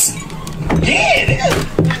 Yes.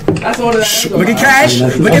 That's all that. Look at Cash.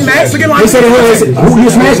 Look at Max. Look at Lonnie. They said, who you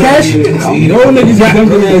smash Cash? No niggas got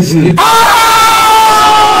them in that shit. Oh!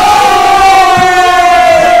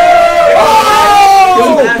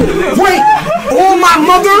 Wait. Oh, my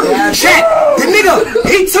mother. Chat. The nigga,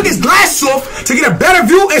 he took his glasses off to get a better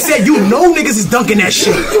view and said, you know niggas is dunking that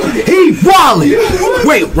shit. He wildin'.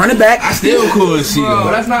 Wait, run it back. I still couldn't see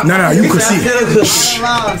though. No, you could see.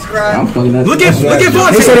 I'm fucking that. Look at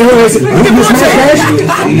Vontae. They said Look at Vontae.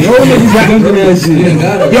 no niggas got them in that shit.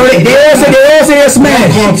 Yo, they all say they're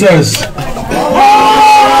smash. Contest.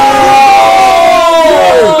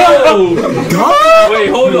 God.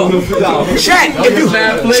 Chat, if you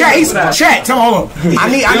chat, tell me, hold on. I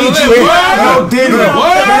need you here. No, Diddy.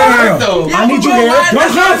 No. I need you here. I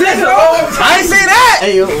ain't say that.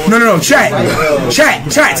 No. Chat.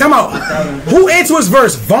 Tell me out. Who answered his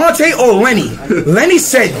verse, Vontae or Lenny? Lenny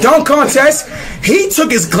said dunk contest. He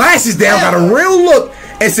took his glasses down, got a real look,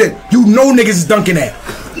 and said, "You know niggas is dunking that."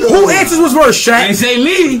 Who answers his verse, Shaq? Ain't say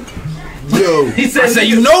me. Yo, he said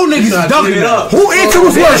you know niggas is dunking that. Who answered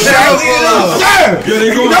his verse, Shaq?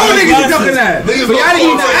 You know niggas is dunking that. But y'all didn't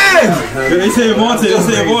even ask. They said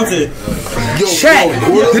Vontae. Chat,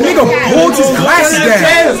 the nigga pulled his glasses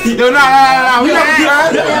down. Yo, nah. We not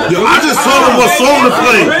gonna do that. Yo, I just told him what song to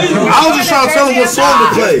play. I was just trying to tell him what song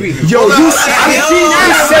to play. Yo, you said I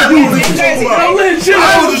was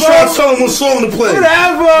just trying to tell him what song to play.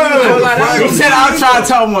 He said I'll try to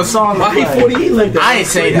tell him what song to play. 48 like that. I ain't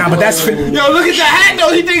say that. Nah, but that's fit. Yo, look at the hat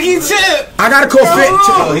though. He think he chip. I gotta call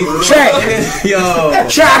Chat. Yo.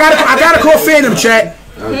 Chat, I gotta call Phantom, chat.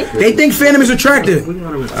 They think Phantom is attractive. No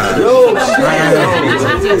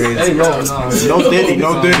Diddy. I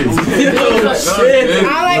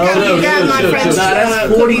like how you got my friends.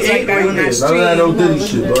 That's 48 right there. None of that no Diddy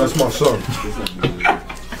shit, bro. That's my son.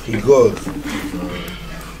 He good.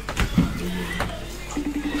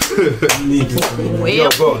 Yo,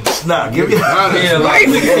 bro, nah, give me. I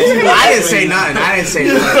didn't say nothing.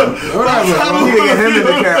 You get him in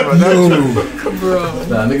the camera.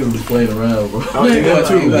 Nah, niggas was playing around, bro. You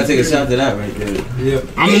gotta take a shot to that right there. Yeah.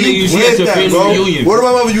 I'm gonna you played that, bro. Reunion. What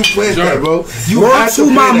about when you played that, bro? Word to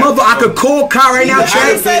my mother, I could call Kyle right now,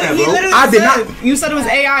 chat. I did not. You said it was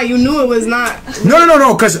AI. You knew it was not.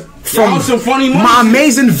 No, because from my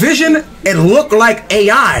amazing vision, it looked like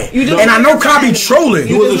AI. And I know Kyle be trolling.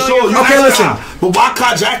 He was a show. Okay, listen. But why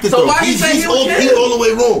Kyle jacked it though? He's all the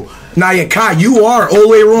way wrong. Nah, yeah, Kai, you are all the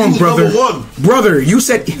way wrong, brother. #1. Brother, you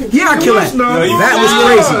said, yeah, I kill that. That was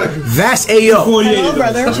crazy. That's AO.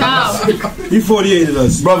 You 48'd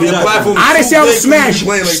us. Brother, your platform I didn't say I was smash.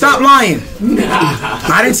 Stop lying.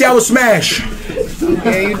 I didn't say I was smash.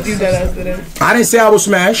 Yeah, you do that after that. I didn't say I was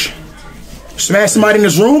smash. Smash somebody in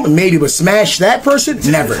this room, maybe, but smash that person,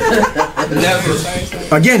 never. Never.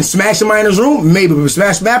 Again, smash somebody in this room, maybe, but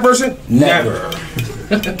smash that person, never.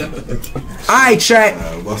 Alright, chat.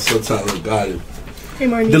 What's so tight? Got it.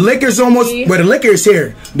 The liquor's almost, but the liquor is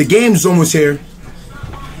here. The game's almost here.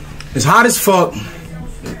 It's hot as fuck.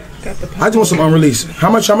 I just want some unreleased.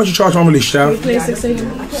 How much you charge for unreleased, child?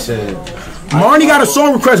 Marnie got a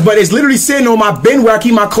song request, but it's literally sitting on my bin where I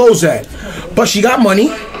keep my clothes at. But she got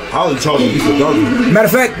money. I only charge you for done. Matter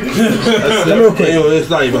of fact, real quick. It's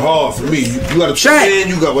not even hard for me. You got a chat.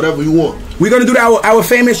 You got whatever you want. We're gonna do our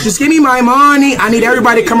famous. Just give me my money. I need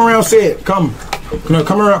everybody to come around. Say it. Come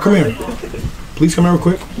around. Come here. Please come here real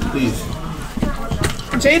quick. Please.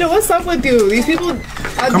 Jada, what's up with you? These people.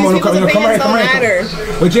 Come on, come right.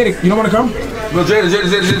 Wait, Jada, you don't want to come? No, Jada.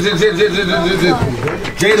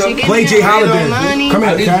 Play Jay Holiday. Come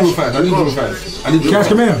here, Cash. I need to do fast. Cash,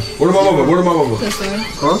 come here. Where am I mama?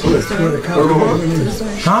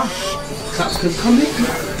 Huh?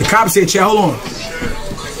 The cops said, "Chat, hold on."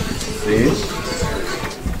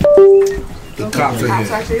 The cops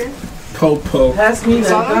are here. Popo. Pass me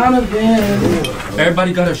that Donovan.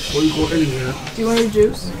 Everybody got a shit. Do you want your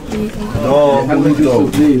juice? No,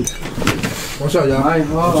 What's up, y'all?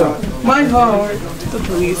 My heart. The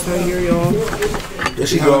police are here, y'all. There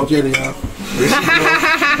she go, Jada, y'all.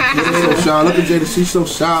 She's so shy. Look at Jada. She's so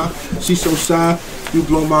shy. She's so shy. You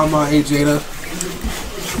blow my mind, hey Jada.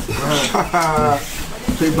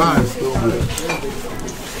 Say bye.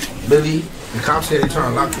 Billy, the cops say they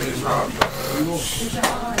trying to lock things up.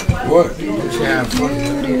 What? She had fun.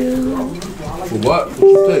 For what? What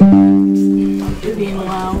you think? You're being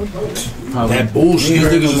loud. That bullshit. These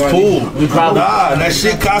niggas is pulled. Nah, that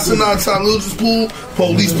shit TheTylilShow pool.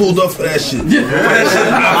 Police pulled up for that shit.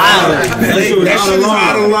 That shit is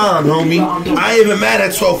out of line, homie. I ain't even mad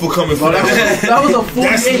at 12 for coming for that. That was a 48.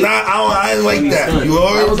 That's not. I ain't like that. You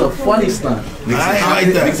heard? That was a funny stunt. I ain't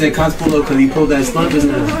like that. Nigga said cops pulled up because he pulled that stunt just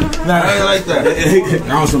now. I ain't like that.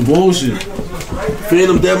 That was some bullshit.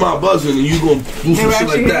 Phantom dead my buzzing and you gonna do some shit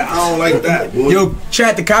like that. I don't like that, boy. Yo,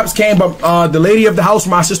 chat, the cops came, but the lady of the house,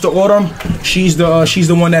 my sister Autumn, she's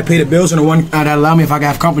the one that paid the bills and the one that allowed me if I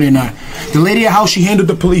got company or not. The lady of the house, she handled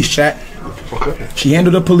the police, chat. Okay. She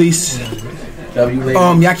handled the police.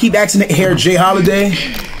 Y'all keep asking to hear Jay Holiday.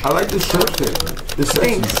 I like this shirt thing. It's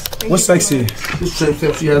sexy. What's sexy? This shirt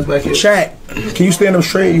thing she has back here. Chat, can you stand up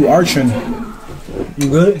straight? You arching. You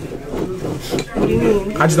good? What do you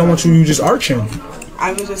mean? I just don't want you just arching.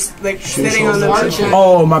 I was just like sitting on the cushion.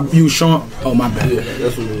 Oh my, you showing? Oh my bad. Yeah,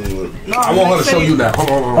 that's what it was. I want her to show you that. Hold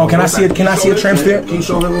on. Oh, can I see it? Can I see a tramp stamp? Can you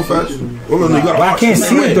show her real fast? Well, no, you gotta I can't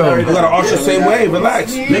see it though. You gotta arch the same way.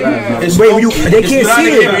 Relax. Wait, they can't see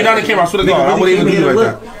it. You're not in the camera. I swear to God, I wouldn't even do you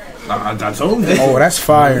like that. I told you. Oh, that's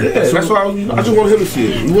fire. Yeah, so that's why I just want him to see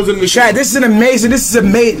it. He wasn't in the Chad, this is an amazing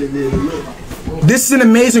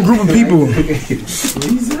group of people.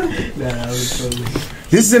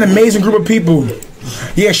 This is an amazing group of people.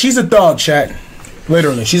 Yeah, she's a thug, Chad.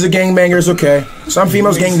 Literally, she's a gangbanger. It's okay. Some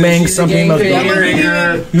females gangbang, some females don't.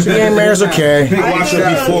 Gangbanger's okay. I watched her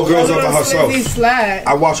before girls up by herself.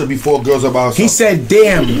 I watched her before girls up by herself. He said,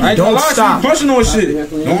 "Damn, don't stop." Pushing on shit.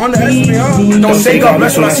 Don't underestimate her. Don't say God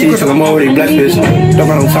bless when I see you. I'm already blessed, bitch. Don't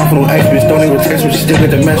got no time for no ex, bitch. Don't even text me, still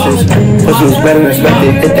get the message. Pussy was better than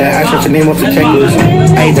expected. Hit that ass, what's your name off the checklist.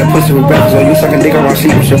 I ate that pussy for breakfast. Oh, you sucking dick on my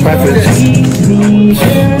seat, what's your preference?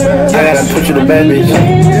 I gotta put you to bed, bitch.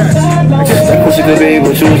 That pussy good, baby,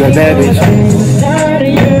 but you was a bad bitch.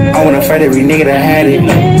 I wanna fight every nigga that had it. I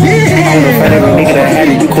wanna fight every nigga that had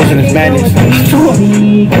it. You causing this madness.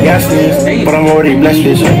 Yes, but I'm already blessed,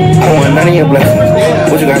 bitch. I don't want none of your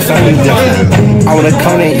blessings. What you got, son? I wanna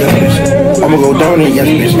count it, yes, bitch. I'ma go down it, yes,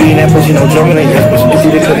 bitch. Be in that pussy, no drumming it, yes, bitch. If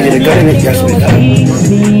you the cook, get a gun in it, yes, bitch.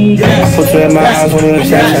 I put you in my eyes when you in the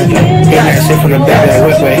Snapchat. Getting that shit from the back of that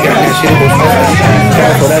whip, man. Got that shit, go fast.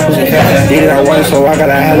 Trying for that pussy fast. Did it, I won, so I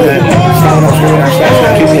gotta have that. Stop on screen, I'm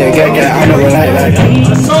Snapchat. Keep me a get, I never like that.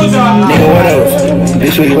 Nigga, what else?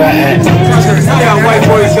 This where you at? I got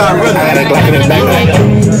a Glock in his back.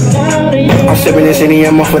 I'm sipping this in the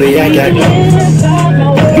M for the yak yak.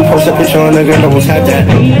 You post a picture on the girl, almost had that.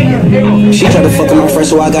 She tried to fuck with my friend,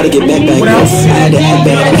 so I gotta get back. I had to act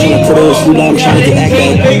back. I'm trying to put her to sleep, I'm trying to get act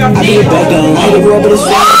back. I beat it back down. I hit a girl, but it's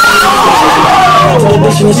fine. I put a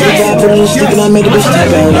bitch in the sleep, I put her to sleep, and I made a bitch tap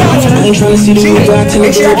out. I ain't trying to see the new guy, tell me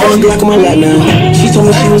to the bone Glock on my lap now. She told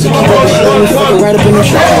me she was a keeper, but she let me fucking right up in the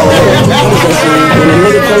trap. I was wrestling. When a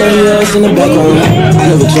nigga calling me ass in the background,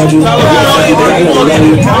 I never judge you. I never love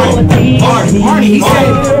you. Marty, he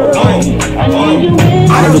said.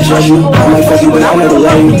 I never judge you. I might fuck you, but I never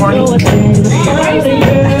love you.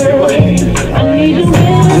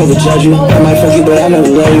 I never judge you. I might fuck you, but I never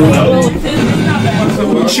love you.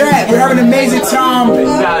 Chat, we're having an amazing time.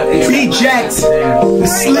 B-Jacks, the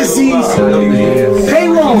Slissies,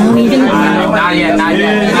 payroll. Not yet.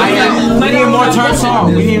 We need more turn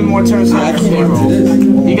song.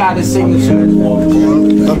 He got his signature.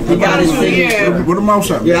 He got his signature. Where the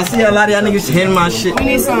mouse at? Yeah, I see a lot of y'all niggas hitting my shit. We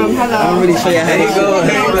need some. Hello. I don't really show you how to go.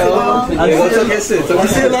 I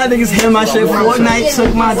see a lot of niggas hitting my shit. Fortnite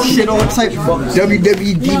took my shit all type.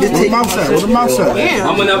 WWD to take my shit. Where the mouse at?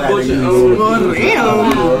 I'm in that bullshit.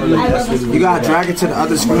 You gotta drag it to the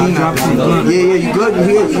other screen. Yeah, you good. You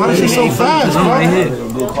here. Why is it so fast, bro?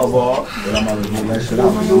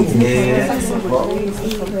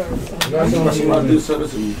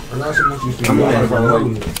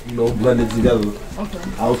 Blended together.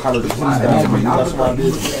 I was kind of that's my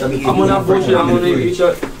business. I'm on that bullshit. I'm on each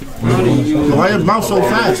other. Why your mouth so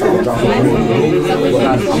fast? On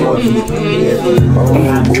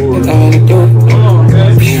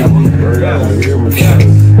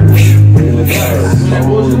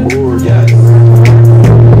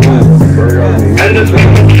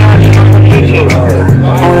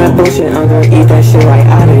that bullshit, I'm gonna eat that shit right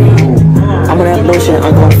out of you. I'm on that bullshit,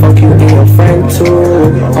 I'm gonna fuck you and your friend too.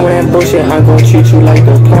 I'm on that bullshit, I'm gonna treat you like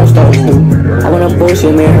the porn stars do. I'm on that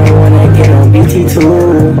bullshit, man, I wanna get on BT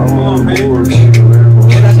too.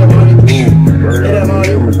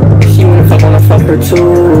 She wanna fuck, wanna fuck her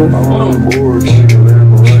too.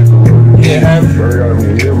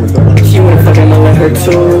 She wanna fuck, wanna let her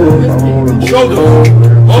too. Hold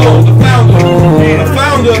on, the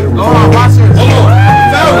founder. Hold on, watch this. Hold on,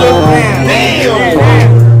 founder. Damn.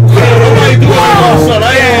 Nobody do it, son. I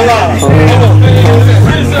ain't gonna lie.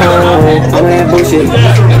 I'm on that bullshit. I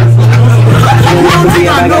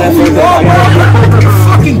got that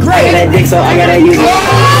fucking great. I got that dick, so I gotta use it.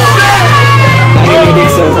 I got that dick,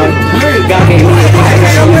 so God can't use it. I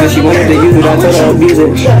gotta use it. She wanted to use it. I told her to abuse it.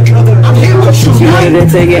 She wanted to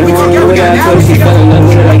take it home with her. I told her she fell in love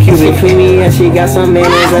with it like Cuban creamy, and she got some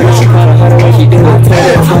mayonnaise on her. She caught her when she do it. I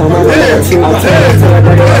told her to tell her too. I told her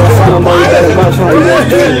that it was some boy. You better watch how you got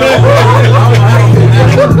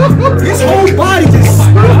His whole body just.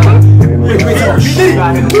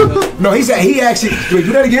 No, he said he actually. Wait,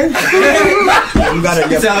 do that again. You gotta.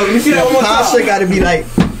 You see that one more time? Gotta be like.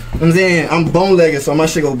 I'm saying I'm bone-legged, so my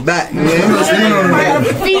shit go back. No.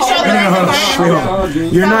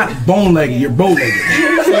 You're not bone-legged. You're bow-legged.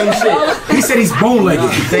 Same shit. He said he's bone-legged.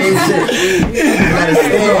 Same shit.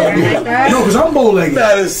 No, because I'm bow-legged.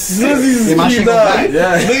 Nah, the Slizzy's Yeah, my shit go back.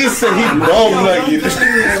 Nigga said he bone-legged.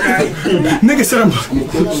 Nigga said I'm.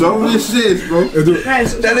 Show me this shit, bro.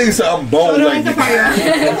 That nigga said I'm bone-legged.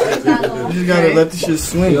 You just gotta let the shit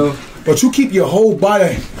swing. Yo. But you keep your whole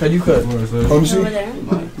body. Can you cut? Let me see.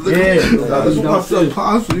 Yeah. That's what I said.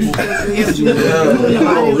 Possibly. This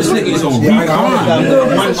nigga's on one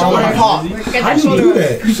part. How do you do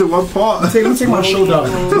that? You said one part. Let me take my shoulder off.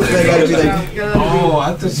 Oh,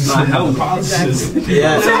 I thought you said health policies.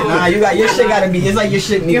 Yeah. Nah, you got your shit gotta be. It's like your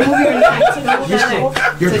shit need.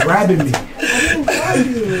 You're grabbing me.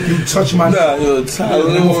 You touch my. Nah, yo,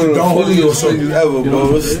 Tyler, don't hold you so ever, bro.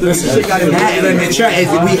 Listen, shit got in the chat.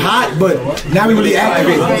 We hot, but now we really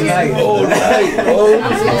activated. Oh, night,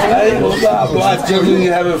 bro. I ain't gonna lie, bro. I'm genuinely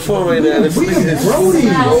having fun right now. This nigga is fruity,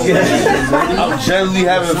 bro. I'm genuinely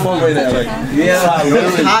having fun right now. Like, Yeah,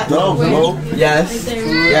 it's hot, dumb, bro. Yes.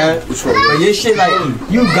 Yeah. But your shit, like,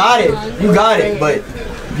 you got it, but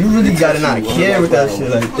you really gotta not care with that shit.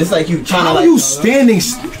 Like, it's like you trying to, How like. are you standing?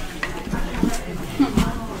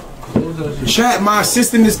 Chat, my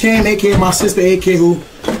assistant just came, aka my sister, aka who?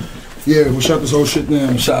 Yeah, we'll shut this whole shit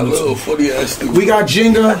down. Shot a little funny ass thing. We got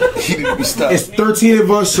Jenga. He need to be stopped. It's 13 of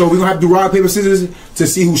us, so we're gonna have to do rock, paper, scissors to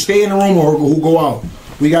see who stay in the room or who go out.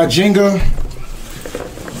 We got Jenga.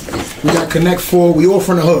 We got Connect 4. We all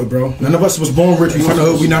from the hood, bro. None of us was born rich. We from the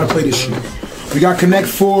hood. We know how to play this shit. We got Connect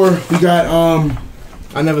 4. We got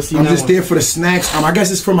I never seen. I'm just there for the snacks. I guess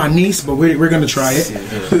it's for my niece, but we're gonna try it.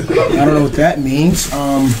 I don't know what that means.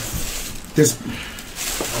 This.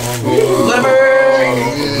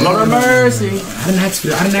 Lord of mercy. I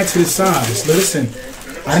didn't ask for this size. Listen,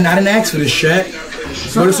 I didn't ask for this shit.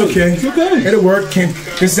 But it's okay. It's okay. It'll work.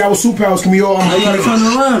 This is our superpowers. Can we all?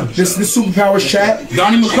 This superpowers chat.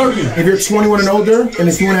 Donnie McClurkin. If you're 21 and older, and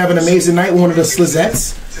if you want to have an amazing night with one of the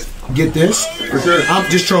Slizettes, get this. For sure. I'm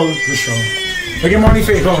just trolling. Look at Marnie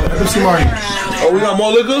face. Hold on. Let me see Marnie. Oh, we got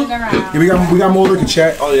more liquor? Yeah, we got more liquor,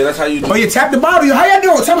 chat. Oh yeah, that's how you do. Oh, you tap the bottle. How y'all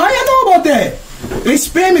doing? Tell me how y'all know about that. They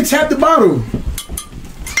spam and tap the bottle.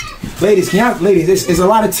 Ladies, it's a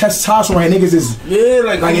lot of testosterone right. Niggas is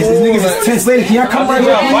niggas is tense. Ladies, can y'all come right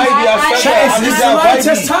here? Chat, it's a lot of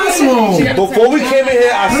testosterone. Before we came in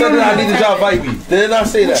here, I said that I needed y'all vibe me. Didn't I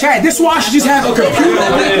say that? Chat, this watch just have a computer.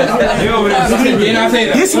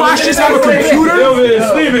 This watch just have a computer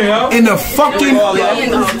in the fucking,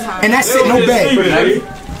 and that's it, no bed.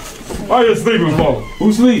 Why you sleeping for?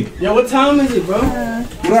 Who sleep? Yo, what time is it, bro?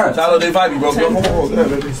 Yeah, Tyler, they vibe me, bro. Come on.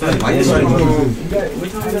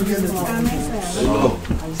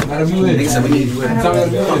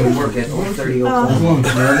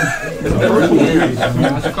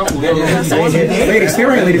 Ladies, stay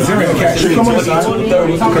right, ladies. Come on.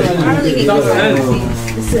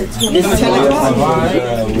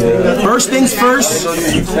 First things first.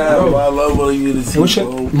 What's your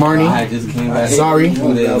Marnie? Zari.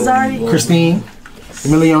 Christine.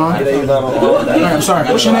 Emilion. I'm sorry.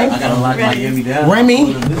 What's your name?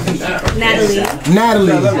 Remy.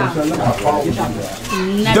 Natalie.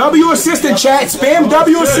 W assistant chat. Spam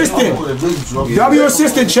W assistant. W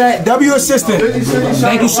assistant chat. W assistant.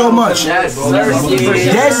 Thank you so much. Daz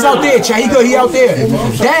is out there, chat. He out there.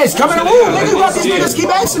 Daz, come in the room. Niggas got these niggas keep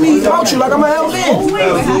asking me about you like I'm a hell man.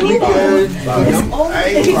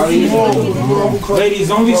 Ladies,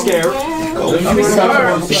 don't be scared.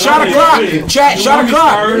 Shot o'clock, chat. Shot o'clock.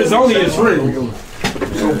 It's only a trick.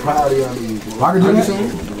 I can do this.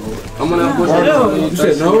 I'm gonna push it. You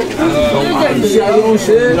said no?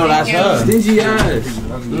 No, that's her. Stingy ass.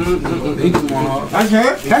 That's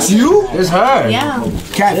her? That's you? It's her. Yeah.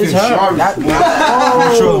 Catfish. It's her.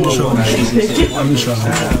 I'm sure.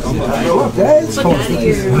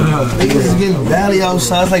 Niggas is getting valley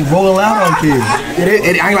outside. It's like rolling loud out there.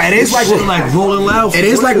 It is like rolling loud. It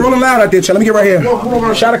is like rolling loud out there, chat. Let me get right here.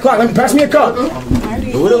 Shot o'clock. Let me pass me a cup.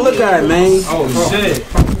 What it look like, man? Oh shit.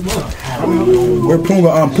 Where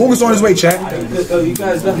Punga? Punga's on his way, chat. You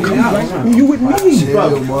guys definitely out. You with me? We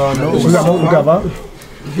got Bob.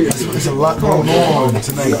 There's a lot going on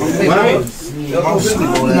tonight.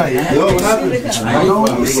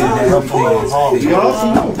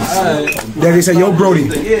 There they say, yo, Brody.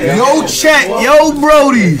 Yo, chat. Yo,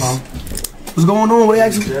 Brody. What's going on? What they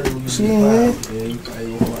actually seeing, man?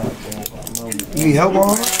 You need help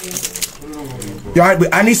on? Yo,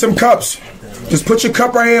 I need some cups. Just put your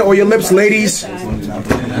cup right here or your lips, ladies.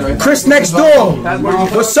 Chris next door.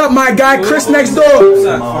 What's up, my guy? Chris next door.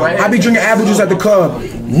 I be drinking apple juice at the club.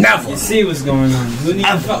 Never. You see what's going on. We need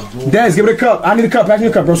a cup. Des, give it a cup. I need a cup. Pass me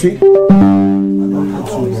a cup, bro. Sweet.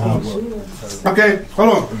 Okay, hold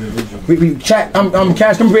on. We chat. I'm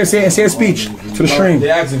Cash. Come over here and say a speech to the stream. We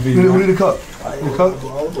need a cup.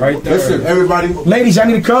 Right there. Listen, everybody. Ladies, y'all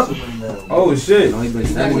need a cup? Oh shit.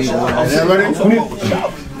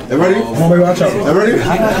 Everybody? Come on, baby, watch out. Everybody?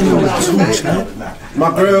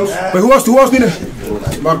 My girls. Wait, who else need a?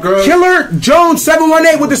 My girls. Killer Jones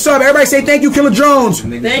 718 with the sub. Everybody say thank you, Killer Jones.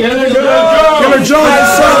 Thank you, Killer Jones.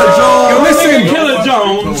 Yo, listen. Killer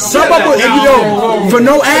Jones. Sub up for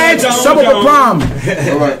no ads. Sub up a prom.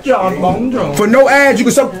 For no ads, you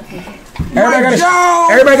can sub. Everybody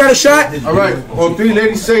got a shot. All right. On 3,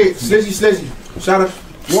 ladies, say it. Slizzy. Shout out.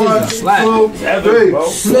 1, 2, 3.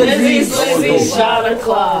 Slizzy, shot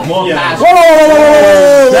o'clock. Whoa!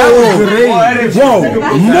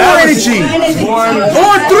 More energy.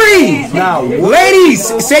 On 3. Now, ladies,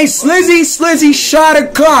 say slizzy, shot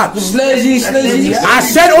o'clock. Slizzy. I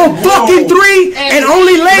said on fucking 3 and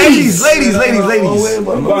only ladies. Ladies.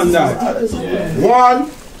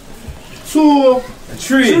 1, 2,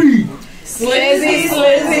 3.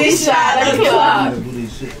 Slizzy, shot o'clock.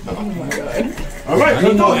 All right. I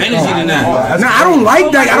need more energy than that. Nah, I don't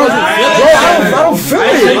like that. I don't feel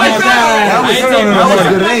it.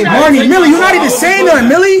 Marnie, Millie, you're not even saying nothing,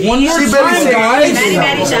 Millie. One more time, guys.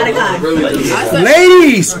 Maddie, shot o'clock.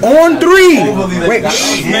 Ladies, on 3. Wait.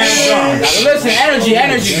 Listen, energy.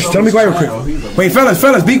 Just tell me quiet real quick. Wait, fellas.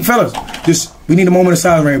 Just, we need a moment of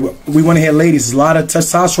silence, right? We want to hear ladies. There's a lot of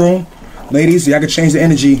testosterone. Ladies, y'all can change the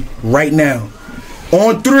energy right now.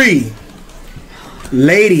 On 3.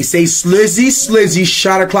 Ladies, say slizzy,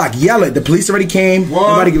 shot o'clock. Yell it. The police already came.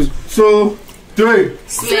 1, 2, 3.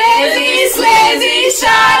 Slizzy,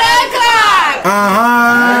 shot o'clock.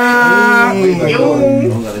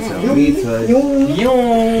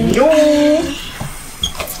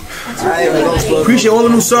 Appreciate all the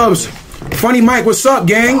new subs. Funny Mike, what's up,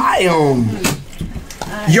 gang?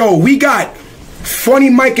 Yo, we got Funny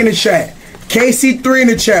Mike in the chat. KC3 in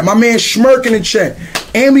the chat. My man Schmirk in the chat.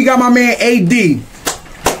 And we got my man AD.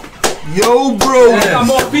 Yo, bro. Yeah,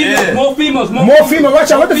 more females.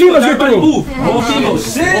 Watch out. Let the females get through. More females.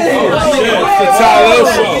 Shit. It's the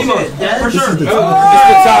TheTylilShow. For sure. It's the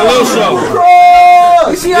TheTylilShow.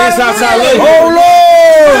 It's our Tylil. Hold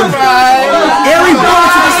on. Everybody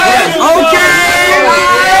to the stage. Okay.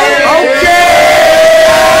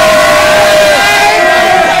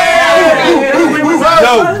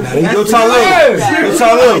 Yo, Tylil.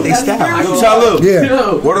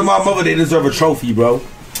 Yeah. Word of my mother, they deserve a trophy, bro.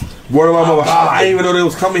 Word of my mother. I didn't even know they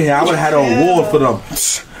was coming here. I would have had an award for them.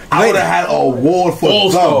 I would have had an award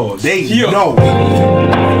for them. They know.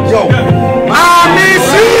 Yo. I miss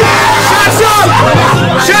you.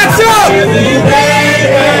 Shots up.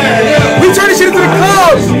 We turn this shit into the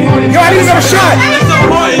club. Yo, I need another shot.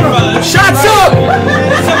 Shots up.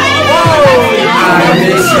 I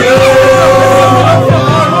miss you.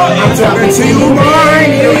 I'm talking to you,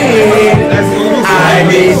 morning. I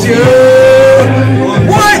miss you.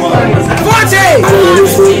 What? Fonte! I know you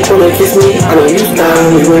sleep, tryna kiss me. I know you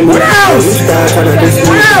style, we went back. You style, tryna diss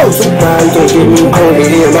me. So proud, you can't get me. I wanna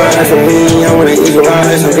hear my eyes from me. I wanna eat your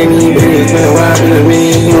eyes, I'm getting you, baby. It's been a while, been a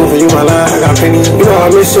minute. You know, for you, my life, I got plenty. You know I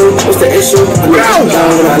miss you, what's the issue? I know you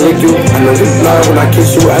down when I lick you. I know you love when I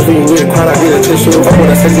kiss you. I think you need a crowd, I get a tissue. Fuck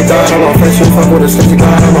with a sexy dog, I'm gonna fresh you. Fuck with a sexy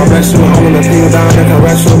dog, I'm gonna bless you. I'm gonna pin you down, I can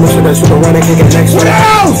rest you. Make sure that you don't run and kick it next one. What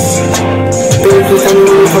else? Baby, please tell me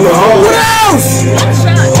when you coming home. What else?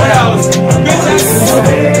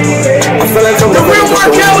 The real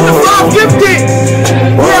Markel with the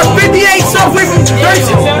 550. We're at 58 subs from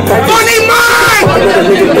 30. Funny Mike!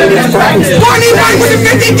 Funny Mike with the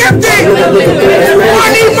 50 gifted!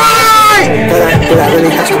 Funny Mike! Did I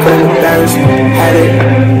really have to put in the balance? Had it.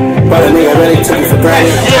 But I nigga really took it for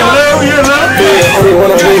granted. I didn't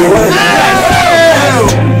wanna really run.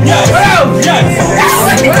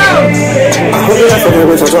 I hope you're not for the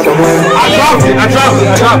bitch, I dropped a one. I dropped it.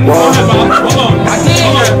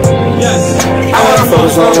 I gotta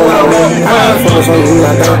focus on what I want. I gotta focus on who I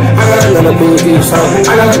got. I got another big deep song.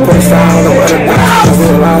 I gotta put a style on the weather. I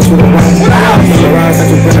realize who the one. I gotta realize that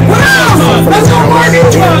you've been a What else? Let's go, Marty.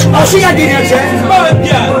 Oh, she got dinner, Jack. I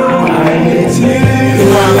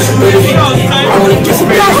wanna kiss a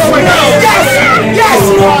baby. Yes!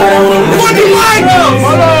 Funny Mike!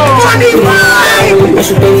 Funny Mike!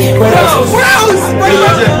 What else?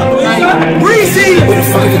 Breezy! What the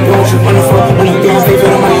fuck is the bullshit? When the fuck, when you dance, they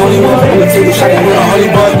feel I'm the only one. I'ma take a shot with a honey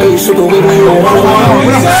bun. Baby, super weak when you don't want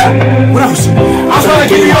one. What else? I'm trying to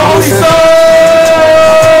give you all these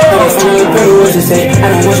songs. say.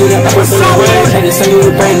 I don't want you to ever say a word. And it's something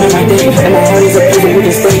you bring in my day. And my heart is a place where you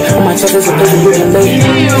can stay. On my chest is a place where you can lay.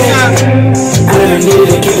 I never needed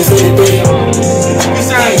to keep this in the day.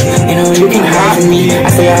 You know you can hide from me. I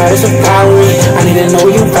say I heard it's a problem. I need to know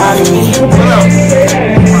you bothering me.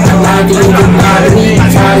 I lied to you, you lied to me.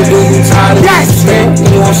 Tired of you, tired of me. Stay,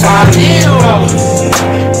 you won't side of me.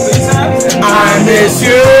 I miss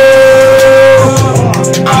you.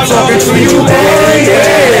 I'm talking to you, baby.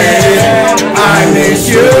 I miss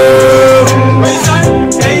you.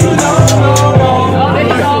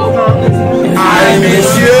 I miss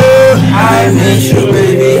you. I miss you,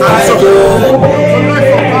 baby. I do.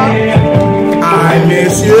 I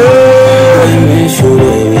miss you. I miss you,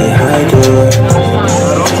 baby. I do.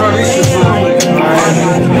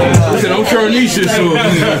 Don't turn these shit so.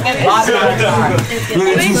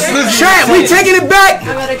 Chat, we taking it back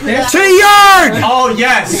to the yard. Oh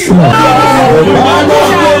yes.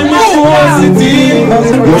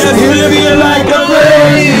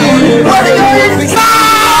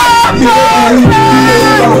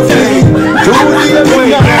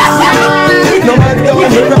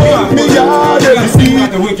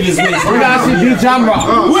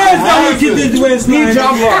 Where's the wickedest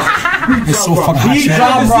waistline? It's so fucking hot, shit.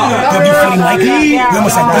 Have you feeling like it? We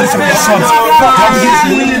almost like 30 some subs.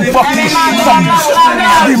 Fucking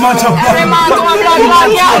every month of every month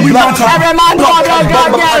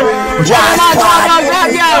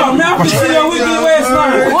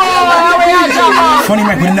Funny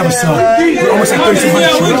Mac, we never saw. We almost like 30 some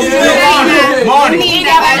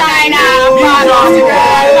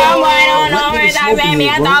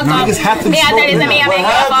Niggas have to smoke.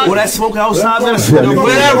 All that smoke outside, man.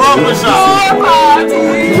 Where that wrong with y'all?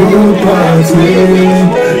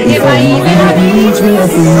 If I even reach me,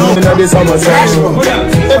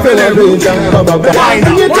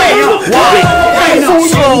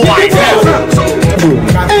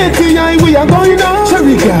 we are going down.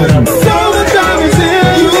 Summertime is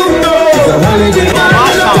here, you know. It's a holiday in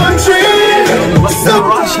the country.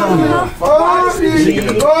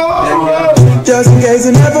 Just in case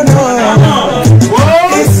you never know.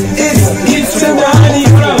 It's somebody.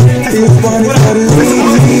 This one is for the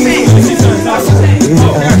ladies.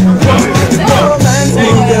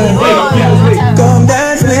 Come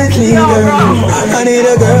dance with me, girl. I need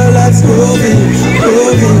a girl that's groovy.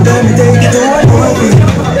 Let me take you to a movie.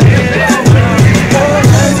 Come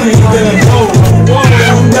dance with me, girl.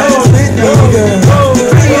 Come dance with me, girl.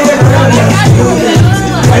 I need a girl that's groovy.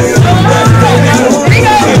 Let me take you to a movie.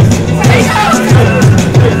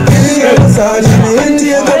 Massage me into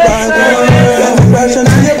your cabana. Let me crash on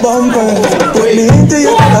your bumper. Put me into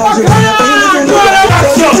your garage.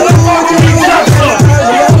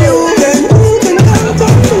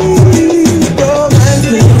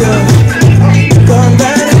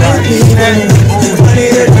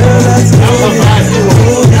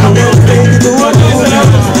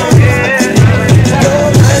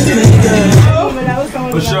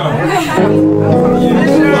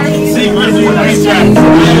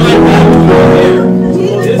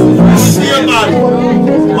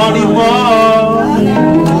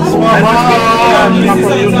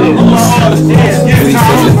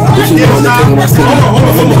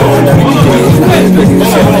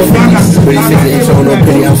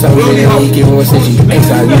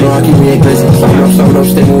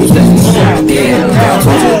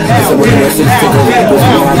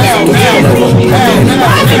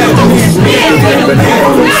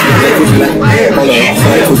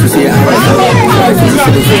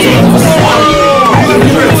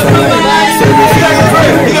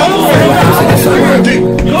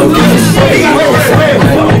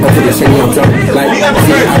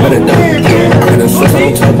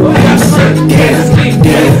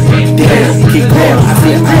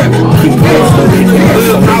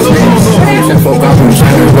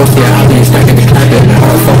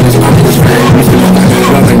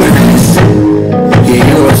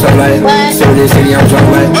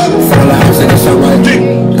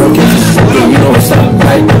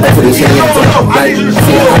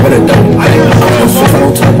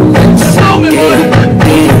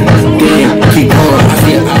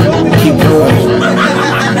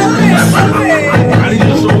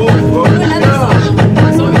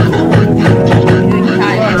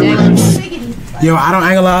 Yo, I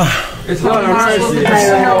ain't gonna lie. It's Lord of Mercy.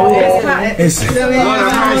 It's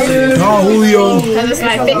Don Julio. It's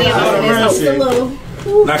like 50 of them.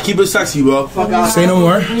 Now keep it sexy, bro. Say no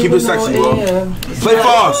more. Keep it sexy, bro. Play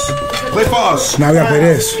false. Play false. Now we gotta play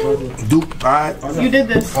this. Duke, alright. You did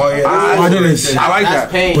this. Oh yeah. I did this. I like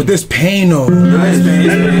that. But this pain though.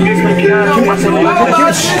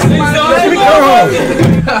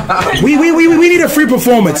 We need a free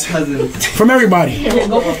performance from everybody.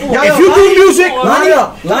 If you do music, line it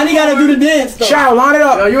up. Lonnie gotta do the dance. Child, line it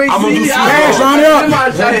up. I'm gonna do some Cash, line it up.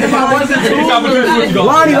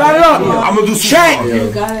 Lonnie, line it up. I'm gonna do some Chat.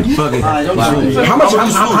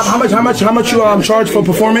 How much you charge for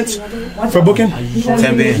performance? For booking?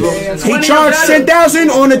 10 bands. He charged 10,000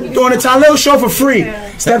 on the TheTylilShow for free.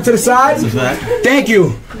 Step to the side. Thank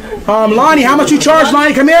you. Lonnie, how much you charge,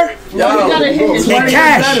 Lonnie? Come here. And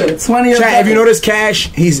Cash. 20. Chat, if you notice Cash,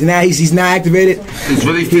 he's now activated. It's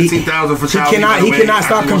really 15,000 for child. He cannot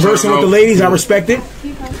stop conversing with the ladies. I respect it.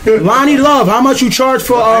 Lonnie Love, how much you charge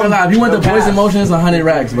for if you want the Boys in Motion, it's 100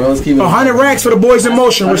 racks, bro. Let's keep it 100 racks for the Boys in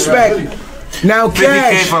Motion. Respect. Now 50K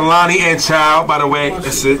Cash. for Lonnie and Child, by the way.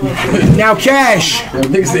 That's it. Now Cash.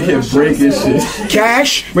 Niggas in here breaking shit.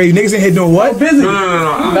 Cash. Wait, niggas in here doing what? Busy.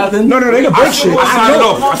 No. Nothing. No, they can break shit. I signed it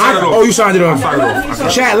off. Oh, you signed it off.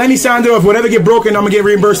 Chat, let me sign it off. Whatever get broken, I'm gonna get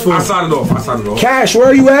reimbursed for. I signed it off. Cash, where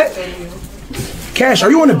are you at? Cash,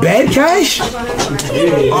 are you on the bed, Cash?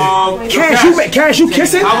 Cash, you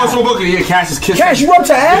kissing? I was so booking. Yeah, Cash is kissing. Cash, you up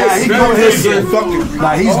to ass? He's doing his shit.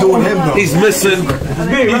 Nah, he's doing him though. He's missing.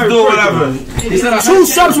 He's doing whatever. 2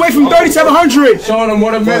 subs away from 3,700. Showing him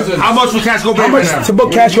what a missing. How much for Cash Cobain? How much to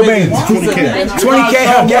book Cash Cobain?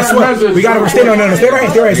 20K. Guess what? We gotta stay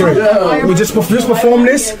right. We just perform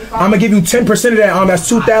this. I'm gonna give you 10% of that. That's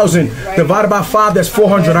 2,000 divided by 5. That's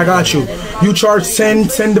 400. I got you. You charge 10.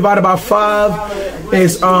 10 divided by 5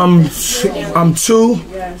 is 2.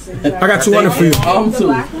 I got 200 for you. 2.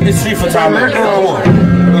 It's free for time.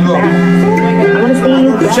 Come on.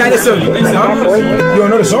 Chat, you don't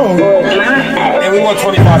know the song. And we want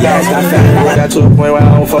 $25. I got to a point where I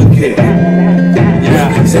don't fucking care.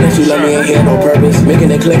 Yeah, said that you love me and here no purpose,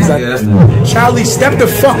 making it clicks like Charlie, step the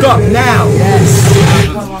fuck up now.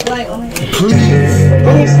 Please.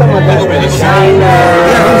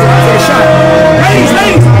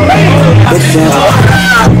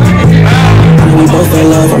 We both fell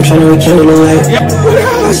love, I'm trying to rekindle the light.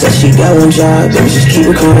 I said she got one job, baby, just keep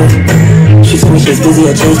it coming. She told me she's busy,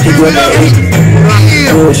 I changed people up at 8.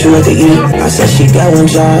 I know what you like to eat. I said she got one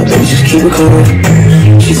job, baby, just keep it coming.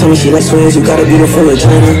 She told me she likes twins, you got a beautiful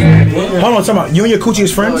vagina. Hold on, talking about you and your coochie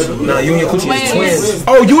is friends? Nah, you and your coochie is twins.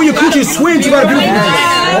 Oh, you and your coochie is twins, you got a beautiful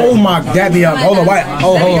vagina. Oh my, dab me up. Hold on, why?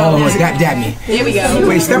 Oh, hold on, dab me. Here we go.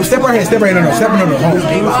 Wait, step right here, no, hold on.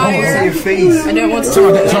 Hold on. Your face. I don't want to.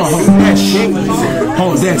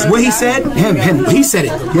 Hold on, that's what he said. Him, he said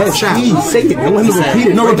it. Yeah, child. He said it. Don't let him repeat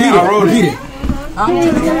it. No, repeat it. So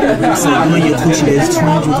you and your coochie is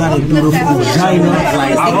twins, you got a beautiful vagina.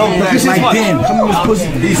 Like Ben.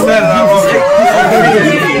 He said it, I wrote it.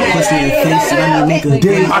 Pussy in the face, you got me make a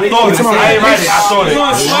day. I thought it. I ain't ready. I thought it.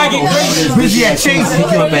 Busy at Chase.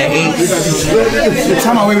 Pick you up at 8.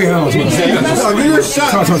 Time out, wait, hold on.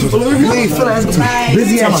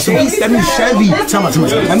 Busy at Chase. That means Chevy. Time out.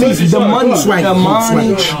 That means the money. Swag.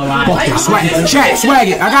 Swag. Chat, swag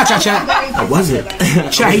it. I got y'all, chat. I wasn't.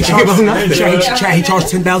 Chat, he charged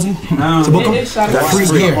 10,000 to book him. Free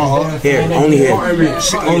here. Only here.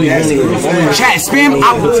 Chat, spam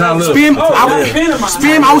out. Spam,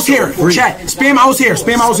 I was here. Chat, spam, I was here.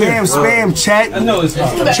 Spam, chat.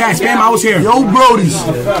 Chat, spam, I was here. Yo, Brodies.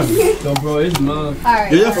 Yo, bro, it's mine.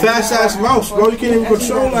 You're a fast ass mouse, bro. You can't even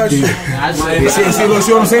control that shit.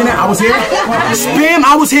 See what I'm saying? I was here. Spam,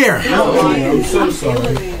 I was here. I'm so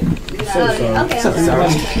sorry.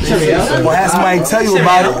 Well, have somebody tell you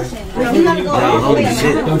about it. Holy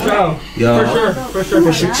shit. Yo. For sure.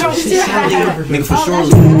 Nigga, for sure.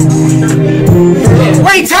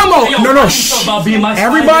 Wait, tell me. No. Shh.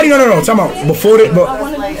 Everybody, no. Tell me. Before that, but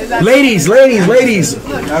ladies.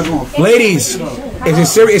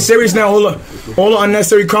 It's serious now. All the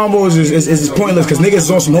unnecessary combos is pointless because niggas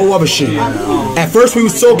is on some whole other shit. At first we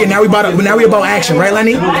was talking, now we about action, right,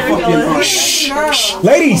 Lenny? Shh.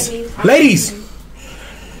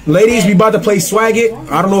 Ladies, we about to play Swag It.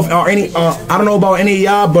 I don't know about any of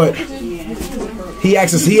y'all, but he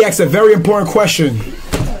asked a very important question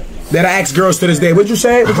that I ask girls to this day. What'd you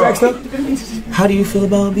say? What you asked them? How do you feel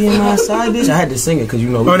about being my side bitch? I had to sing it because you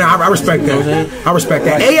know. Oh no, I respect that. I respect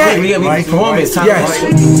that. Hey, we performance time. Yes,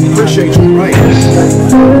 appreciate you. Right.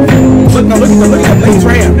 Look at the ladies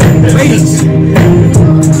right here. Ladies.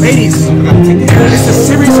 It's a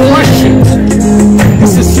serious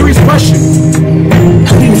question.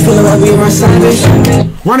 How do you feel about being my side bitch?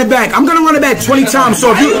 Run it back. I'm gonna run it back 20 times.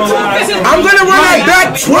 So if you, I'm gonna run it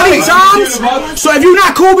back 20 times. So if you're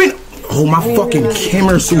not Cobain, oh my fucking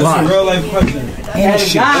camera's too hot. And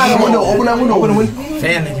shit. Open that window. Open the window.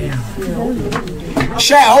 Fan it down.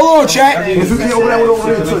 Chat, hold on, chat. If you can't open that window,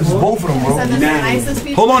 it's both of them, bro.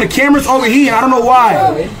 Hold on, the camera's over here. I don't know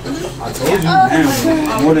why. I told you,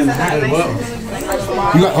 man. More than that.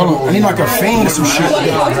 You got, hold on, I need like a fan or some shit.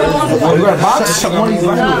 Oh, you got a box?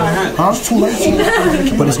 Huh? It's too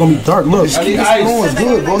late. But it's gonna be dark. Look. It's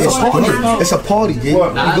good, bro. It's a party, dude.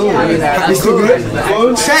 Good. It's still good?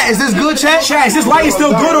 Chat, is this good, chat? Chat, is this light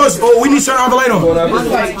still good or we need to turn on the light on?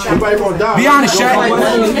 Be honest, chat.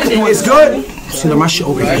 It's good? See, look, my shit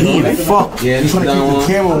over here. Fuck. Yeah, this one the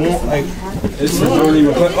camera won't like.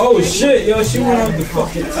 Oh shit, yo, she went off the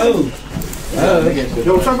fucking O. Yo,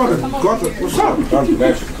 what's up, brother? What's up?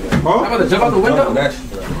 Huh? I'm about to jump out the window.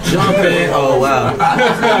 Jump in. Oh wow.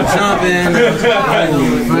 Jump in. For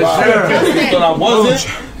sure. Thought I wasn't.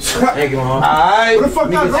 Alright. Where the fuck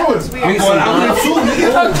y'all going? I'm going out.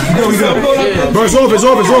 We go. Bro, it's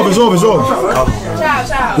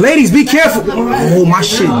off. Ladies, be careful. Oh, my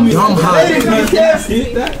shit dumb hot.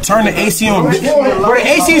 Turn the AC on. Bro, the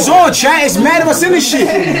AC's on, chat. It's mad of us in this shit.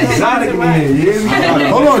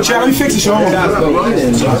 Hold on, chat. Let me fix it, y'all.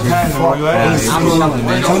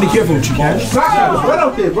 Tell me careful with you, man. It's wet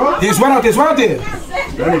out there, bro. It's wet out there.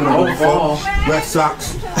 Red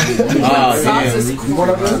socks. Oh,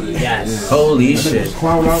 yes. Holy shit.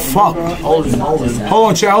 Fuck. Hold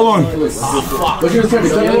on, chat. Hold on.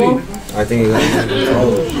 I think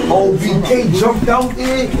Oh, BK jumped out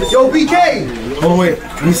there. Yo, BK. Hold on, wait.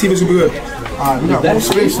 Let me see if it's gonna be good. Alright, we got more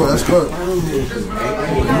space, so that's good.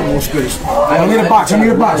 More space. I need a box.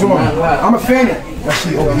 Hold on. I'm a fan of it. That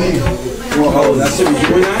shit over here. Oh, that shit was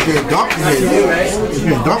doing that? It's dark in here. It's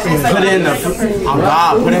dark in here. Put in the. Oh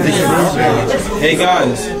God, put in the. Hey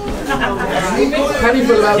guys. How do you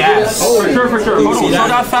feel about yes. Oh, for sure. Hold on, show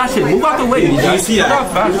that fashion. Move out the way. You see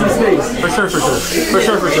that? Fashion space. For sure.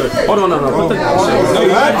 Hold on, no. Put the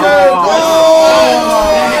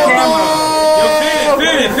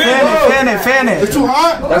Fan it. It's too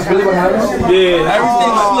hot? That's really what happened? Yeah,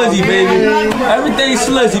 everything's slizzy, baby. Everything's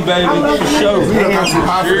slizzy, baby. For sure.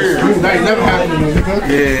 Never happened.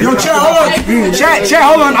 Yo, chat, hold on. Chat,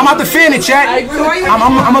 hold on. I'm about to fan it, chat.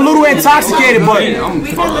 I'm a little intoxicated, but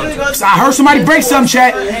I heard somebody break some,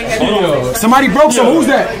 chat. Somebody broke some. Who's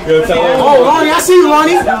that? Oh, Lonnie, I see you,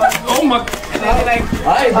 Lonnie. Oh my. Alright,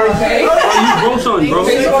 bro. You broke something, bro.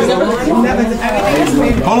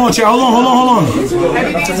 Hold on, chat. Hold on.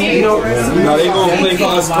 Now they gonna play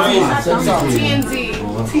us crazy.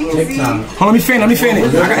 Hold on, let me fan it.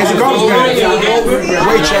 It's a garbage bag.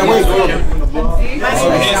 Wait, chat, wait.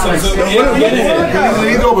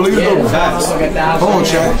 Leave it over. Hold on,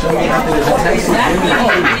 chat.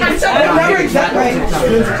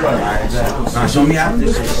 Show me out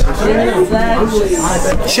this.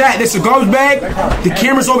 Chat, this is a garbage bag. The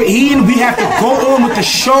camera's over here and we have to go on with the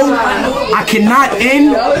show. I cannot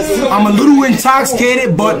end. I'm a little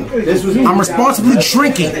intoxicated, but I'm responsibly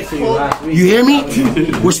drinking. You hear me?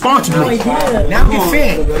 Responsibly. Now get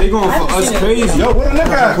fan. They going for us crazy. Yo, what the look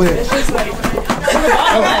at?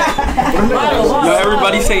 Yo,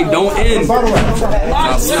 everybody say don't end.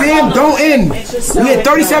 Spam, don't end. We had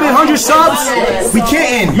 3,700 subs. We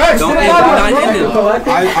can't end. Don't end.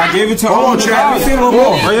 I gave it to Hold on, chat. Spam,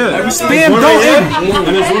 don't end. And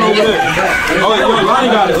there's one over there. Oh, yo, Lonnie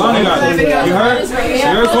got it. You heard?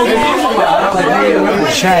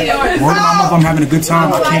 Chat, word of my mother, I'm having a good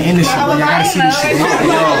time. I can't end this shit, bro. Y'all gotta see this shit. We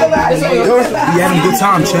having a good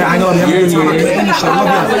time, chat. I know I'm having a good time. I can't end this shit. I love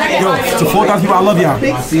y'all. Yo, to 4,000 people, I love y'all. I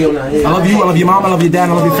love you, I love your mom, I love your dad,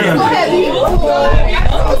 I love your family.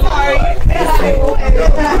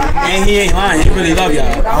 And he ain't lying. He really love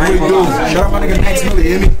y'all. I really do. Shout out my nigga Max Miller, you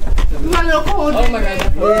hear me?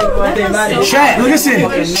 Chat, listen.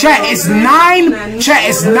 Chat, it's 9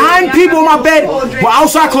 people in my bed with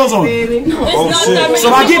outside clothes on. Oh shit. So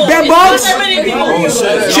if I get bed bugs, oh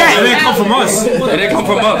shit. Chat, It didn't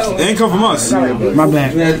come from us. My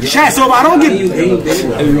bad. Chat, so if I don't get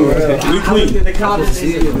We clean.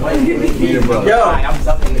 Yo, I'm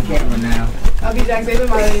stuffing the camera now. I'll be Jack David,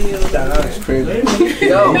 my That's crazy.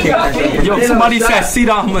 Yo, somebody said, "See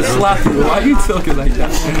that I'm gonna slap you." Why are you talking like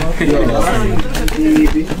that?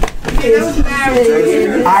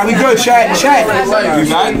 Alright, we good, chat. You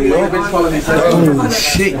got it? Oh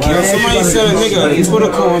shit, Yo, somebody said a nigga, he's for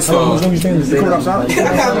the corn sauce.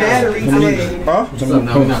 Huh?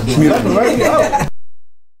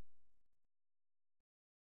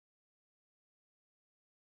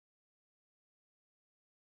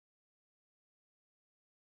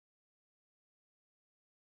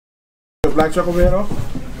 Black truck over here though?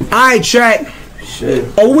 Alright, chat. Shit.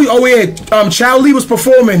 Yeah. Chow Lee was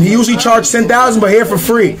performing. He usually charged 10,000, but here for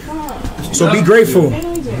free. So be grateful.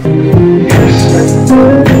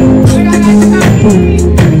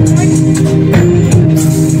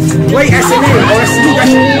 Play SNA. Oh,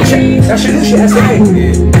 that's your new shit.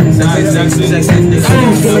 SNA. No, I'm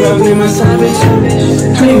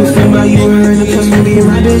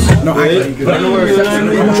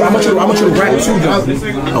gonna rap to them.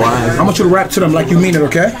 I'm gonna rap to them like you mean it,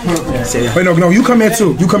 okay? Wait, no, you come here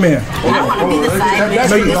too. You come here.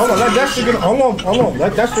 Hold on, let Dexter get on.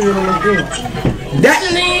 Let Dexter get on the game.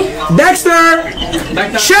 Dexter!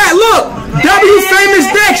 Chat, look! W famous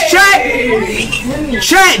Dex, chat!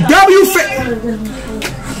 Chat, W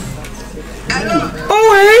Oh,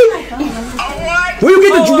 hey! Where you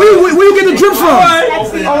get the drip from?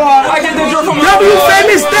 I get the drip from W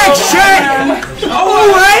famous Dex, chat!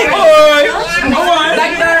 Oh, hey!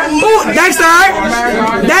 Dexter! I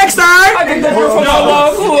get the drip from my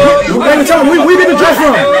love. Where you get the drip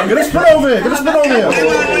from? Get a spit over here.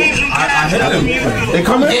 I hit them. They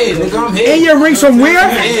come in? In your ring from where?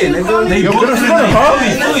 They get a spit, huh?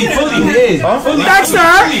 Fully. Dexter!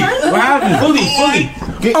 What happened? Fully.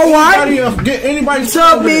 Get anybody.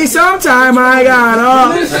 Took me some time, I got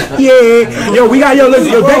up. Yeah. Yo,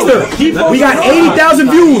 Dexter. We got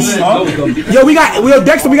 80,000 views.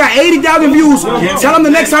 Dexter, we got 80,000 views. Tell them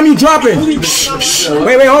the next time you drop it.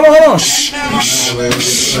 Wait, hold on.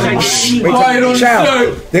 Wait, child.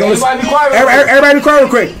 Everybody be quiet real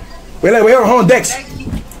quick. Wait, hold on, Dex.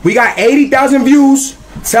 We got 80,000 views.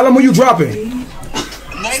 Tell them when you drop it.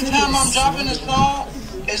 Next time I'm dropping a song,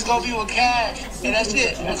 it's gonna be with cash. And that's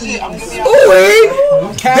it. I'm giving you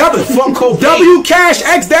W Cash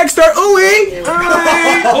X Dexter.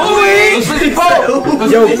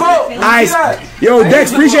 Yo,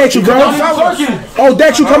 Dex, appreciate you, bro. Oh,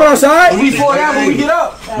 Dex, you coming outside? Before that, when we get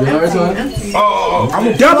up.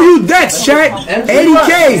 W Dex, chat.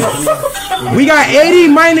 80K. We got 80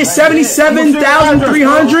 minus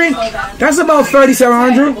 77,300. That's about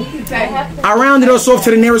 3,700. I rounded us off to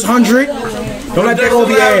the nearest 100. Don't let that go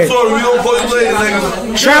over your head.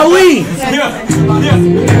 Chow Lee.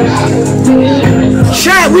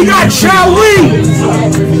 Chat, we got Chow Lee.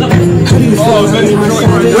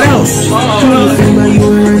 What else?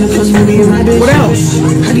 What else?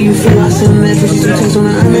 How do you feel? I send messages to text on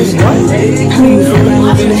the honest. How do you feel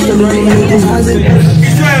about the deposit?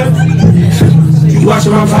 You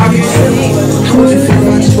watching my pockets? How would you feel if I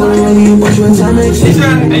just wanna run you, but you in Timex?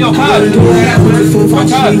 Hey, yo, Kyle.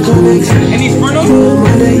 Any Sprino?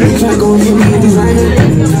 Monday, you try going for me in designer.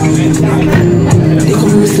 They call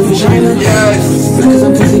me Mr. Vagina. Because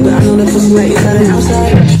I'm pussy, but I know that pussy like inside and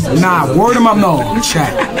outside. Nah, word him up, no.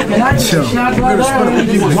 Chat. Chill.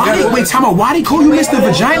 Why they call you Mr.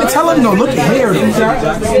 Vagina? Tell him, no, look at here.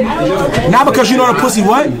 Not because you know the pussy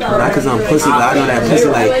what? Not because I'm pussy, but I know that pussy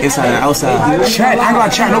like inside and outside. Chat, I ain't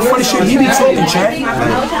gonna chat, no funny shit. He be talking, chat.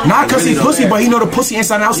 Not because he's pussy, but he know the pussy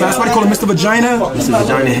inside and outside. That's why they call him Mr. Vagina. Mr.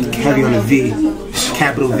 Vagina heavy on the V.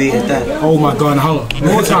 Capital V at that. Oh my god, hold on.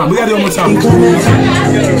 One more time. We gotta do it one more time.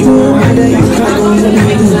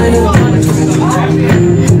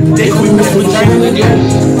 They call me Mr. Vagina.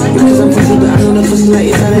 Because I'm pussy, but I know that pussy like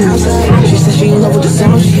inside and outside. She said she in love with the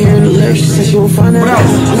sound, she hearing the lyrics. She said she won't find out. I'm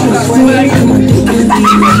trying to swag it, put my dick in deep.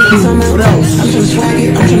 What else? I'm trying to swag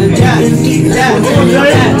it, I'm trying to dick in deep. I'm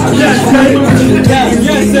trying to swag it, I'm trying to dick in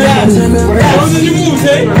deep. What did you move,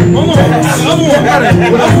 hey? One more.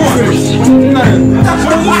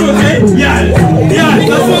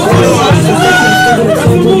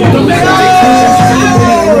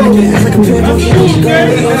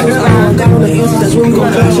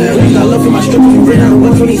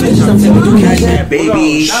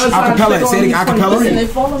 Baby. Acapella, say it acapella.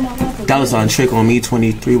 $1 on trick on me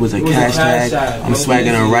 23 was a cash tag. I'm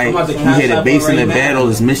swagging her right. You hear the bass in the battle,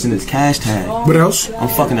 this mission is cash tag. What else? I'm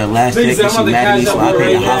fucking her last dick and she mad at me, so I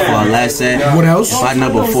paid her hot for her last set. What else? If I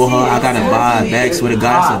number for her, I gotta buy her back. Swear to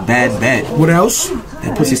God, it's a bad bet. What else?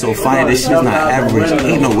 That pussy so fire, this shit's not average.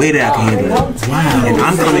 Ain't no way that I can handle it. Wow. And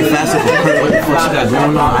I'm coming faster for Kurt. What the fuck she got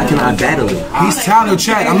going on? I cannot battle it. He's talented,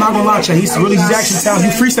 chat. I'm not gonna lie, chat. He's actually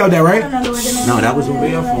talented. You freestyled that, right? No, that was on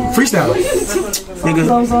your phone. Freestyle.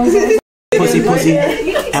 Nigga. Pussy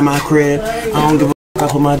at my crib. I don't give a fuck. I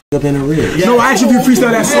put my dick up in the rib. No, I asked you if you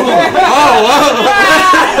freestyle that song.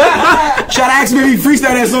 Should I ask me if you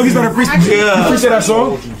freestyle that song? He's not a freestyle. You freestyle that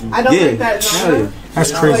song? I don't think that's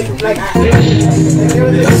That's crazy.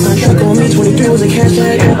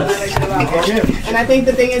 And I think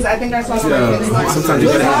the thing is, I think our songs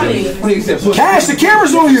Cash, the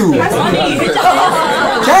camera's on you.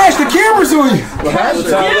 Cash, the camera's cameras on you.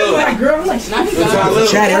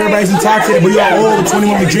 Chat, everybody's intoxicated, but y'all all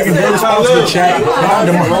 21 be drinking very responsibly, chat.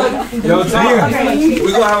 Yo, Tom,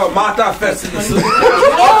 we gonna have a Mata Fest in the city.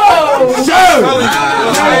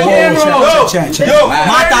 Chat. Yo,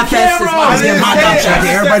 Mata Fest is Mata Fest.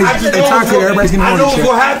 Everybody's intoxicated, everybody's getting I on know the what's chat.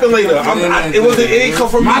 gonna happen later. It ain't come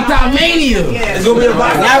from Mata Mania. It's gonna be a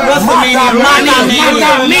Mata. Not WrestleMania,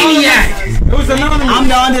 Mata Maniac. It was anonymous. I'm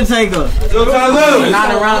the Undertaker. Yo, Tyler.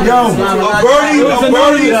 Not around. A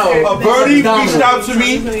birdie reached out to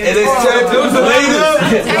me and they said later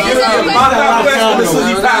Mata Fest in the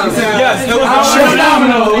city palace. Yes, it was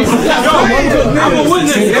anonymous. Yo, I'm a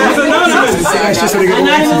witness. It was anonymous. That's just so they can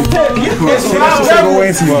go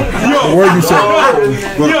answer you. The word you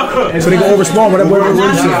said. So they can overspawn whatever word you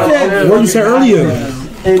said. The word you said earlier.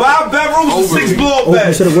 5 bedrooms, 6 blow You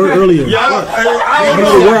beds. said the word earlier. Yeah, I don't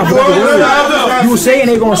know the word. I forgot the word. You were saying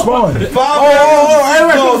they gonna spawn. 5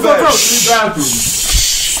 bedrooms, 6 blow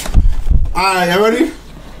beds. Alright, you ready?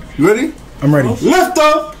 You ready? I'm ready. Lift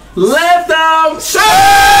up! Left out. Shake.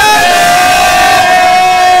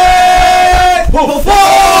 Yo,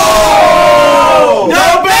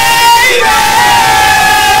 baby!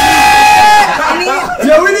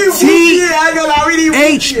 Yo, we need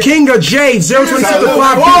H King of J 026 to 5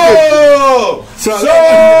 people.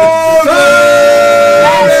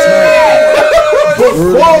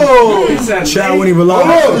 Whoa! Child wouldn't even lie.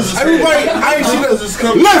 Everybody, I ain't seen this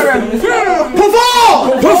coming.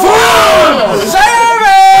 Perform!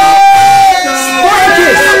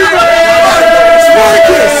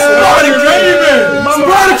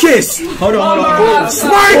 Spartacus! Hold on.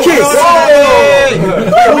 Spartacus!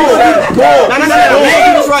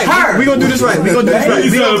 We gonna do this right. We gonna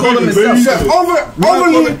call him himself. We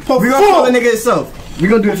gonna call the nigga himself. We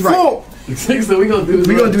gonna do this right. So we gonna do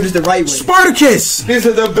this the right way. Spartacus! This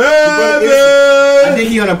is the baby! I think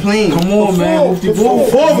he on a plane. Come on, man.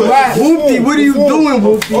 Whoopty, what are you doing,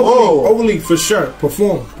 Whoopty? Overly, for sure.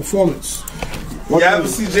 Performance.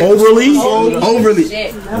 Overly? Yo!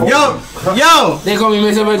 They call me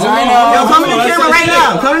Mr. Vagina. Yo, come in the camera right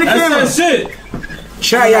now. Come in the camera. Shit.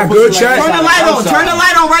 Chat, y'all good, chat? Turn the light on. Turn the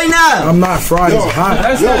light on right now. I'm not fried. It's hot.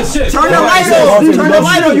 That's that shit. Turn the light on. Turn the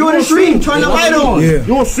light on. You on the stream. Turn the light on. Yeah.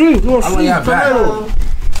 You on stream. Turn it on.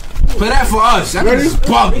 Play that for us. That is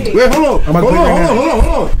bugging. Wait, hold on. I'm Hold on.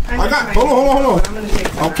 Hold on.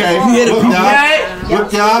 Okay. Look,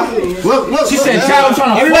 y'all. Look. She said, "Child, I'm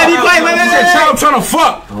trying to fuck." Everybody be quiet. She said, "Child, I'm trying to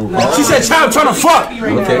fuck." She said, "Child, I'm trying to fuck."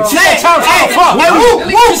 Okay. She said, "Child, I'm trying to fuck."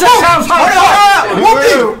 She said, "Child, I'm trying to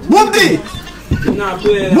fuck." Whoopty.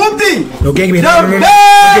 No gang bang.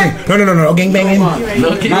 No, gang bang. No,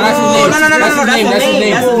 that's his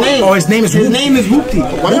name. Oh, his name is His name is Whoopty.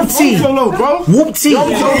 Whoopty. Whoopty.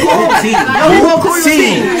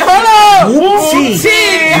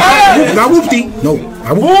 Not Whoopty. No.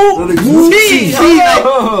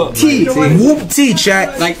 Whoopty,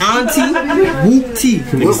 chat. Like auntie. Whoopty.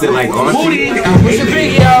 Mix it like auntie. What's your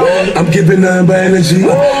big, yo? I'm giving nothing but energy.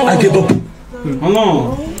 I give up. Hold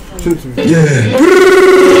on. Yeah.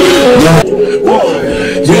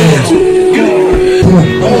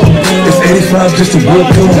 It's 85 just to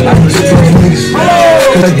walk on.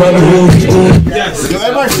 Like Bobby Rose. Yes. Yo,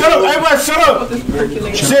 everybody shut up.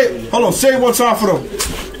 Hold on. Say it one time for them.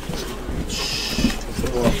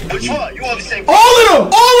 Which one? You want to say? All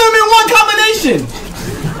of them in one combination.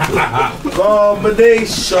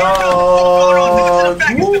 Combination.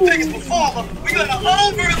 The biggest performer. We gonna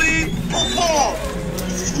overly perform.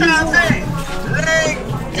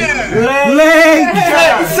 Leg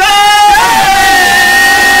perform.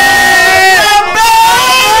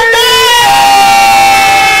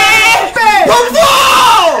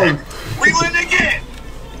 We win again.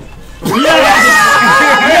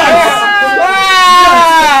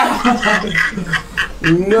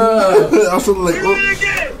 No. I was like,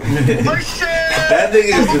 That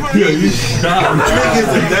nigga is the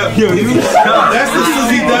devil. That's the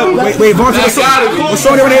Susie devil. Wait, Vaughn, what's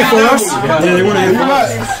on there for us?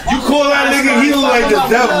 You call that nigga, he look like the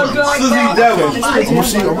devil. Susie devil. I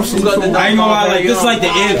ain't gonna lie, like this is like the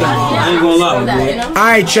anthem. I ain't gonna lie.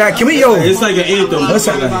 Alright, chat. Can we It's like an anthem.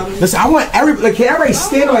 Listen, I want can everybody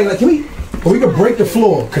stand like can we? But we can break the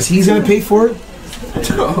floor because he's gonna pay for it.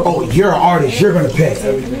 Oh, you're an artist. You're gonna pay.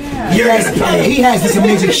 He has this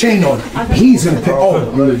amazing chain on. He's gonna pay. Oh,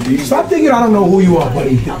 stop thinking I don't know who you are,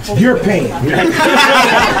 buddy. You're paying.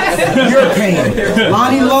 You're paying.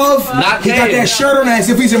 Lonnie Love, he got that shirt on as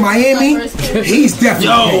if he's in Miami. He's definitely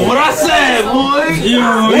paying. What I said, boy?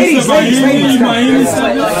 Ladies,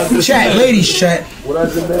 chat. Ladies, chat.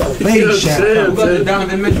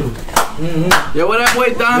 Donovan Mitchell. Yo, what that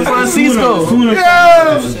boy Don Francisco?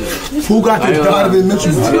 Yeah. Who got the Donovan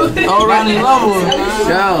Mitchell? Oh, Ronnie Level.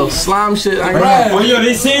 Yo, slime shit. I got. Oh, yo,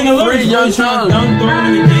 they saying the lyrics. Young Charles. Don't throw him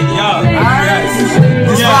in the game. Y'all. Yes.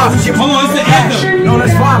 Hold on, it's the anthem. No,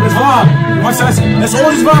 let's vibe. Let's vibe. Let's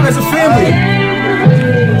all just vibe as a family.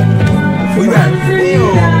 Where you at?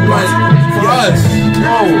 For us.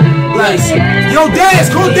 Yo,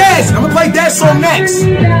 Dez, call Dez. I'm gonna play Dez song next.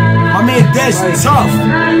 My man Dez is tough.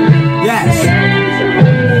 Yes.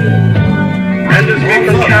 And just make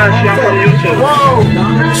some cash on YouTube. Whoa.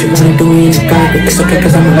 She wanna do me in the car, but it's okay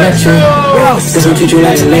cause I'ma let you. Doesn't treat you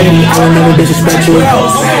like a lady, I will never disrespect you.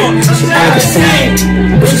 She act the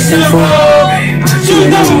same, but she's sinful. She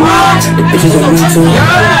ain't never mind, the bitches are mean too.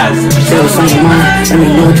 Say what's on your mind, let me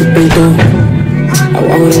know what you've been through. I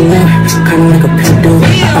walk with a limp, kinda like a pimp dude. I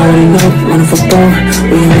already know, wanna fuck through.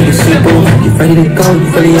 We ain't make it simple. You ready to go, you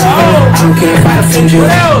really at home. I don't care if I offend you. I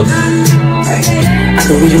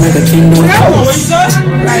can read you like a kingdom. I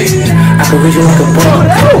can read you like a book.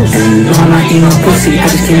 And no, I'm not eating no pussy. I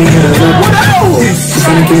just came in here to look. She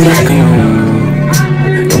tryna give me that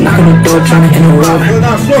don't knock on the door, tryna interrupt.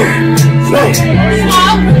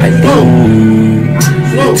 Like boom.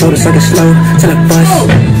 Told us I could slow till I bust.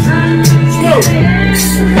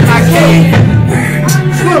 I can't.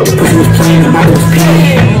 The pussy was playing, the mother was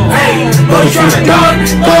playing. But he tryna dunk,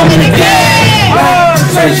 throw him in the game.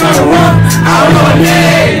 Say tryna run, I don't know her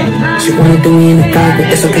name. She wanna do me in the car, but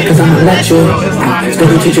it's okay cause I'ma let you. Still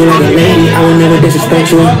gonna treat you like a lady, I will never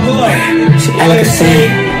disrespect you. She act like a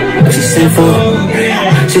saint, but she's sinful.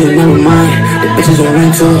 She will never mind, the bitches are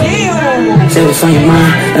rental. Say what's on your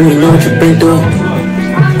mind, let me know what you've been through.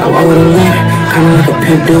 I walk with a limp, kinda like a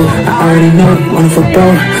pimp dude. I already know, wanna fuck bro.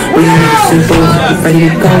 We ain't make it simple. You ready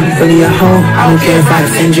to go, you really at home. I don't care if I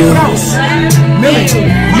offend you. I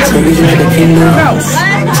can read you like a kingdom. I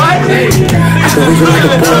can read you like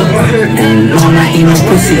a book. And no, I'm not eating no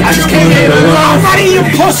pussy. I just came here to look. I'm not eating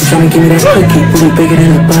pussy. Tryna give me that cookie, booty bigger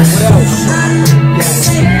than a bus.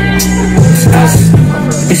 It's us.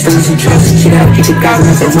 It's the losing trust. She gotta keep it guys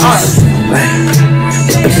as a must.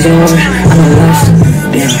 This bitch is over, I'm a lust.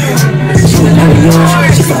 Damn, she was never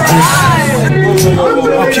yours, she for us.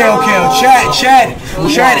 Okay, chat.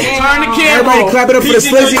 Everybody clap it up for the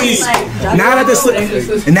Slizzies. Now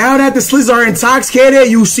that the Slizzies are intoxicated,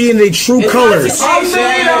 you see in their true colors.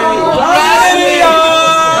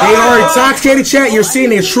 They are intoxicated, chat. You're seeing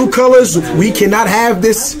their true colors. We cannot have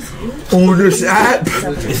this on this app.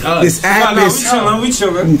 This app is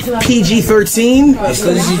PG-13.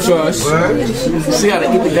 See how to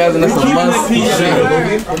eat the guys in the bus.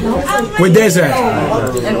 Where Dez at?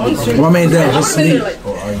 My man Dez. Let's see.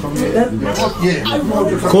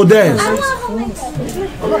 Cool Dez.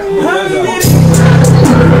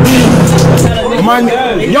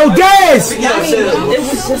 Yo, Dez!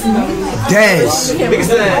 Dez.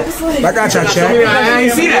 I got y'all, chat. I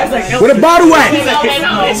ain't see that. Where the bottle at?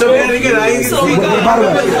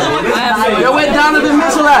 Yo, where Donovan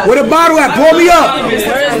Mitchell at? Where the bottle at? Pull me up.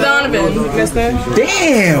 Where's Donovan? Mister?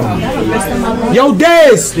 Damn. Yo,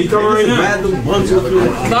 Dez. He's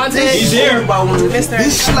here.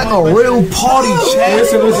 This shit like a real party, chat.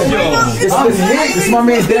 Listen. This is my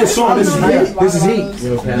man Dez song. This is heat.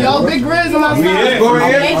 Yo, Big Grizz on my side.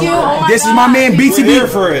 Thank you. This is my man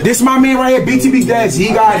BTB. This is my man right here, BTB Dez.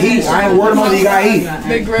 He got heat. I ain't worried about it. He got heat.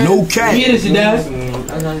 No cap. He is your dad.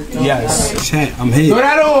 Yes. Chat, I'm here. Throw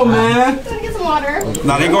that on, man. Get some water.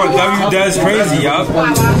 Nah, they going W Dez crazy, yup.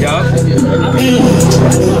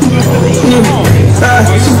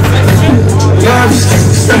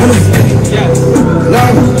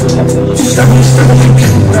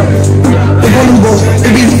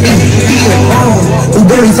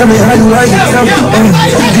 Baby, tell me how you like it. Tell me,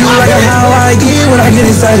 you like it how I get when I get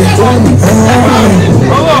excited. Baby,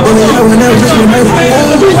 I would never just made it.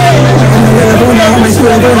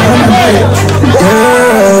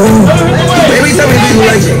 Baby, tell me do you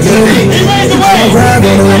like it. I'm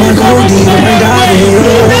grabbing on my codeine when I got it.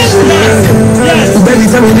 Baby,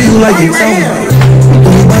 tell me do you like it. Tell me.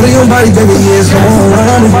 Your body, baby, yeah, it's on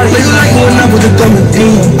around. Baby, like you and I with the thumb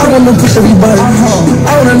I wanna push everybody.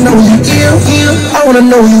 I wanna know you ill. I wanna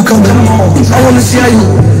know you coming. I wanna see how you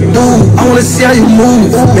do. I wanna see how you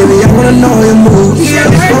move. Baby, I wanna know how you move.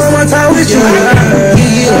 Spend my time with you.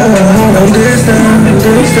 Understand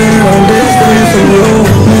from you.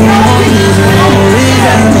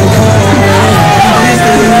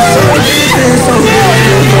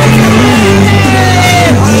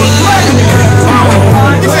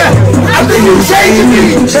 I think you're changing me.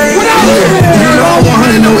 You don't want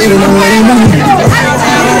to know even the way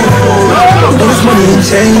this money ain't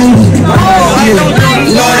changing me. You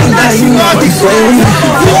know I ain't got you.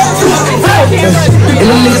 And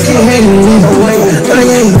them niggas can't hang with me. No,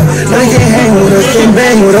 they can't hang with us, can't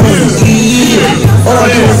bang with us. All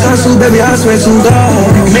I do is hustle, baby, I swear to God.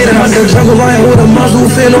 Made it out the jungle, lying with a muzzle,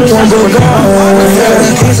 feel no one but God.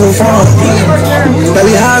 We came so far.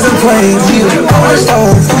 Baby, highs and planes, and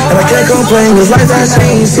I can't complain, cause life has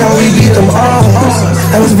changed. See how we beat them all.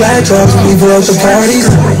 That was bad drugs when we blew up the parties.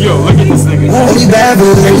 Only bad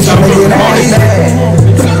boys, they tryna get all these.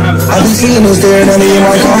 I be seeing them staring at me in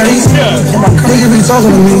my parties. Niggas be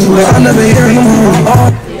talking to me, but I never hear them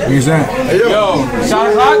home. Who's that? Hey, yo,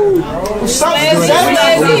 shot o'clock?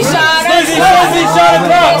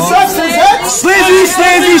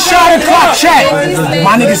 Slizzy, shot o'clock, chat.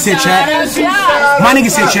 My nigga said chat. My nigga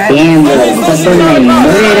said chat.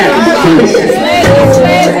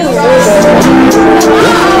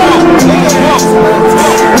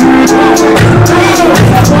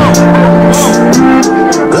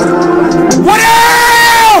 What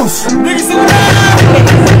else?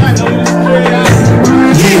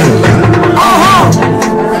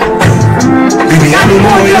 Baby, I need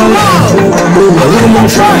more, yo. A little more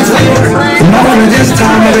try. Not only this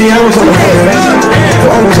time, maybe I was on the head.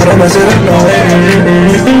 Almost on my set up, no.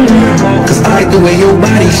 Cause I like the way your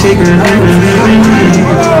body shake. I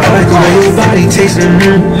like the way your body tastes. And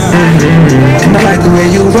I like the way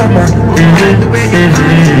you rock my.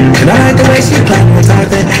 And I like the way she clap on top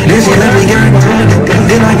of it. Then she let me get behind it.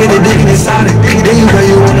 Then I get it digging inside it. Then you wear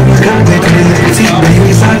you on my contact. And then you see, baby, you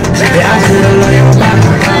inside it. They ask me to love your body.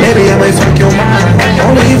 Maybe I might fuck your mind.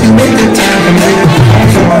 Only if you make the time and make it.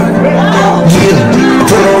 Yeah,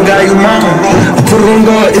 put it on God, you mama. I put it on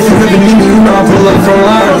God. If you ever need me, you know I pull up from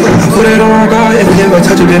line. I put it on God. If you ever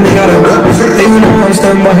touch it, then they gotta work. They know I'm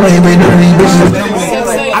standing behind you, but none of these bitches.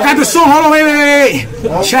 I got the song. Hold on, wait.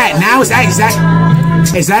 Chat. Now it's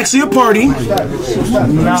actually a party.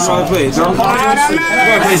 It's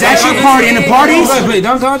actually a party. In the parties. Play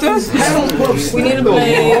dunk contest? We need to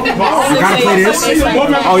play. You gotta play this.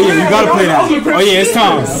 Oh yeah, you gotta play that. Oh yeah, it's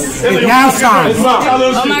time. Now it's time.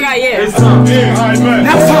 Oh my god, yeah. It's time.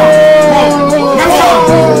 Now it's time.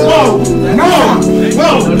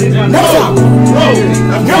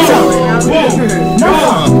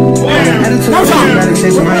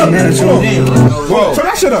 Turn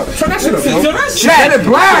that shit up. Turn that shit up, bro. Chat, it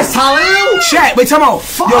blast, Tyler. Chat, wait, time out.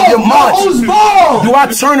 Yo, March. Do I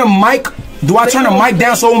turn the mic? Do I turn the mic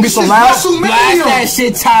down so it won't be so loud? Blast that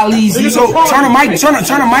shit, Tyler. So turn the mic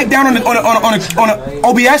down on the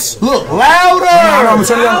OBS. Look louder. I'm gonna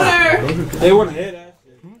turn it down. They wanna hear that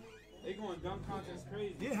shit. They going dunk contest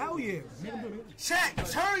crazy. Yeah, hell yeah. Chat,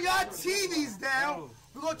 turn your TVs down.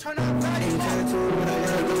 We're gonna turn up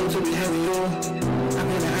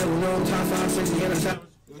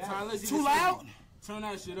Too loud? Turn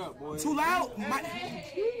that shit up, boy. Too loud?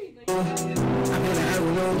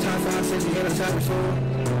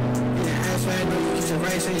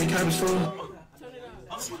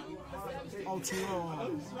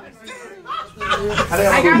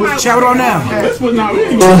 Chat it on now. This was not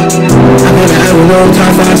really.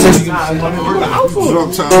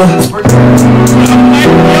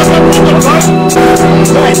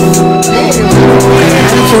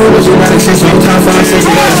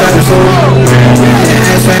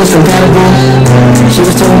 She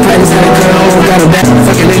was telling parties that a girl got a back.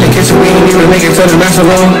 Fucking in the kitchen, we ain't even make it to the rest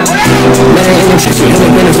alone. Man, in the kitchen, in the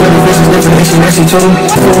minutes for the business, different she messy too.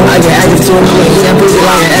 I get active too, yeah, pussy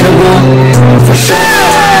like an edible. For sure.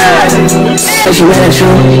 Say she mad at you.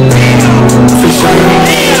 For sure.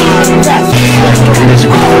 That's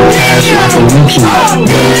like a wiki.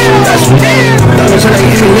 That's me. Don't try to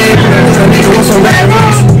get me in. That nigga want some bad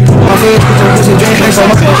rocks. My face put your pussy drink like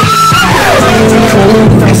some.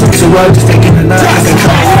 So I'm just taking a night. I can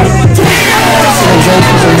try. Some drink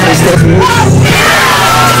for some nice stuff.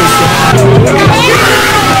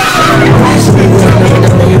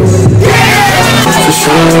 For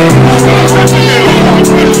sure.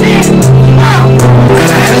 Got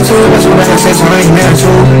an attitude, that's what I say, so I ain't mad at you.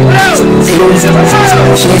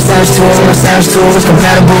 She ain't savage too, my savage too, it's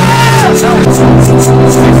compatible.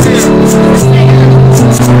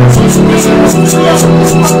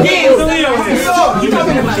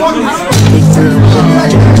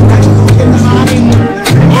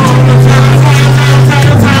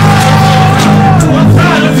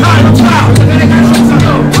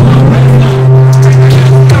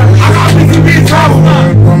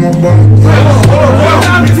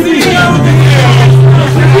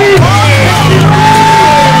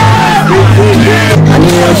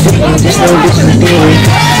 This little bitch is dead.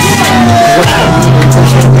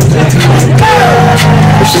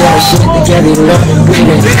 If she had shit together, you love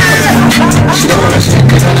breathing. She don't wanna shit,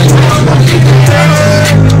 cause I know she wanna keep it.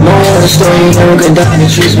 No the story, you never could die in the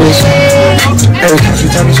truth, bitch. Every time she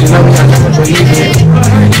tell me she love me, I never believe it.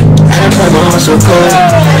 I done put my heart so cold,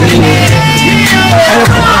 I need it. I done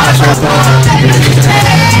put my heart so cold.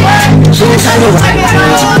 She was trying to ride me,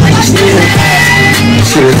 I just need it.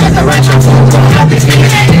 She was like to write your phone call, I can see it.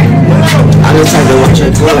 I was trying to watch her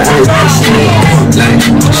glow, I just see it. Like,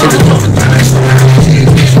 she was talking about that story, I can see it.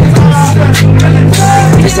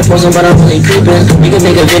 It's the poison, but I'm really creeping. You can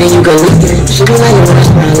make a video, you can leak it. She be like, you wanna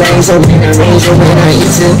my legs open, I range open, I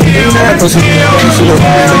eat it. I put some in the bag, she go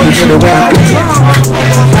take you to the way I beat it.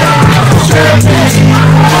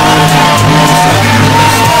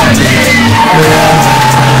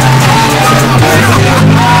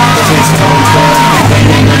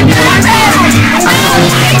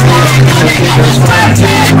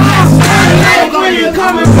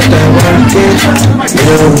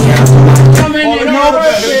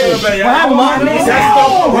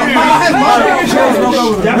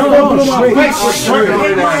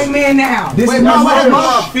 My man now. This is my mother.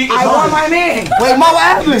 I want my man. Wait, mama, what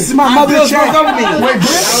happened? This is my mother's check. Wait,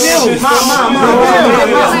 Bill. My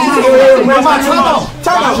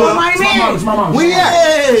man. Where you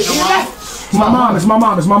at? It's my mom. It's my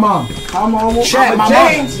mom. It's my mom. Chat, my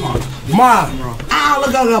mom. Mom. I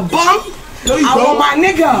look like a bum. I want my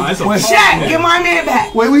nigga. Shaq, get my man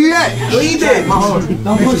back. Wait, where you at? Where you at?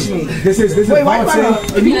 Don't push me. This is Wait, why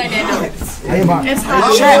Vontae. Be like that though. It's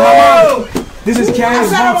hot. Chat, my mom. This is Karen. I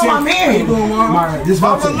said I want my man. This is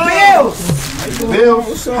Vontae.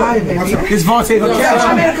 Bills. Hi, baby. This is Vontae. My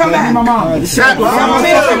man come back. My mom. Shaq, my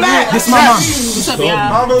man come back. This is my mom. What's up,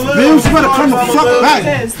 y'all? Bills, you better come the fuck back.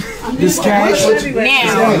 This Cash. Now.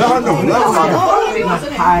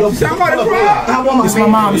 It's my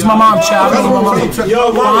mom. It's my mom, child. I'm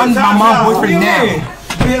my mom boyfriend now.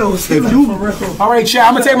 Bills. Alright, child.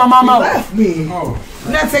 I'm gonna take my mom out. Left me.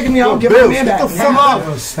 You're not taking me out. Get my man back.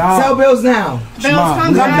 Sell Bills now. Bills,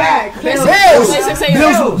 come back. Bills.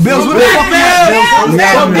 Bills, what the fuck? Bills,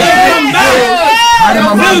 come back.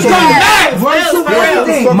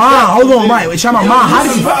 Ma, hold on, Mike. Wait, Ma,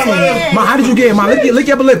 how did you get it? Ma, lick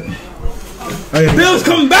your lip. Bills,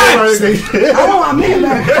 come back. I want my man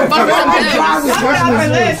back. I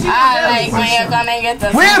like when you come and get the.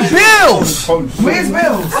 Where Bills? Where's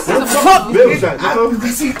Bills? Fuck Bills.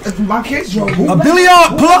 My kids drove. A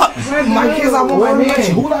billiard plug. My kids, I want my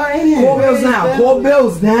man. Call Bills now. Call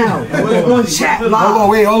Bills now. We're going to chat live. Hold on,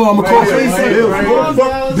 wait, hold on. I'm gonna call Bills.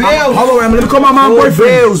 Bills. Hold on, let me call my mom boyfriend.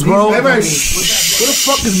 Bills, bro. Where the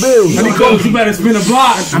fuck is Bills? Let me call. You better spin a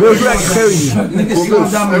block. Bills, you gotta carry you.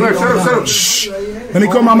 Let me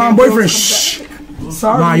call my mom boyfriend. Shh.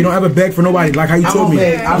 Sorry. Ma, you don't ever beg for nobody like how you told me.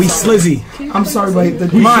 We slizzy. I'm sorry,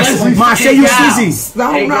 but Ma, say you slizzy.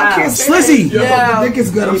 No, I can't say slizzy. Yeah. The dick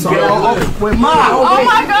is good. I'm sorry. Wait, Ma. Oh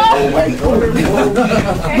my God. Wait.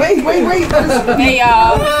 Hey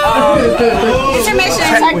y'all.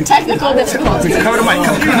 Intermission. Technical difficulties. Cover the mic.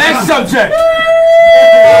 Next subject.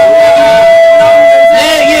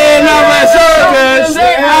 Yeah, no, my circus.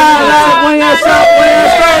 When you're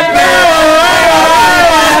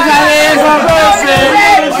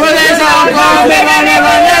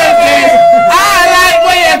I like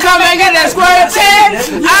when you come and get that squirting.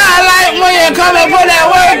 I like when you come and put that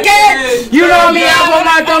work in. You know me, I put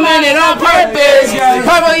my thumb in it on purpose.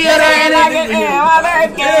 Purple, you're there, and I get in my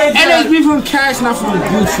birthday. And it's me from Cash, not from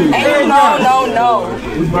YouTube. No.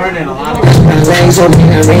 We burning a lot of my legs open,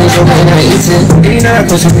 I range open, I eat it. You know I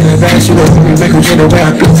put some in the bag, she go for me, make her get away,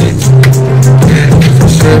 I beat it.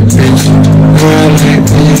 Strip, bitch. I like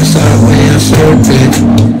when you start when you're stupid.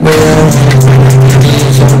 But I don't want to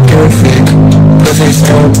so perfect. Pussy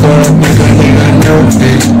so good, make a nigga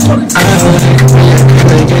nervous. I like when you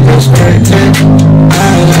come and get this work in. I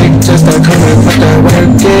like just to come and put that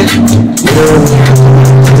work in. You don't want to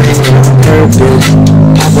make it on purpose.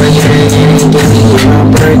 Pop a head and give me my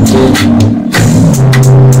birthday.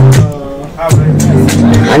 I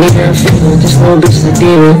need her feeling, this little bitch is a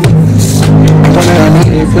demon. I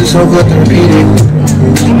need it, put it so good to repeat it.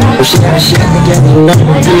 If she got shit together, you know I'm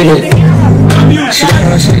repeat it. She got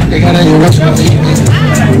her shit, they got her, you know she gon' leave it.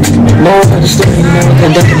 No one understood, you never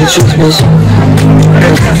could duck in the truth, bitch.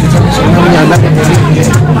 Every time she tell me so, mommy, I never believe it.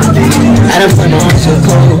 I done put my heart so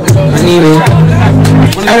cold, I need it. I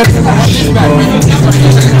done put my heart so cold.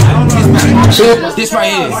 This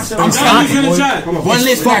right here. I'm hot. One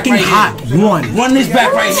list back right hot. here. One list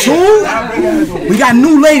back right here. here. 2. We got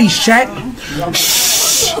new ladies, chat.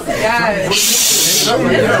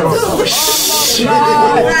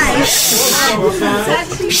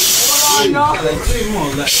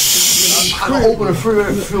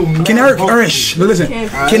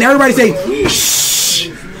 Can everybody say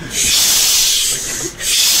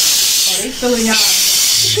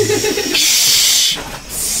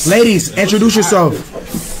Ladies, introduce yourself.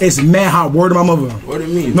 It's mad hot. Word to my mother. What do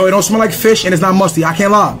you mean? No, it don't smell like fish and it's not musty. I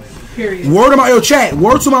can't lie. Word to my chat.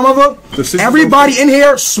 Word to my mother. Everybody in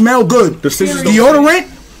here smell good. Deodorant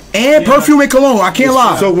and perfume and cologne. I can't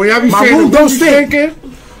lie. So when y'all be my saying room don't stink.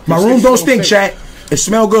 My room don't stink, chat. It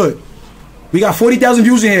smell good. We got 40,000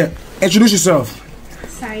 views in here. Introduce yourself.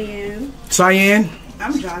 Cyan.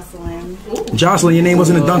 I'm Jocelyn. Jocelyn, your name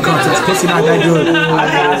wasn't a dunk contest. Pussy not that good.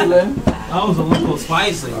 I was a little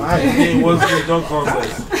spicy. It wasn't a dunk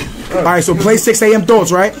contest. Alright, so play 6 a.m.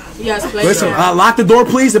 thoughts, right? Yes, play. Listen, lock the door,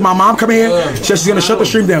 please. If my mom come in here, she's gonna shut the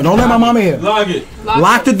stream down. Don't let my mom in here. Lock it.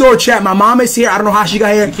 Lock the door, chat. My mom is here. I don't know how she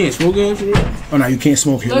got here. You can't smoke in for real? Oh no, you can't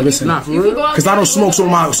smoke here. Listen, not for real. because I don't smoke, so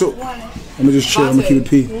I'm gonna just chill. I'm gonna keep it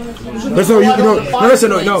pee. Listen, listen,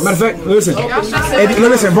 no. Matter of fact, listen.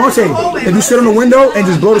 Listen, Vontae, if you sit on the window and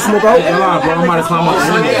just blow the smoke out, bro, I'm about to climb up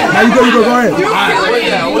the window. Now you go ahead.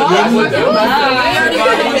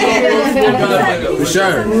 For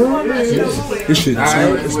sure. This shit,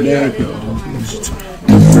 it's mad.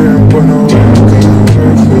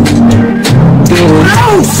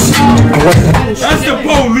 That's the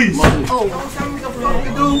police.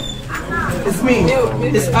 It's me.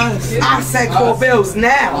 It's us. I said call bills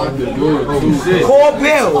now. Call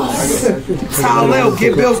bills. Tylil,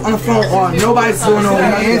 get bills on the phone or nobody's doing no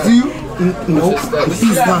answer you. Nope.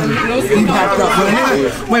 He's done. He backed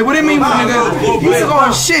up. Wait, what do you mean, nigga? He's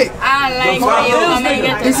going shit.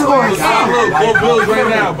 He's going shit. Call bills right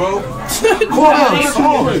now, bro. Call bills.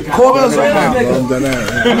 Call bills right now. I'm done that.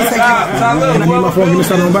 Give me my phone. Give me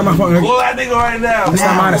something. Buy my phone. Call that nigga right now. It's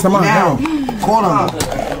not mine. It's not mine. Now. Call him.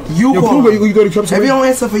 You call him. You go to Trump. If he don't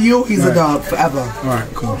answer for you, he's a dog forever. All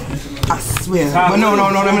right, cool. I swear. But no,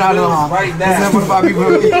 let me not do it. Right now. There's 1.5 people.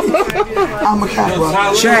 I'm a cat, bro.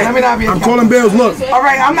 Chat. Let me not be a I'm cat. calling bills. Look. All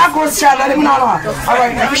right, I'm not going to chat. Let him not lie. All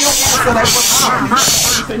right, if you don't answer, that's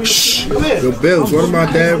Yo, Bills, what am I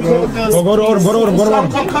dad, bro? Go to order. Go to order. Go to order.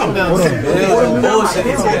 Go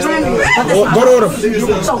to order.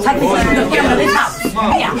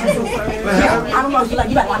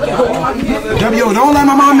 W, don't let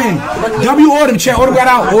my mom in. W, order, chat. Order got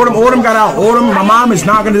out. Order got out. Order. My mom is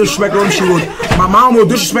not gonna disrespect her. She would. My mom will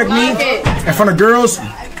disrespect me in front of girls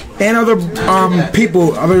and other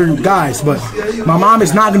people, other guys. But my mom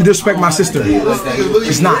is not gonna disrespect my sister.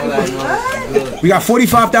 She's not. We got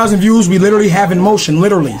 45,000 views. We literally have in motion.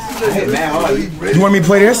 Literally. You want me to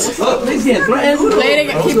play this? Play it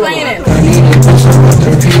again. Keep playing it.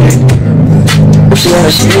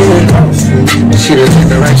 She doesn't take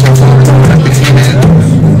the right shot.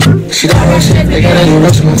 She don't want shit. They gotta do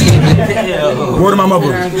what you gonna keep it. Word of my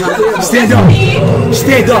mother. Stand up.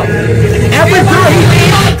 Stand up. Everybody,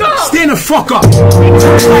 stand the fuck up.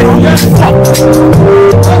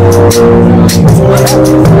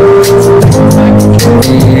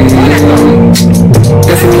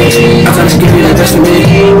 Definitely, I'm trying to give you the best of me.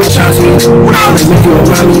 I'm trying to make you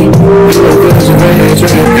around me. You know good as a red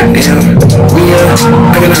damn. Yeah,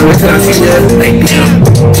 I cannot wait till I see that. Like, damn.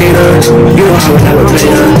 Tina, you know I would never play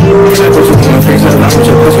her. If I put you on my face, I'll put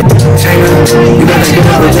your pussy. China, you gotta get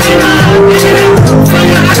up with China.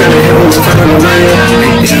 I gotta hit on the top of my mind.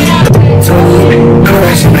 Like, damn. Tony, I know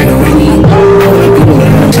that shit like a Whitney. I wanna be with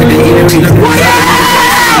her. Like, they eat every night.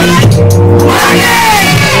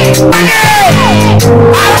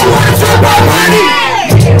 I don't want to talk about money.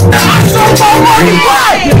 I'm so about money.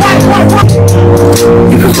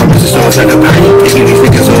 You can come to the store like a party. They give these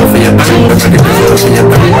niggas all for your body. If I get this all for your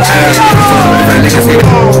body, if I niggas say,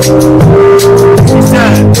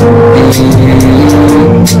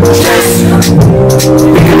 yes,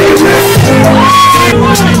 we can make that.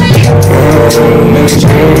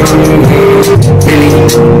 Really,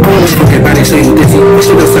 I wanna fuck your body so you dizzy.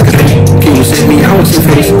 She don't suck a thing. Can you send me? I want your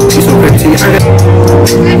face. She's so pretty.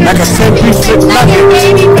 Like I said, you fit like it,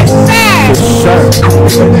 baby, for sure.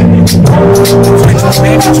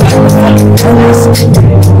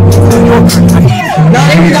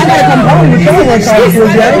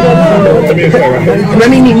 Let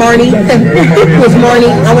me meet Marnie. Who's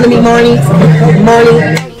Marnie? I want to meet Marnie. Marnie.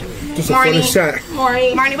 Just a funny shot.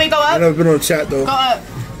 Marnie, wait, go up. I've never been on chat though. Go up.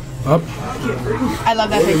 Up. I love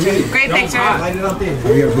that picture. Great picture.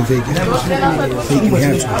 We gotta be taking.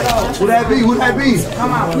 Who that be? Who that be?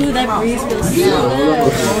 Come on. Who that breeze feels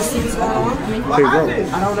Hey, bro.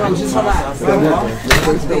 I don't know. Just relax.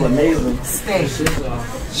 Still amazing. Stay.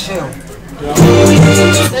 Chill.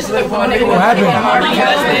 She's looking for a nigga with money when I'm on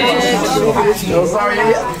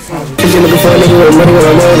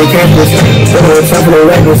the campus. Top of the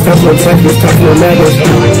rappers, top of the Texas, top of the Magnus.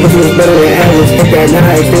 Pussy was better than average. Hit that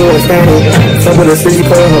night, still on standing. Top of the city,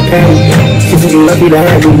 call her Patty. She said you lucky to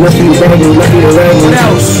have me, lucky to bag me, lucky to rag me.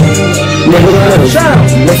 Nigga, what else?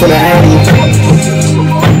 Look for the Addy.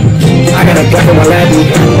 I got a black on my lappy.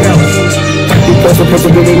 You post a picture,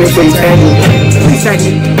 baby, make sure you tag me.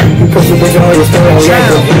 You post a picture on your story, I'll like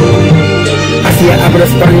it. I see an apple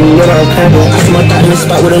that's burning, you know I'm clapping. I see my thought in the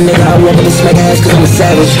spot with a nigga, I walk up and smack her ass cause I'm a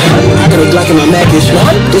savage. I got a Glock in my Macish.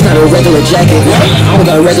 This not a regular jacket. I don't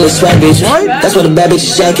got a regular swag, bitch. That's what a bad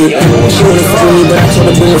bitch's jacket. She wanna fuck with me, but I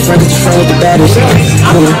told her bring a friend cause she's friend with the baddest.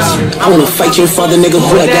 I wanna fight your father, nigga,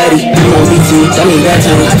 who like daddy. You on BT, that mean bad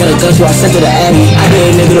times. I got a gun so I sent her to Abby. I get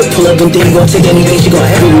a nigga to pull up and think he gon' take anything, she gon'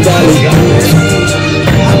 have me valley.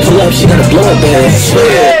 I pull up, she got a blow up bag.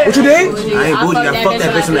 What you did? I ain't bougie, I fuck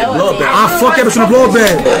that bitch in that blow up bag. I fuck that bitch in the blow up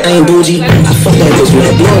bag. I ain't bougie, I fuck that bitch with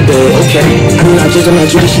that blow up bag, okay. I'm not just, I'm not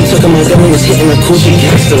Judy, she took my gun and was hitting her coochie.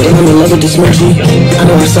 And I'm in love with this moochie. I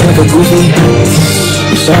know I sound like a goofy.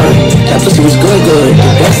 I'm sorry, that pussy was good, the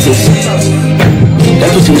bestest.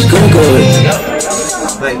 That pussy was good.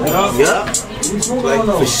 Like, yup. Like,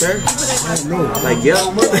 for sure. Like,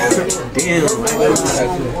 yup. Damn.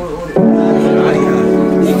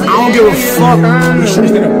 I don't give a fuck.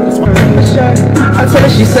 I told her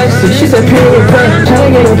she's sexy. She said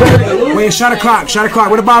period. Wait, shot a clock.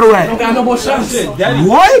 Where the bottle at? I don't got no more shots.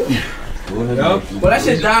 What? Well, that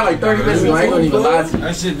shit died like 30 minutes ago. I ain't gonna even lie to you.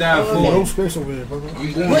 That shit died full. No space over here, brother.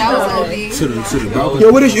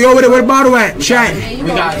 Yo, where the bottle at? Chat. We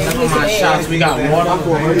got shots. We got water.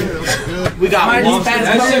 We got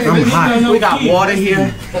water. We got water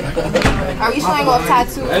here. Are we showing off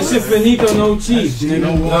tattoos? That shit finito, no cheese.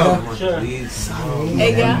 No water.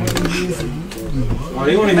 Hey, yeah. Oh,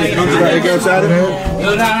 they want to hear drunk Egg outside of it?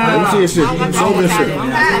 Let me see your shit. Show me your shit.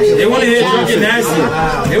 They want to hear drunk and nasty.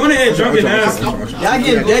 They want to hear drunk and nasty. Y'all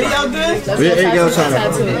getting dirty out there? Where's egg outside of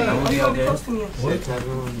it?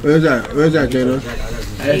 Where's that, Jada?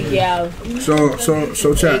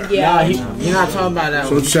 So chat. Yeah, you're not talking about that.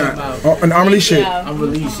 So chat. Oh, an unreleased shit.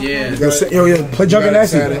 Unreleased, yeah. Yo, play Drunk and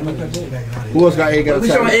Nasty. Who else got egg outside? We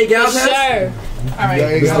showing egg outside? Sure. All right.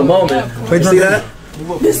 It's the moment. Play Drunk. See that?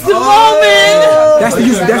 Mr. Moment! That's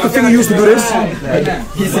the thing you used to do this. I ain't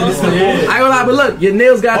gonna lie, but look, your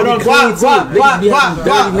nails gotta be clean too.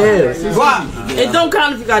 Dirty nails. It don't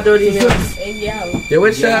count if you got dirty nails. Yeah,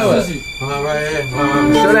 what shower? Right here.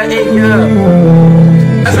 Show that egg, yo.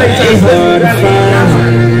 That's how you taste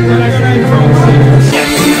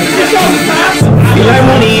Feel like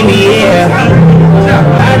money in the air.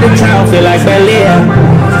 Out the town, feel like Bel-Air.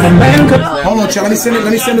 Hold on, chat. Let me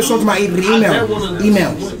send this over to my email.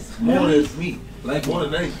 Like more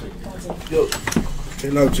than anything. They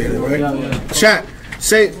love Jada, right? Chat.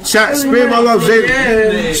 Say, chat, spare my love Jada.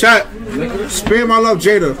 Chat, spare my love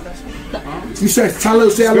Jada. You said, Tyler,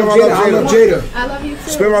 say I love Jada. I love Jada. I love you too.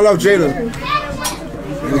 Spare my love Jada.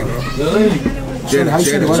 Jada.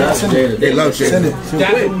 They love Jada. That's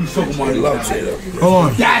what we talking about. They love Jada. Hold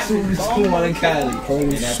on. That's what we talking about in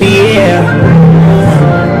Cali. Yeah.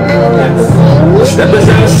 Steppers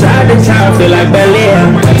outside the town, feel like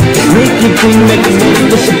Bel-Air. Make you clean, make you move,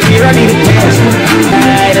 disappear. I need a cash.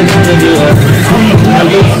 I don't wanna do it. I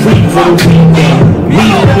look free for the weekend. We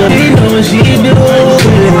know what she do.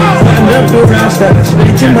 I'm up around, start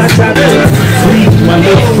spitting my top. Free, my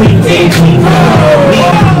little free, baby.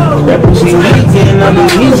 That pussy weekend, I'm the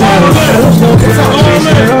reason. I was no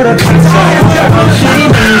frustration, all the time. She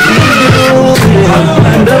knows she do.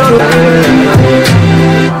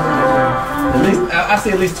 I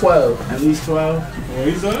say at least 12. At least 12.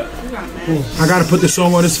 I gotta put this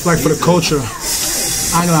on. This is like for the culture.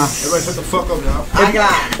 I ain't gonna lie. Everybody shut the fuck up now.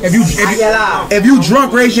 If you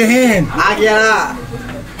drunk, raise your hand.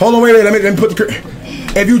 Hold on, wait. Let me put the.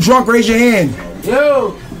 If you drunk, raise your hand.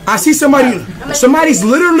 Yo. I see somebody's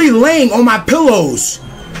literally laying on my pillows.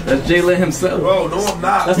 That's Jalen himself. Bro, no, I'm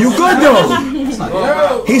not. You good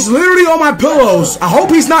though? He's literally on my pillows. I hope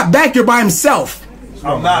he's not back there by himself.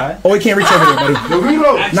 I'm not. Oh, he can't reach over there, buddy.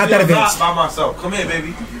 Not that advanced. I'm not by myself. Come here,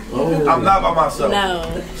 baby. I'm not by myself.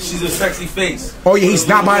 No. She's a sexy face. Oh yeah, he's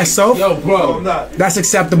not by himself. Yo, bro. I'm not. That's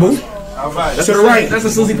acceptable. All right. To the right. That's a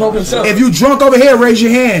Susie Pope himself. If you drunk over here, raise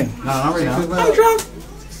your hand. No, I'm right now. I'm drunk.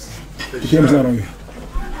 Kim's not on you.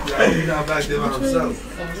 He's not back there by himself.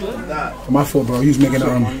 I'm not. My fault, bro. He was making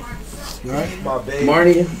right? My baby.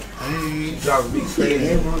 Marnie. Driving me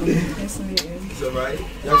crazy. It's alright.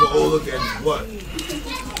 Y'all can all look at what?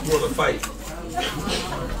 You want to fight.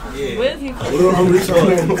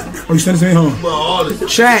 Oh, you sent it to me, huh?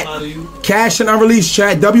 Chat. Cash and unreleased,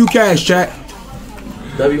 chat. W cash, chat.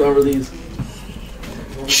 W unreleased.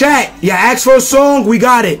 Chat. You asked for a song, we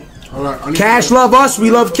got it. Cash love us, we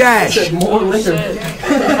love Cash. No,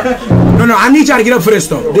 I need y'all to get up for this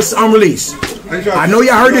though. This is unreleased. I know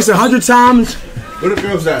y'all heard this 100 times. Where the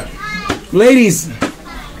girls at? Ladies.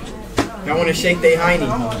 I want to shake they hiney.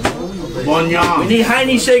 We need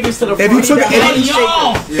hiney shakers to the front.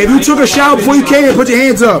 If you took a shower before you came in, put your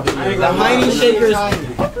hands up. The hiney shakers.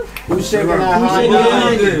 Who's shaking that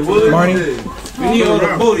hiney? Marnie. We need all the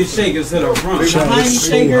booty shakers to the front. The hiney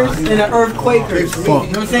shakers and the earthquakers. You know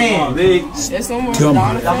what I'm saying? There's no more. Tell me.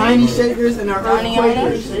 The hiney shakers and the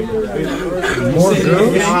earthquakers. More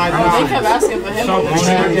girls? They kept asking for him on the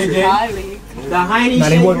highly. The hiney Nah,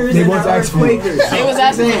 shakers they and was the asking for earthquakers. They was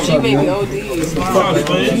asking for G-Baby OD.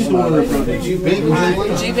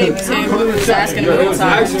 G-Baby Tim was asking for real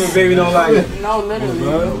time. Baby don't like it. No,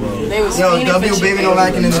 literally. They was Yo, W baby don't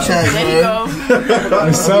like it in the chat. There you go.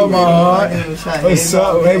 What's up, my heart? What's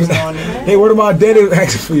up? Hey, what about daddy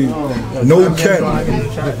asking for you? No cap.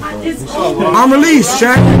 I'm released,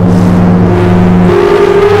 chat.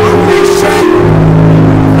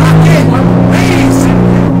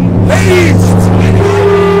 Ladies!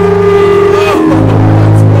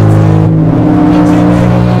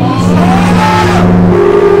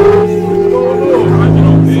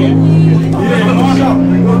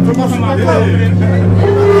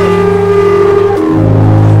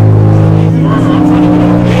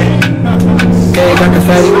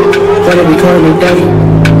 Whether we call me daddy,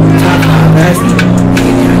 top nasty,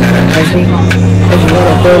 you gotta ask me. If you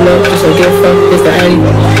wanna pull up, just so get fucked, it's the Addy.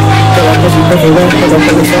 Feel like pussy perfect well, cause I'm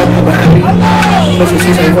feeling soft, I'm a Addy. Pussy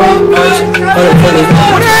sees a roll, punch, all the fun is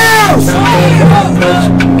punch.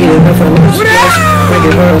 Eat enough for lunch, yes. Make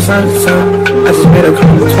it her a son. I just made her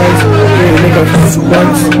come twice, you make her come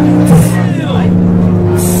once.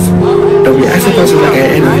 Don't be asking questions like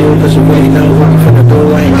an interview, cause you really know what we finna do.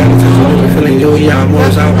 I ain't gotta touch you, I'm feeling you. Yeah, I'm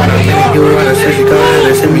always out, but I'm feeling you. I done said you go ahead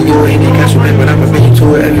and send me you. Ain't need cash you pay, but I'ma bring you to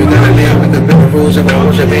it. If you got a man, we can bend the rules. If I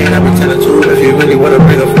want your man, I be telling two. If you really wanna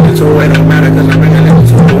bring a 52, it don't matter, cause I'm bringing it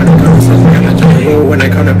to you. When it comes to something, I'm not judging you. When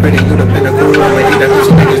it come to pretty, you the pinnacle. I'ma eat that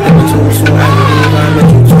pussy, niggas different too. So I believe I'm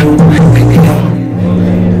with you too.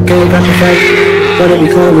 Girl, you got the fight, whether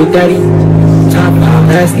we call me daddy, top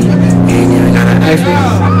nasty, and you gotta ask me.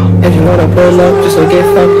 If you wanna pull up, just so get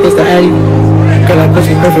fucked, it's the Addy. Girl, I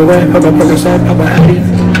pussy perfect wet, put my pockets up, pop my Addy.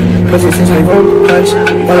 Pussy since I roll, punch,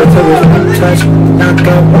 all I took was one touch. Knock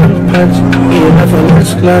out one punch, eat enough for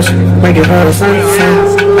lunch, make it hard to sun.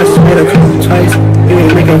 I just made her come twice, you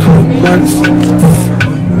ain't make her come once.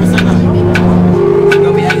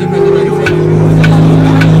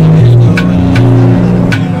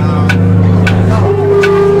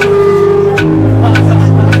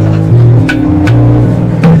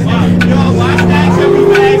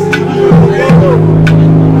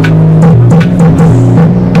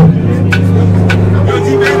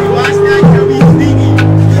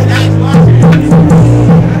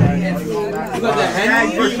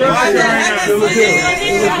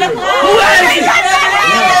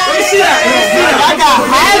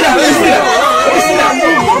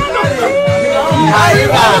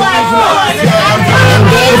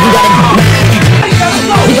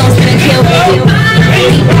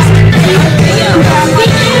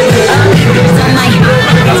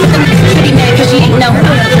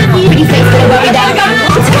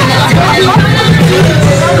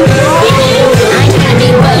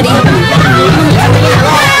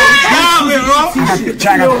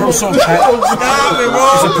 Chat, I got the pro song chat.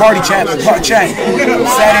 It's a party chat. Chat.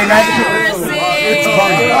 Saturday night. It's a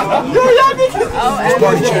party. It's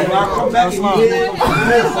party chat.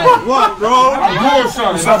 What, bro?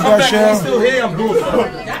 What's up, Garshell? Still here, I'm doing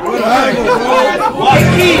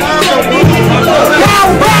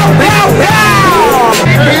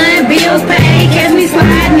Bills paid, catch me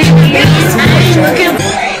sliding in. I ain't looking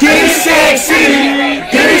for get sexy.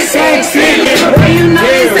 Get sexy. well, you know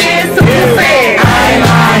this ass super fat. I'm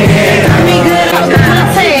lying. I be good off the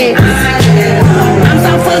contact. I'm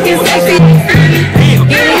so fucking sexy.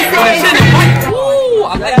 Get sexy.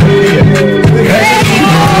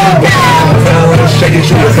 Shake it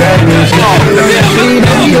to the fabulous.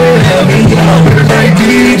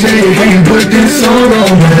 DJ, can you put this song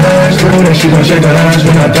on my ass? Know that she gon' shake her ass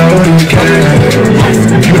when I throw these cash.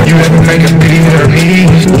 You ever make a beat her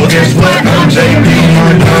knees? Well, guess what? I'm JP.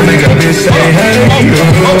 I make a bitch say, hey, you're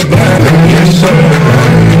a bad. Yes, sir.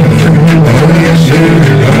 Oh, yes, sir.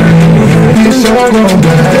 This song on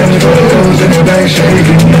bad. Girls in the back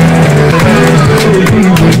shaking.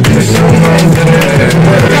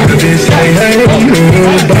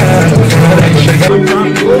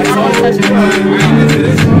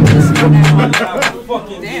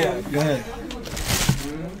 Go ahead.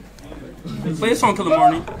 Play a song till the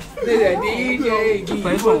morning. DJ,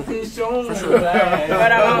 play a song. For sure.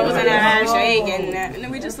 But I was in that ass shaking. And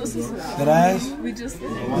then we just listened to that. That ass? We just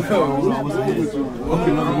listened.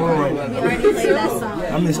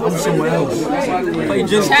 I'm somewhere else. Play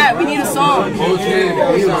just Chat, we need a song.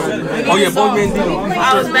 Oh yeah, Boyman Dino.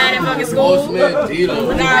 I was bad in fucking school. But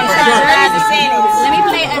now I'm trying to sing it. Let me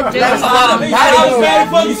play a joke. That's a lot of bad. I was bad in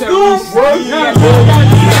fucking school.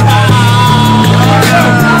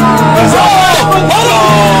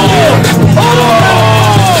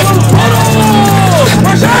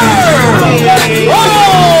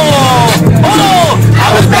 I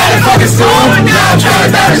was bad at fucking school, now I'm trying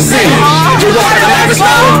to dodge a sin. You walk in the lavish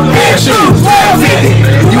store, pair of shoes, 1250.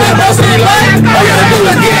 You in the boss of your life, all you gotta do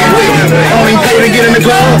is get with it. Only pay to get in the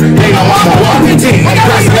club, ain't no I'm gonna walk me team.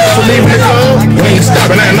 Price it up for leaving the club, we ain't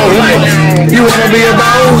stopping at no light. You wanna be a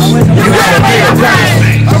boss, you gotta pay a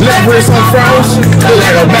price. Left with some frost, look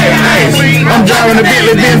like a bag of ice. I'm driving a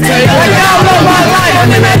Bentley Bentayga, y'all know my life. I'm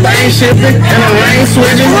in that thing shipping, and the lane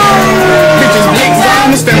switching. Bitches big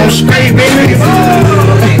time, stand on straight, baby.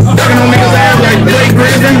 Ducking on niggas' ass like Blake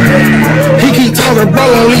Griffin. He keep talking, bro,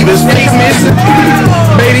 and leave his face missing.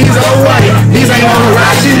 Baby, these old white, these ain't on the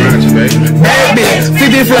ratchet. Bad bitch,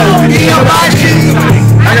 50 flow, he a ratchet.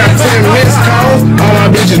 I got 10 missed calls, all my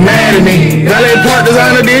bitches mad at me. LA Park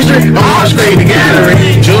Designer District, I'm all straight to gallery.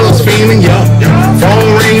 Jules feeling, yup.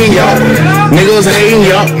 Phone ringing, yup. Niggas hating,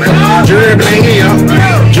 yup. Jury blinging, yup.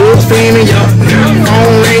 Jules feeling, yup.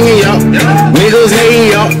 Phone ringing, yup. Niggas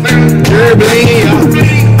hating, yup. Jury blinging, yup.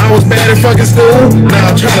 I was bad at fucking school, now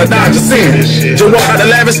I'm trying to dodge a sin. Just walk out the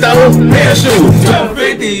lavish store, pair of shoes.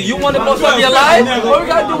 50, you want to blow something alive? What we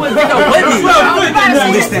gotta do is make a Whitney.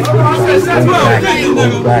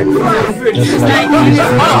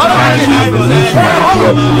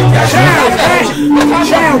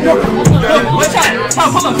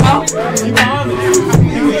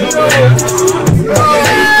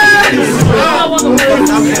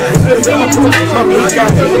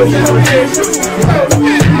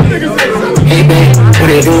 Hey babe, what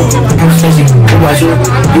do you do? I'm sexy, who about you?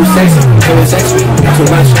 You sexy, come and text me, not too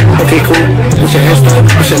much. Okay, cool, what's your Insta?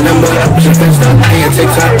 What's your number? What's your Insta? Hey, your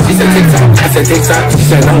TikTok? She said TikTok, I said TikTok. She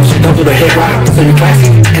said no, she don't do the hip hop. So you classy,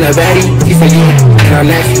 and a baddie? She said yeah, and I'm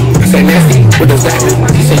nasty. I said nasty, what does that mean?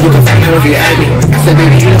 She said you can find her if you add me. I said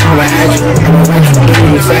baby, you know I'ma add you. I'ma write you, don't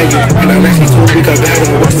even beside you. And I'm nasty too, because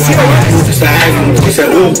battle. What's the name? Just to add you. She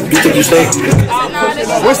said ooh, you think you stay?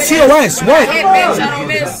 What's TOS? What? Hey, bitch, I don't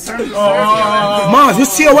miss. Mons,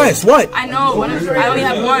 what's TOS? What? I know. I only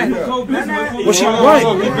have one. What's she? What?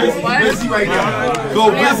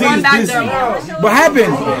 Go busy. One back there. What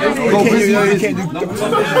happened? You can't do.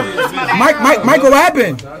 Michael, what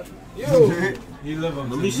happened?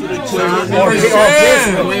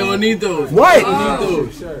 What?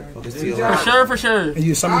 For sure. And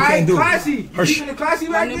you something you can't do. Classy.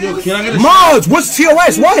 Can I get a Mons, what's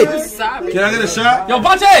TOS? What? Can I get a shot? Yo,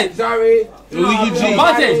 Vontae! Sorry.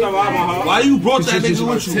 Vontae! Why you brought that nigga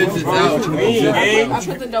with you?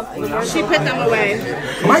 She put them away.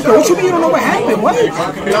 Michael, what you mean you don't know what happened? What? So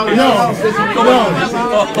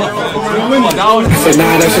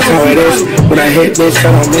nah, that's just how it is. When I hit this,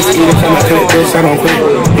 I don't miss. Even if I hit this, I don't quit.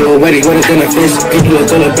 You already with a dinner fish. Give you a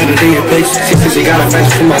dollar better than your bitch. She said she got a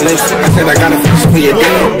face for my lips. I said I got a face for your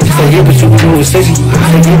damn. She said yeah, but you can do it sissy.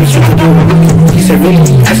 I said yeah, but you can do it with me. She said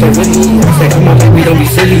really? I said really? I said come on baby, don't be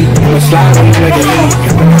silly. I'ma slide on you like a lily.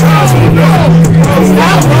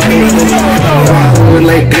 I'm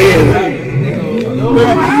like damn.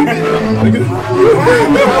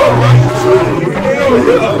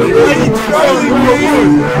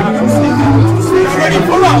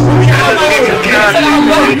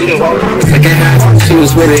 Second half, she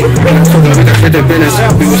was with it. When I told her we got shit to business,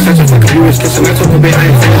 we was such a fucking, we was kissing. I told her, babe, I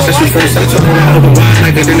ain't finished. So she finished. I told her I open wide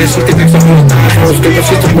like a dinner. She think that's a whole time. I was good, but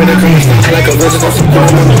she took me to come and stop like a virgin. I said, put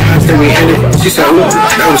on my eyes, then we ended. She said, ooh,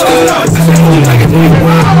 that was good. I said, ooh, like it really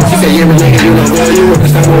was. She said, yeah, but nigga, you know well, you would.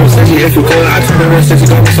 That's not what I'm saying. If you could, I told her that since you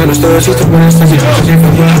got misunderstood. She took me to since you got shit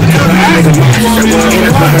from blood. I told her I make a mom. She said, well, ain't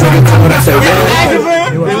that's not her nigga call. I said, well,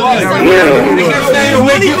 yeah.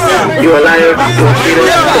 You a liar, you a cheater, you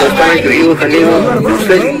a stomach, you evil, Knievel, you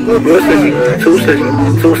sissy, too sissy,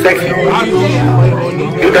 too sexy.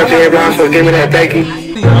 You got your hair brown, so give me that thank you.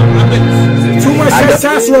 Too much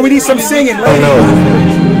testosterone, we need some singing. Oh no.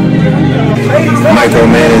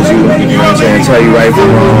 Micromanage you, you know what I'm saying? Tell you right from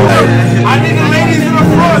wrong.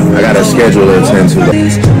 I got a schedule to attend to.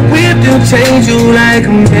 Whip them change you like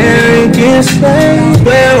American slaves.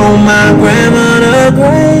 Wear on my grandmother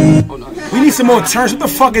grave. We need some more turns. What the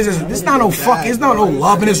fuck is this? This not no fuck. It's not no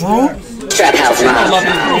love in this room. Trap house live.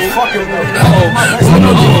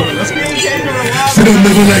 Sit down,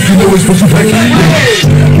 never like you know it's supposed to be.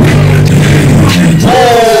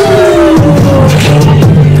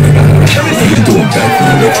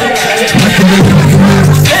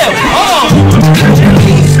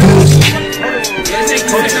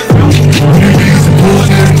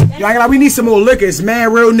 Yo, I ain't gonna lie, we need some more liquor. It's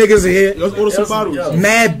mad real niggas in here. Let's order some bottles.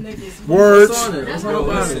 Mad words.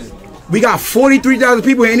 We got 43,000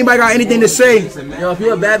 people here. Anybody got anything to say? Yo, if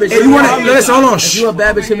you a bad bitch, if you want to, listen, hold on. If you a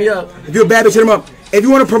bad bitch, hit me up. If you a bad bitch, hit him up. If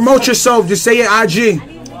you want to promote yourself, just say your IG.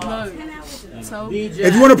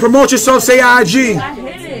 If you want to promote yourself, say your IG.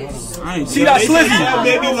 See that Slizzy?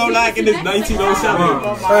 Baby low like in this 1907.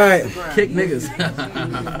 Alright. Kick niggas.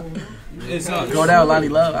 Go down, Lonnie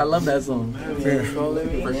Love. I love that song. For sure.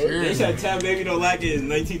 They said Tell Baby Don't Like It in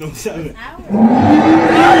 1907. I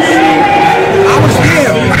was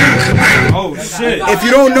there. Oh shit. If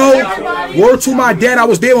you don't know, word to my dad, I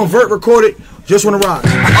was there when Vert recorded Just Wanna Rock.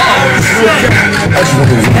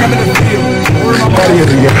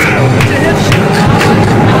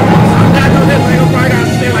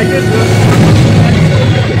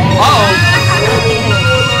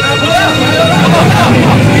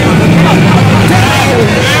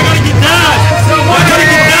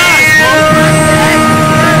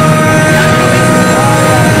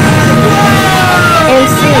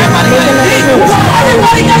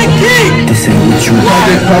 Everybody got a key! This ain't what you want.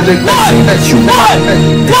 Project, this ain't that you want.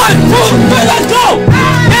 1, 2, 3, let's go!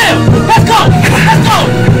 Damn! Let's go! Let's go!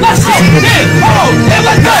 Let's go! Damn! Hold on! Damn!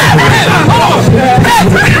 Let's go! Damn! Hold on! Damn!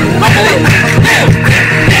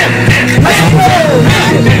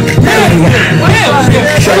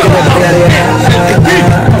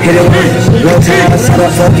 Hit it with no time. How the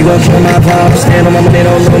fuck you gon' kill my vibe? Stand on my money,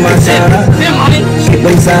 don't know my time. Skip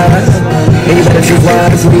them sides, and you better choose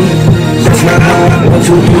wisely. That's not hard. 1,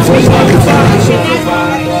 2, 3, 4, 5, 5.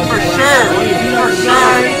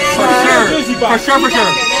 For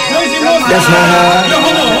sure. That's not hard. Yo,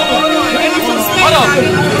 hold on.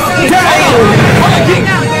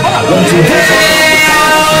 1, 2, 3,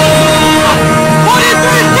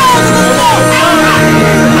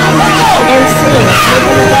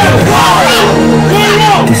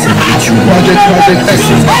 this is what you want. Project, this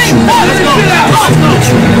is what you want. This is what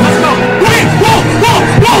you want.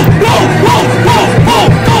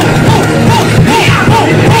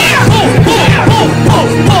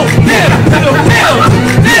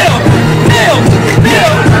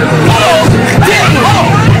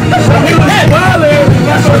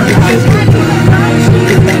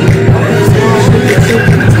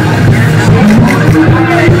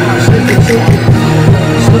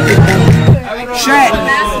 Shaq.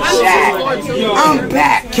 I'm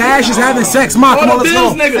back. Cash is having sex. Ma, come on, let's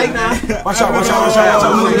go. Watch out.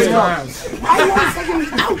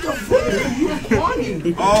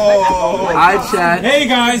 Oh. Hi, chat. Hey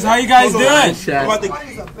guys, how you guys doing? Chat.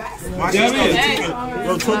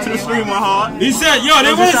 Yo, talk to the stream, my heart. He said, yo,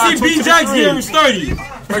 they want to see B-Jax get sturdy.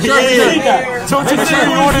 For sure. Talk to the stream.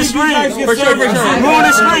 We on the stream. For sure. We on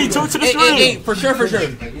the stream. Talk to the stream. For sure.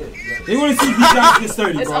 They want to see B-Jax get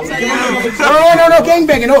sturdy, bro. No,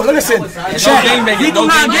 gangbanging. No, listen. Shaq, We do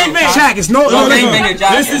not gangbang. Shaq, it's no gangbanging.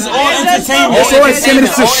 This is all entertainment. It's all entertainment.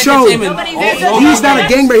 It's a show. He's not a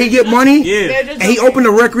gangbanger. He get money, and he opened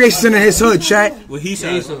a recreation center in his hood, Shaq. What he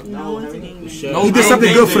said. He did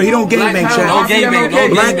something good for him. He don't gangbang, Chat. No gangbang.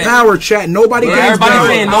 Black power, Chat. Nobody gangbang. Everybody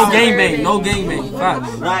saying no gangbang. No gangbang.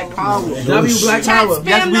 Facts. Black power. W Black Power.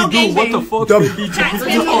 Yes, we do. What the fuck? No,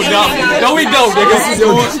 we don't, nigga. This is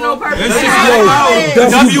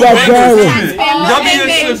W Black Power.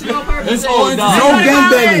 It's all No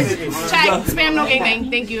gangbanging. Check. Spam no gangbang.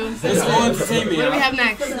 Thank you. It's all entertainment. What do we have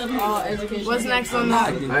next? What's next on the?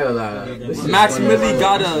 Max Millie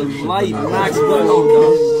got a light. Max Willow.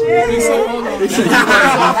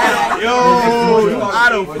 Yo, you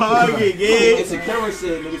out of pocket, yeah. It's a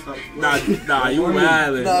kerosene. Nah, you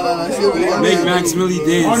mad. Make Max Millie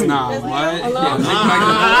dance, what?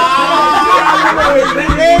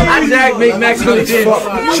 I Jack make Max Millie dance.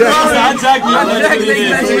 I Jack make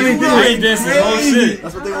Max Millie dance. I ain't dancing whole shit.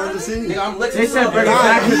 That's what they wanted to see. They said bring it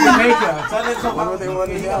back to Jamaica.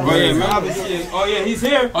 Oh yeah, he's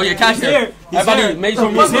here. Oh yeah, Cash here. Everybody, make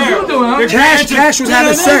sure he's here. Cash was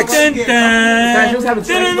having sex. Cash was having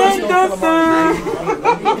sex.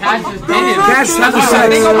 Cash was having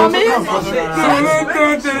sex.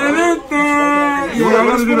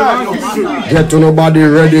 Get to nobody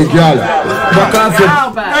ready, girl. Back off it.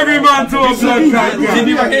 Every man to a blood clot.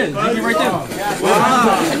 GB right here. GB right there.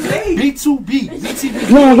 B2B.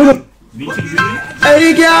 No, look up.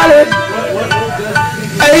 Hey, girl.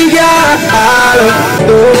 Hey, girl.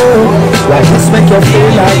 Like this make you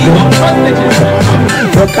feel like you.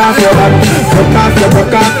 Broke off your back. Broke off your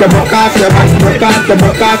back. Broke off your back.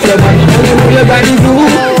 Broke off your back. Who you got to do?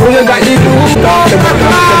 Who you got to do? Broke off your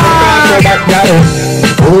back, girl.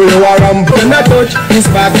 Who you are when I touch his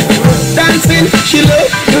back. Dancing, she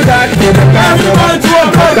love to that. Broke off your back.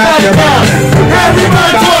 Broke off your back.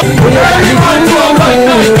 Everyone to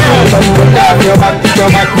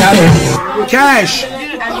a Cash.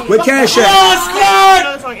 Where Cash at?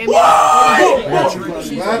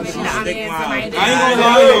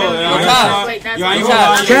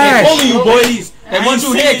 Cash. You boys. And once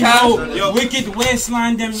you hear Kyle, wicked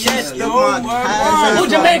waistline them yes, yo. Who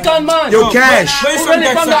Jamaican man? Yo, Cash. Who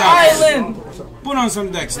really from the island? Put on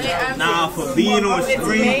some Dexter. Nah, for being on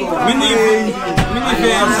stream. How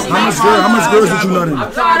much girls did you nut in?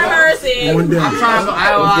 I'm trying to mercy. One day. I'm trying to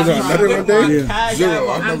one day? Yeah. Zero.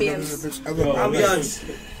 I'm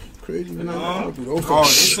Crazy.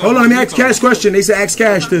 Hold on, let me ask Cash a question. They said ask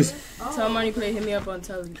Cash this. Tell Money Play, hit me up on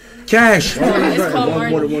telly. Cash.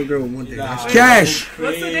 One girl, one day. Cash.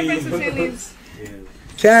 What's the difference between these?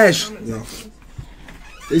 Cash. No.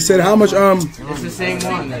 They said how much It's the same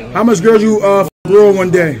one. how much girls you roll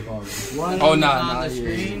one day? Oh nah.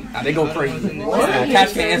 They go crazy.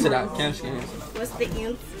 Cash can't answer that. Cash can't answer that. What's the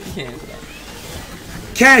answer? Can't answer that.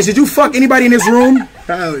 Cash, did you fuck anybody in this room?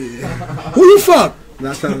 Hell yeah. Who you fuck?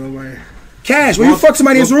 Not telling nobody. Cash, will you fuck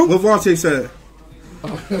somebody in this room? What Vontae said?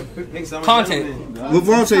 Content. What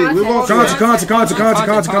Vontae?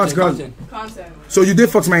 Content. So you did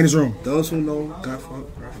fuck somebody in this room? Those who know got fucked.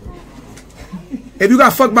 If you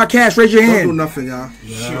got fucked by Cash, raise your hand. Don't do nothing, y'all.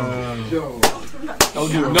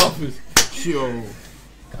 Don't do nothing. Yo.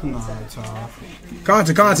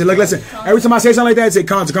 Content. Look, listen. Every time I say something like that, say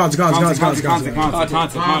content. Why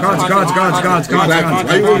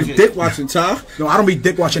you always dick watching, Tom? No, I don't be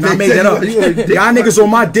dick watching. I made that up. Y'all niggas on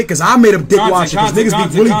my dick because I made them dick watching. Because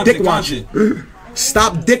niggas be really dick watching.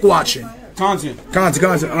 Stop dick watching. Content.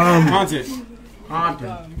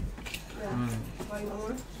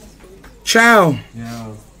 Chow.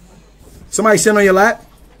 Somebody sitting on your lap?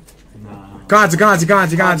 Content.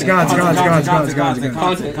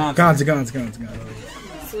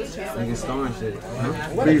 Niggas throwing shit.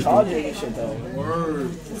 What a charging shit though.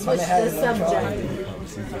 Switch the subject.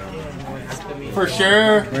 For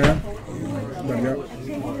sure.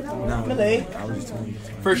 Millie.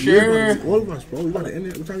 For sure. All of us, bro. We got to end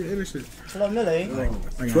it. What time you end this shit? Hello, Millie.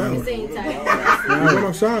 12. Do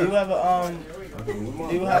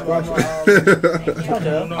you have a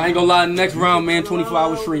charger? I ain't gonna lie, next round, man,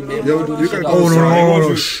 24-hour stream, man. Hold on. Don't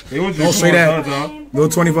say that. No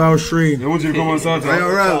 24-hour stream. They want you to come on Sunday.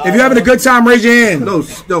 IRL. If you're having a good time, raise your hand. No.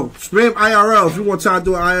 Spam IRL. If you want to try to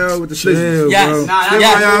do an IRL with the slizzy. Yes.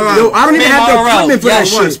 IRL. Yo, I don't even have the equipment for that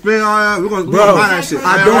shit. Spam IRL. We're going to buy that shit.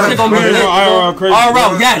 I don't have IRL crazy.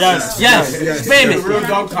 IRL, yes. Spam it. Real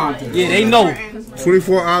dog content. Yeah, they know.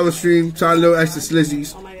 24-hour stream. Try little extra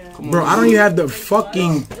slizzies. Bro, I don't even have the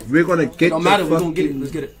fucking. We're gonna get. Don't matter. We're gonna get it.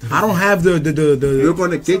 Let's get it. I don't have the. We're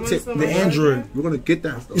gonna get the Android. We're gonna get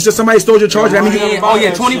that. You said somebody stole your charger. I mean,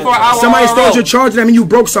 24-hour. Somebody stole your charger. I mean, you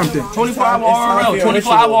broke something. 24-hour RL.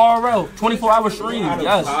 24-hour RL. 24-hour stream.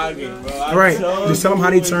 Yes. All right. Just tell them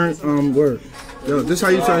how they turn word. Yo, this is how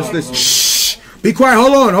you turn slizzy. Shh. Be quiet.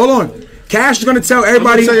 Hold on. Cash is gonna tell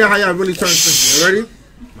everybody. I'm gonna tell you how y'all really turn slizzy.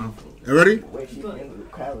 You ready?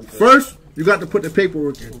 First. You got to put the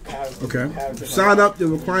paperwork in. Okay. Sign up the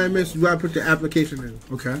requirements. You got to put the application in.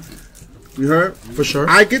 Okay. You heard? For sure.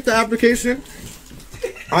 I get the application.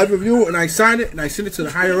 I review it and I sign it and I send it to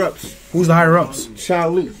the higher ups. Who's the higher ups?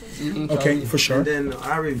 Charlie. Okay, for sure. And then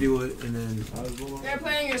I review it and then. They're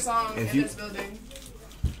playing your song in this building.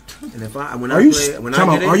 And if I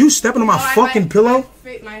are you stepping on my fucking pillow?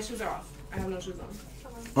 My shoes are off. I have no shoes on.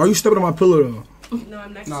 Are you stepping on my pillow though? No,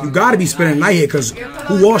 I'm next. You gotta be spending the night here, cause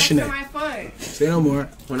who washing that? Say no more.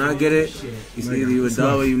 When I get it, it's either you a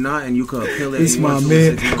dog or you not, and you could appeal it. This my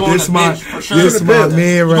man. This my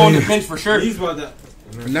man right Going to bench for sure.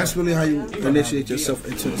 And that's really how you initiate yourself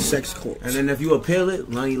into the sex court. And then if you appeal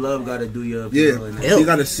it, Lonnie Love got to do your appeal. Yeah, you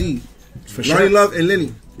got to see. For sure. Lonnie Love and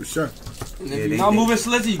Lenny, for sure. And if you're not moving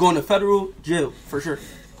slizzy, you're going to federal jail, for sure.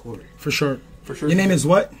 For sure. For sure. Your name is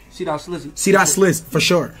what? C.Slizzy. C.Sliz, for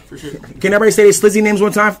sure. For sure. Can everybody say their Slizzy names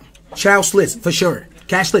one time? Chow Sliz, for sure.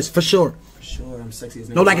 Cash Sliz, for sure. Sure, I'm sexy as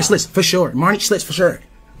No like a Sliz, for sure. Marnie Sliz, for sure.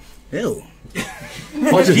 Ew.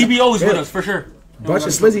 GBO is with us, for sure. Bunch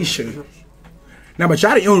of slizzy shit. Now, but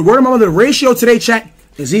y'all, word of my mother, the ratio today, chat,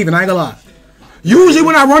 is even. I ain't gonna lie. Usually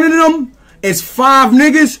when I run into them, it's 5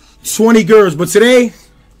 niggas, 20 girls. But today,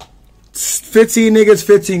 15 niggas,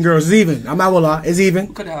 15 girls. It's even. I'm not gonna lie. It's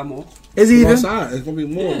even. Could have more. It's even. Outside, it's gonna be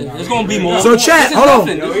more. Yeah, it's gonna be more. So chat, hold on.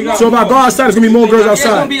 So if I go outside, it's gonna be more girls outside. It's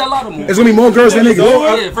gonna be a lot of more. It's gonna be more girls than niggas.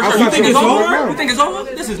 Yeah, for sure. You think it's over? You think it's over?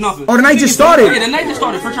 This is nothing. Oh, the night just started. Yeah, the night just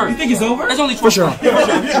started for sure. You think it's over? It's only 12 for sure.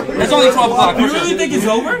 It's only 12 o'clock. You really think it's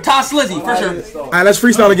over? Todd Slizzy for sure. All right, let's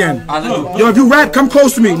freestyle again. Yo, if you rap, come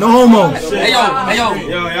close to me. No homo. Hey yo.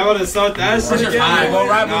 Yo, y'all wanna start that shit again? Go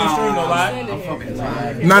rap on the stream, no lie. I'm fucking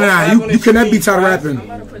tired. Nah. You can never be tired of rapping.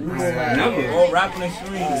 Never. Go rap on the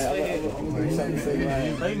stream.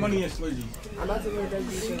 Make money and Slizzy. I'm about to go to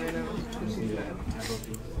right now.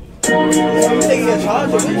 Taking your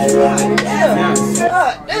charger with you.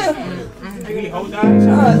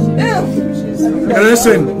 Now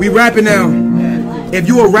listen, we rapping now. If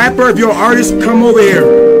you a rapper, if you're an artist, come over here.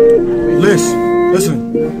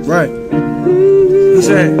 Listen. Right.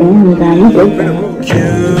 Listen.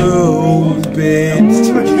 Cupid,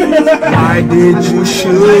 why did you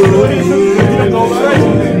shoot me?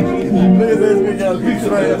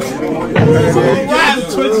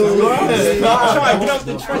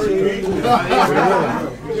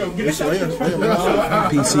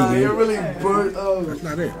 PC game. You're really burnt up. That's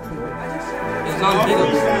not it. It's not bigger.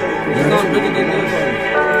 It's not bigger than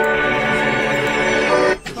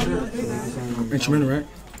this. Instrumental, right?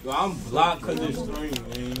 Yo, I'm blocked because it's stream,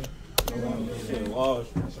 man. Shit, lost.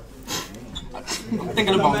 I'm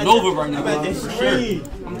thinking about Nova right now. I'm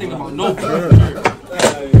thinking about Nova.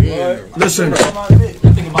 Listen.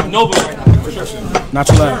 I'm thinking about Nova right now. For sure. Not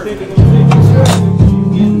too loud.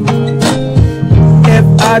 If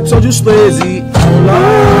I told you Slizzy, I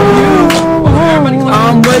love you.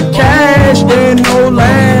 I'm with cash, then no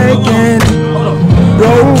lagging.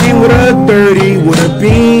 Broken with a 30, with a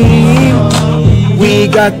beam. We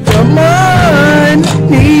got the money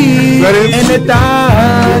and the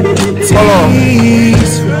diamonds.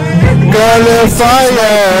 Girl, if I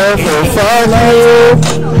ever fuck you,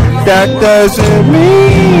 that doesn't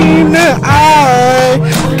mean that I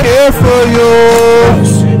care for you.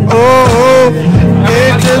 Oh,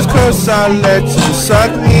 and just cause I let you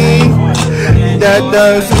suck me, that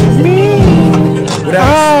doesn't mean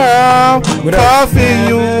I'm cuffing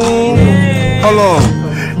you. Hold on.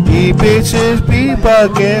 These bitches be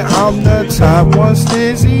bugging, I'm the top one,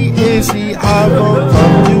 Slizzy, Izzy. I gon'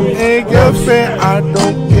 fuck you and your friend, I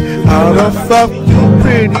don't care how the fuck you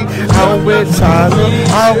pretty. I'm with Tyler,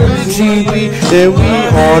 I'm with GB, and we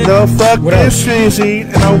on the fucking Slizzy,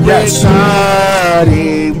 and I'm with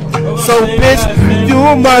Shotty. So bitch, you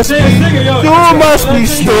must be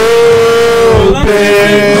stupid.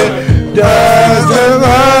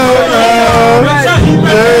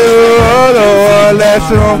 Let's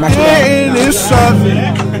get this up.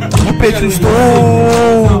 You bitch, you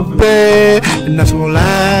stupid, and that's gonna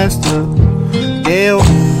last. Damn,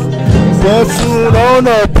 but you don't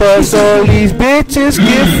know, plus all these bitches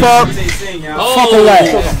get fucked. Fuck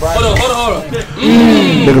away. Hold on.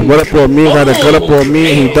 Nigga, what up on me? Got a gun up on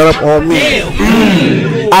me. He done up on me.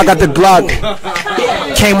 I got the Glock.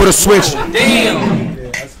 Came with a switch. Damn.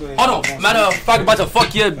 Hold on. Matter of fact, about to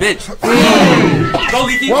fuck your bitch. Go,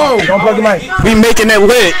 Leaky. Whoa, don't plug the mic. We making it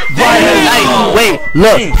lit. Like, wait,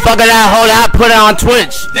 look, fuck it out, hold it, I put it on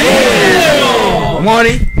Twitch. Damn.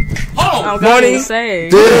 Money. Hold on. Money. Say.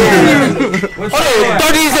 Damn. Hold on,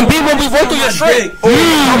 30s and people we walk through your street.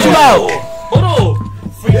 Talk about. Hold on.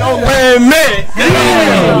 Man.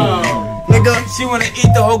 Nigga, she wanna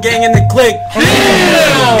eat the whole gang in the clique.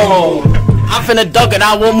 Damn. I'm finna duck it,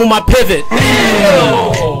 I won't move my pivot.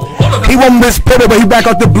 Damn. He won't miss pivot, but he back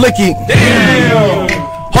out the blicky. Damn.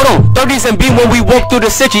 Hold on, 30s and B when we walk through the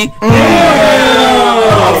city.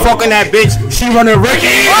 I'm fucking that bitch, she running Ricky.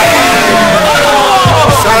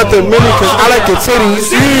 Shout out to Millie, cause I like the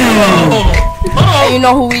titties. You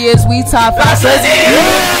know who he is, we top 5 Slizzy.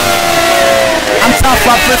 I'm top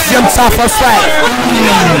 5 Slizzy, I'm top 5 slack.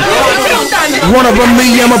 One of them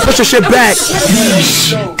me, I'ma push your shit back.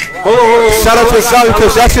 Shout out to Zarya,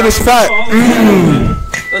 cause that shit is fat.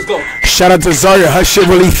 Let's go. Shout out to Zarya, her shit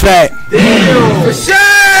really fat. For sure.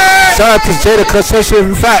 Shout out to Jada, cause her shit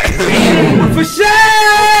is fat. For sure.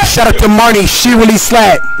 Shout out to Marnie, she really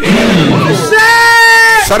slack. For sure.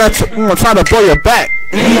 Shout out to, I'm trying to blow your back.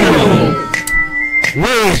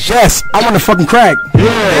 Where's Jess? I want to fucking crack.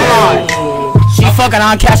 She fucking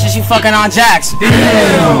on Cash and she fucking on Jax.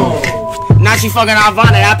 Now she fucking on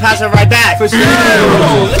Vonda, I pass her right back. For sure.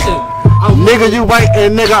 Listen. Nigga, you white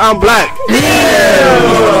and nigga, I'm black.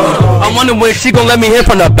 I'm wondering when she gonna let me hit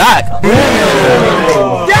from the back.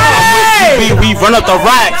 We run up the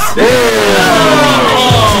racks.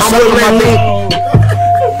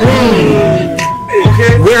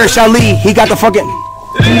 Where is Shali? He got the fucking.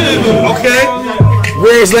 Okay.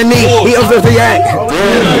 Where is Lenny? He up the yak.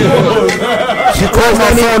 She called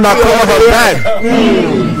my phone, I called her back.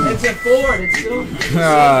 It's at 4. It's still.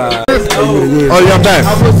 Oh, you're back.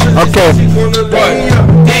 Okay.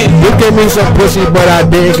 You gave me some pussy, but I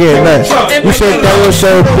didn't get less. You said that was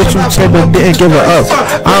so, but you said but didn't give it up.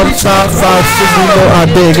 I'm top 5, 6, you know I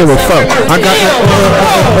didn't give a fuck. I got that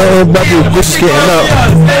but these bitches getting up.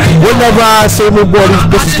 Whenever I say my boy, these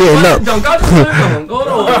bitches getting up.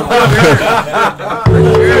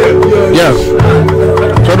 Yeah.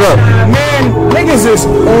 Shut up. Man, niggas is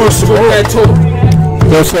on school.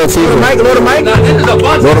 Go to the mic, load the mic. Load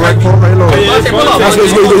the mic, pull right low.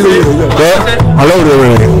 I load it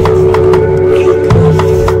already.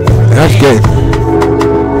 That's gay.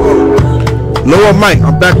 Lower mic,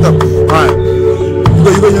 I'm backed up. Alright.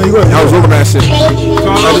 You go. I was over that shit.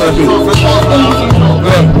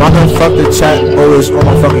 Fuck the chat, always on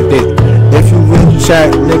my fucking dick. If you really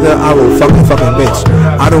chat, nigga, I will fucking bitch.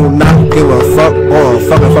 I do not give a fuck or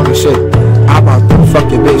fucking shit. I'm about to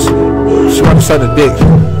fuck your bitch. She want to suck a dick.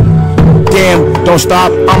 Damn, don't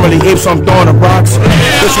stop. I'm really ape, so I'm throwing the rocks.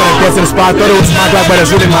 Bitch trying to dance in the spot. Thought it was my black, but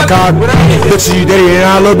it's really my cock. Bitches, you daddy or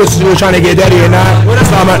not? Little bitches, you trying to get daddy or not?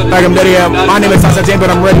 So I'm like I'm daddy. My name is Sasha James, but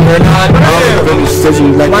I'm ready or not.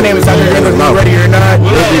 My name is Sasha James, but I'm ready or not.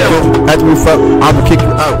 After we fuck, I'ma kick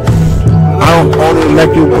you out. I don't only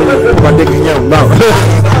like you when you put my dick in your mouth.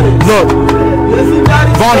 Look,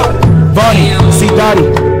 Vonnie, see Dottie.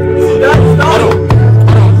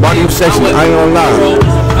 Bonnie, you sexy, I ain't gonna lie.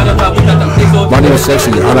 Bonnie, you sexy,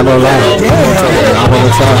 I'm not gonna lie. I'm gonna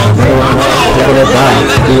try. You're gonna die.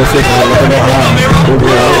 You're gonna sit there, you're gonna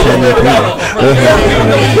die.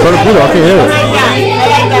 Go to Pluto, I can't hear it.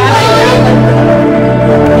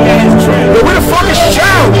 Where the fuck is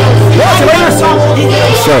Chow? What's up? What the fuck?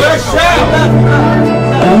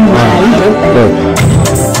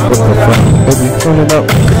 Baby, turn it up.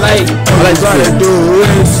 All you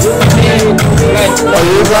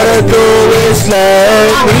gotta do is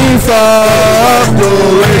let me fuck.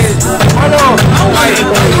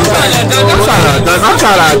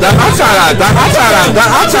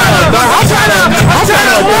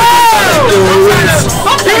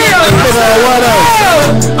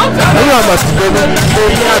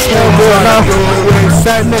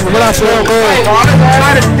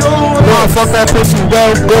 Fuck that pussy,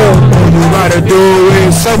 well, go. All you gotta do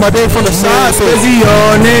is suck my dick from the side, busy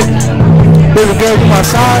on it. Baby girl, to my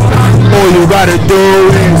side. All you gotta do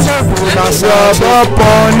is rub up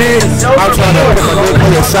on it. I'm trying to put my dick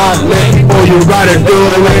on your side. All you gotta do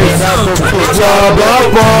is rub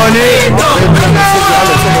up on it.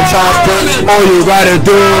 All you gotta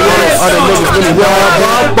do is other niggas really rub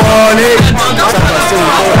up on it.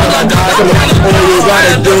 All you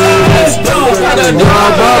gotta do is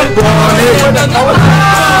rub up on it.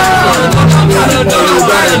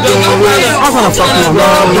 I'm gonna fucking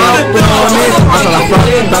rub up on it. I'm gonna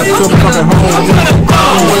fucking back to the fucking home.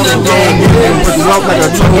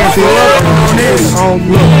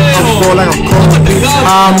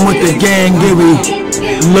 I'm with the gang, Gibby.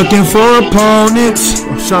 Looking for opponents.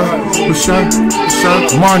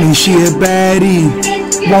 Marnie, she a baddie.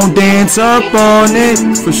 Won't dance up on it.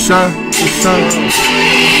 For sure.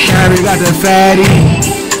 Carrie got the fatty.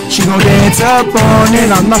 She gon' dance up on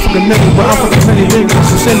it. I'm not fucking nigga, but I'm fucking many niggas.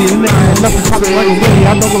 So silly nigga, nothing poppin' like a willy.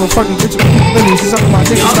 I don't give a fucking bitch with Billy. She's sucking my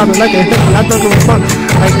dick, she's stopping like a hippie. I don't give a fuck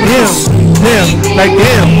like him.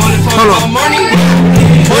 Hold on.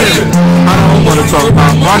 I don't wanna talk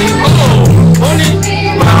about money.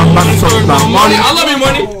 But I'm about to talk about money. I love you,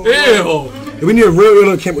 money. Ew. We need a real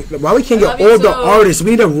why we can't get all the artists?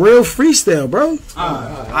 We need a real freestyle, bro.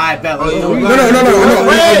 I bet. No. A real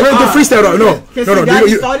good freestyle though. No. You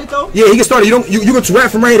started though? Yeah, he can start it. You can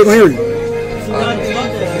rap from right here, they gonna hear you.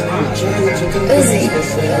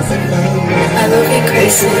 I love you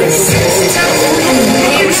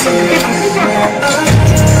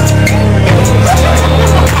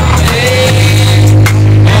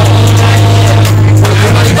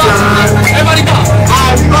Everybody go.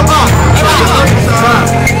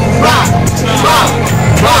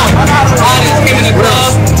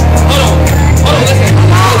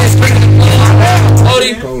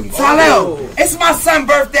 Tylil, it's my son's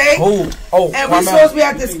birthday. And we're supposed to be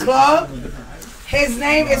at this club. His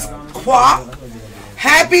name is Qua.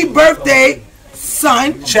 Happy birthday,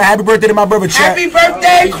 son. Chat, happy birthday to my brother, chat. Happy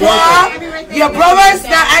birthday, Qua. Your brother's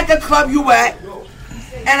not at the club you at,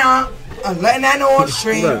 and I'm letting that know on the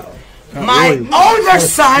stream. My older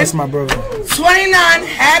son, that's my brother. 29,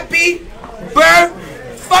 happy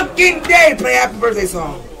fucking day. Play happy birthday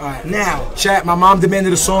song. Alright. Now. Chat, my mom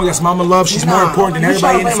demanded a song. That's Mama Love. She's more important than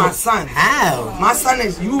everybody in this. My son. How? My son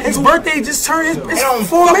is you. His birthday just turned. It's it don't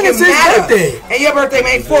 4 minutes. His birthday. And your birthday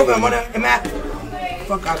made 4 of them. It matter.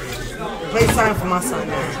 Fuck out here. Play sign for my son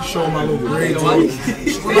now. Show my little grade. I don't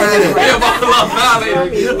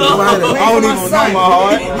even know my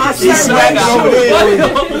heart. My son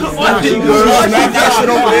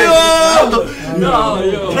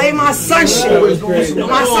play my son shit.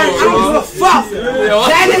 My son, I don't give a fuck.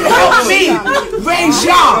 That didn't help me raise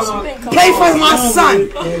y'all. Play for my son.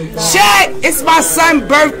 Chat, it's my son's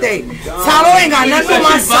birthday. Tylo ain't got nothing for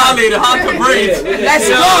my son. Let's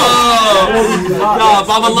go. Nah,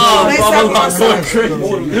 Baba Love.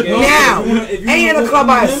 Now, ain't in the club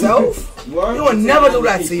by yourself. You will never do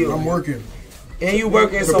that to you. I'm working. And you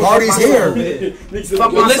working, the so party's here.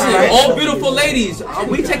 Fuck my Listen, son, right? all beautiful ladies,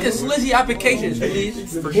 we taking slizzy applications for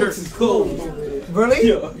these, for sure. Really?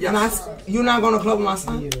 Yeah. You not going to club with my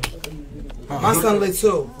son? My son lit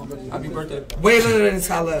too. Happy birthday. Way litter than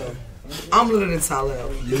Tylil. I'm litter than Tylil.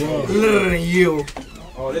 Litter than you.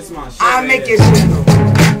 Oh, this is my shit. I make it shit.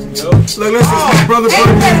 Look, listen, my brother.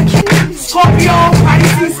 Scorpio,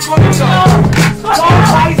 Pisces, Scorpio.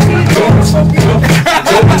 Pisces, Scorpio.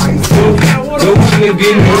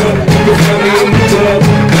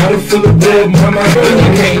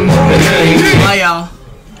 y'all.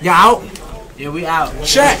 You out? Yeah, we out.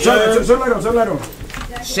 Chat. Turn light on.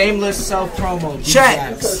 Shameless self promo.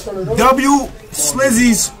 Chat. W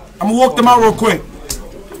Slizzies. I'm gonna walk them out real quick.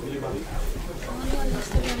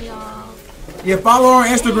 Yeah, follow her on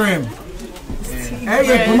Instagram.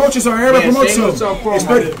 Hey, promote yourself. Everybody promote yourself.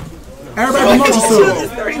 Everybody promote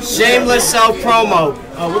yourself. Shameless self promo.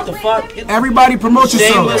 Oh, what the fuck? Everybody promote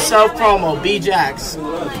yourself. Shameless self promo. B-Jax.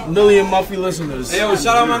 Million monthly listeners. Hey, yo,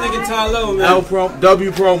 shout out my nigga Tylo, man.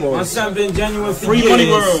 W promo. My son been genuine for Free years.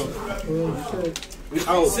 money world.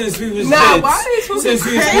 Since we was since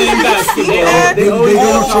we was playing basketball.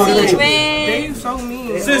 They so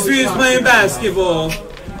mean. Since we was playing basketball.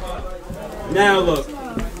 Now look.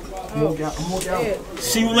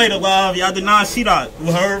 See you later, love. Y'all did not see that. We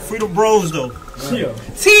heard Freedom Bros though.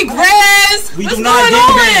 T-Grizz! We What's do not going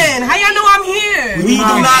gangbang. on? How y'all know I'm here? We do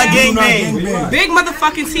not gangbang. Big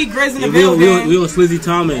motherfucking T-Grizz in the We building. on Slizzy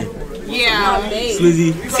Tom, man. Yeah.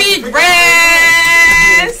 Slizzy.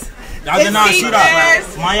 T-Grizz! Y'all did not see that.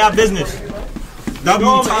 Mind y'all business. W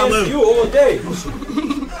You all day.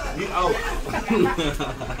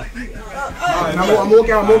 Alright, I'm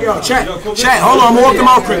walking out. Chat, hold on, I'm gonna walk them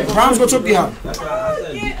out quick. Brian's gonna take you out.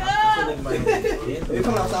 You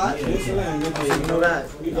coming outside? You know that.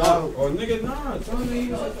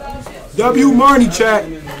 W Marnie chat.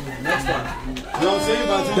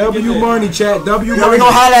 W Marnie chat. W Marnie. We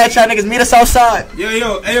gonna holler at y'all niggas. Meet us outside.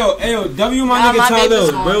 Yo, W my nigga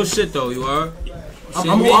Tylo. Real shit though, you are.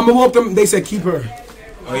 I'm gonna walk them. They said keep her.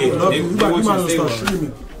 Oh yeah, you might as well start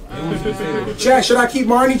streaming. Chat, should I keep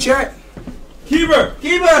Marnie? Chat. Keep her.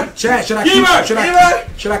 Chat, should I keep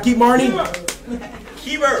Marnie?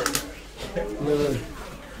 Keep her.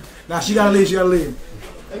 Nah, she gotta leave.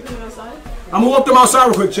 I'm gonna walk them outside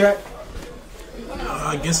real quick, chat.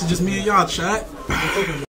 I guess it's just me and y'all, chat.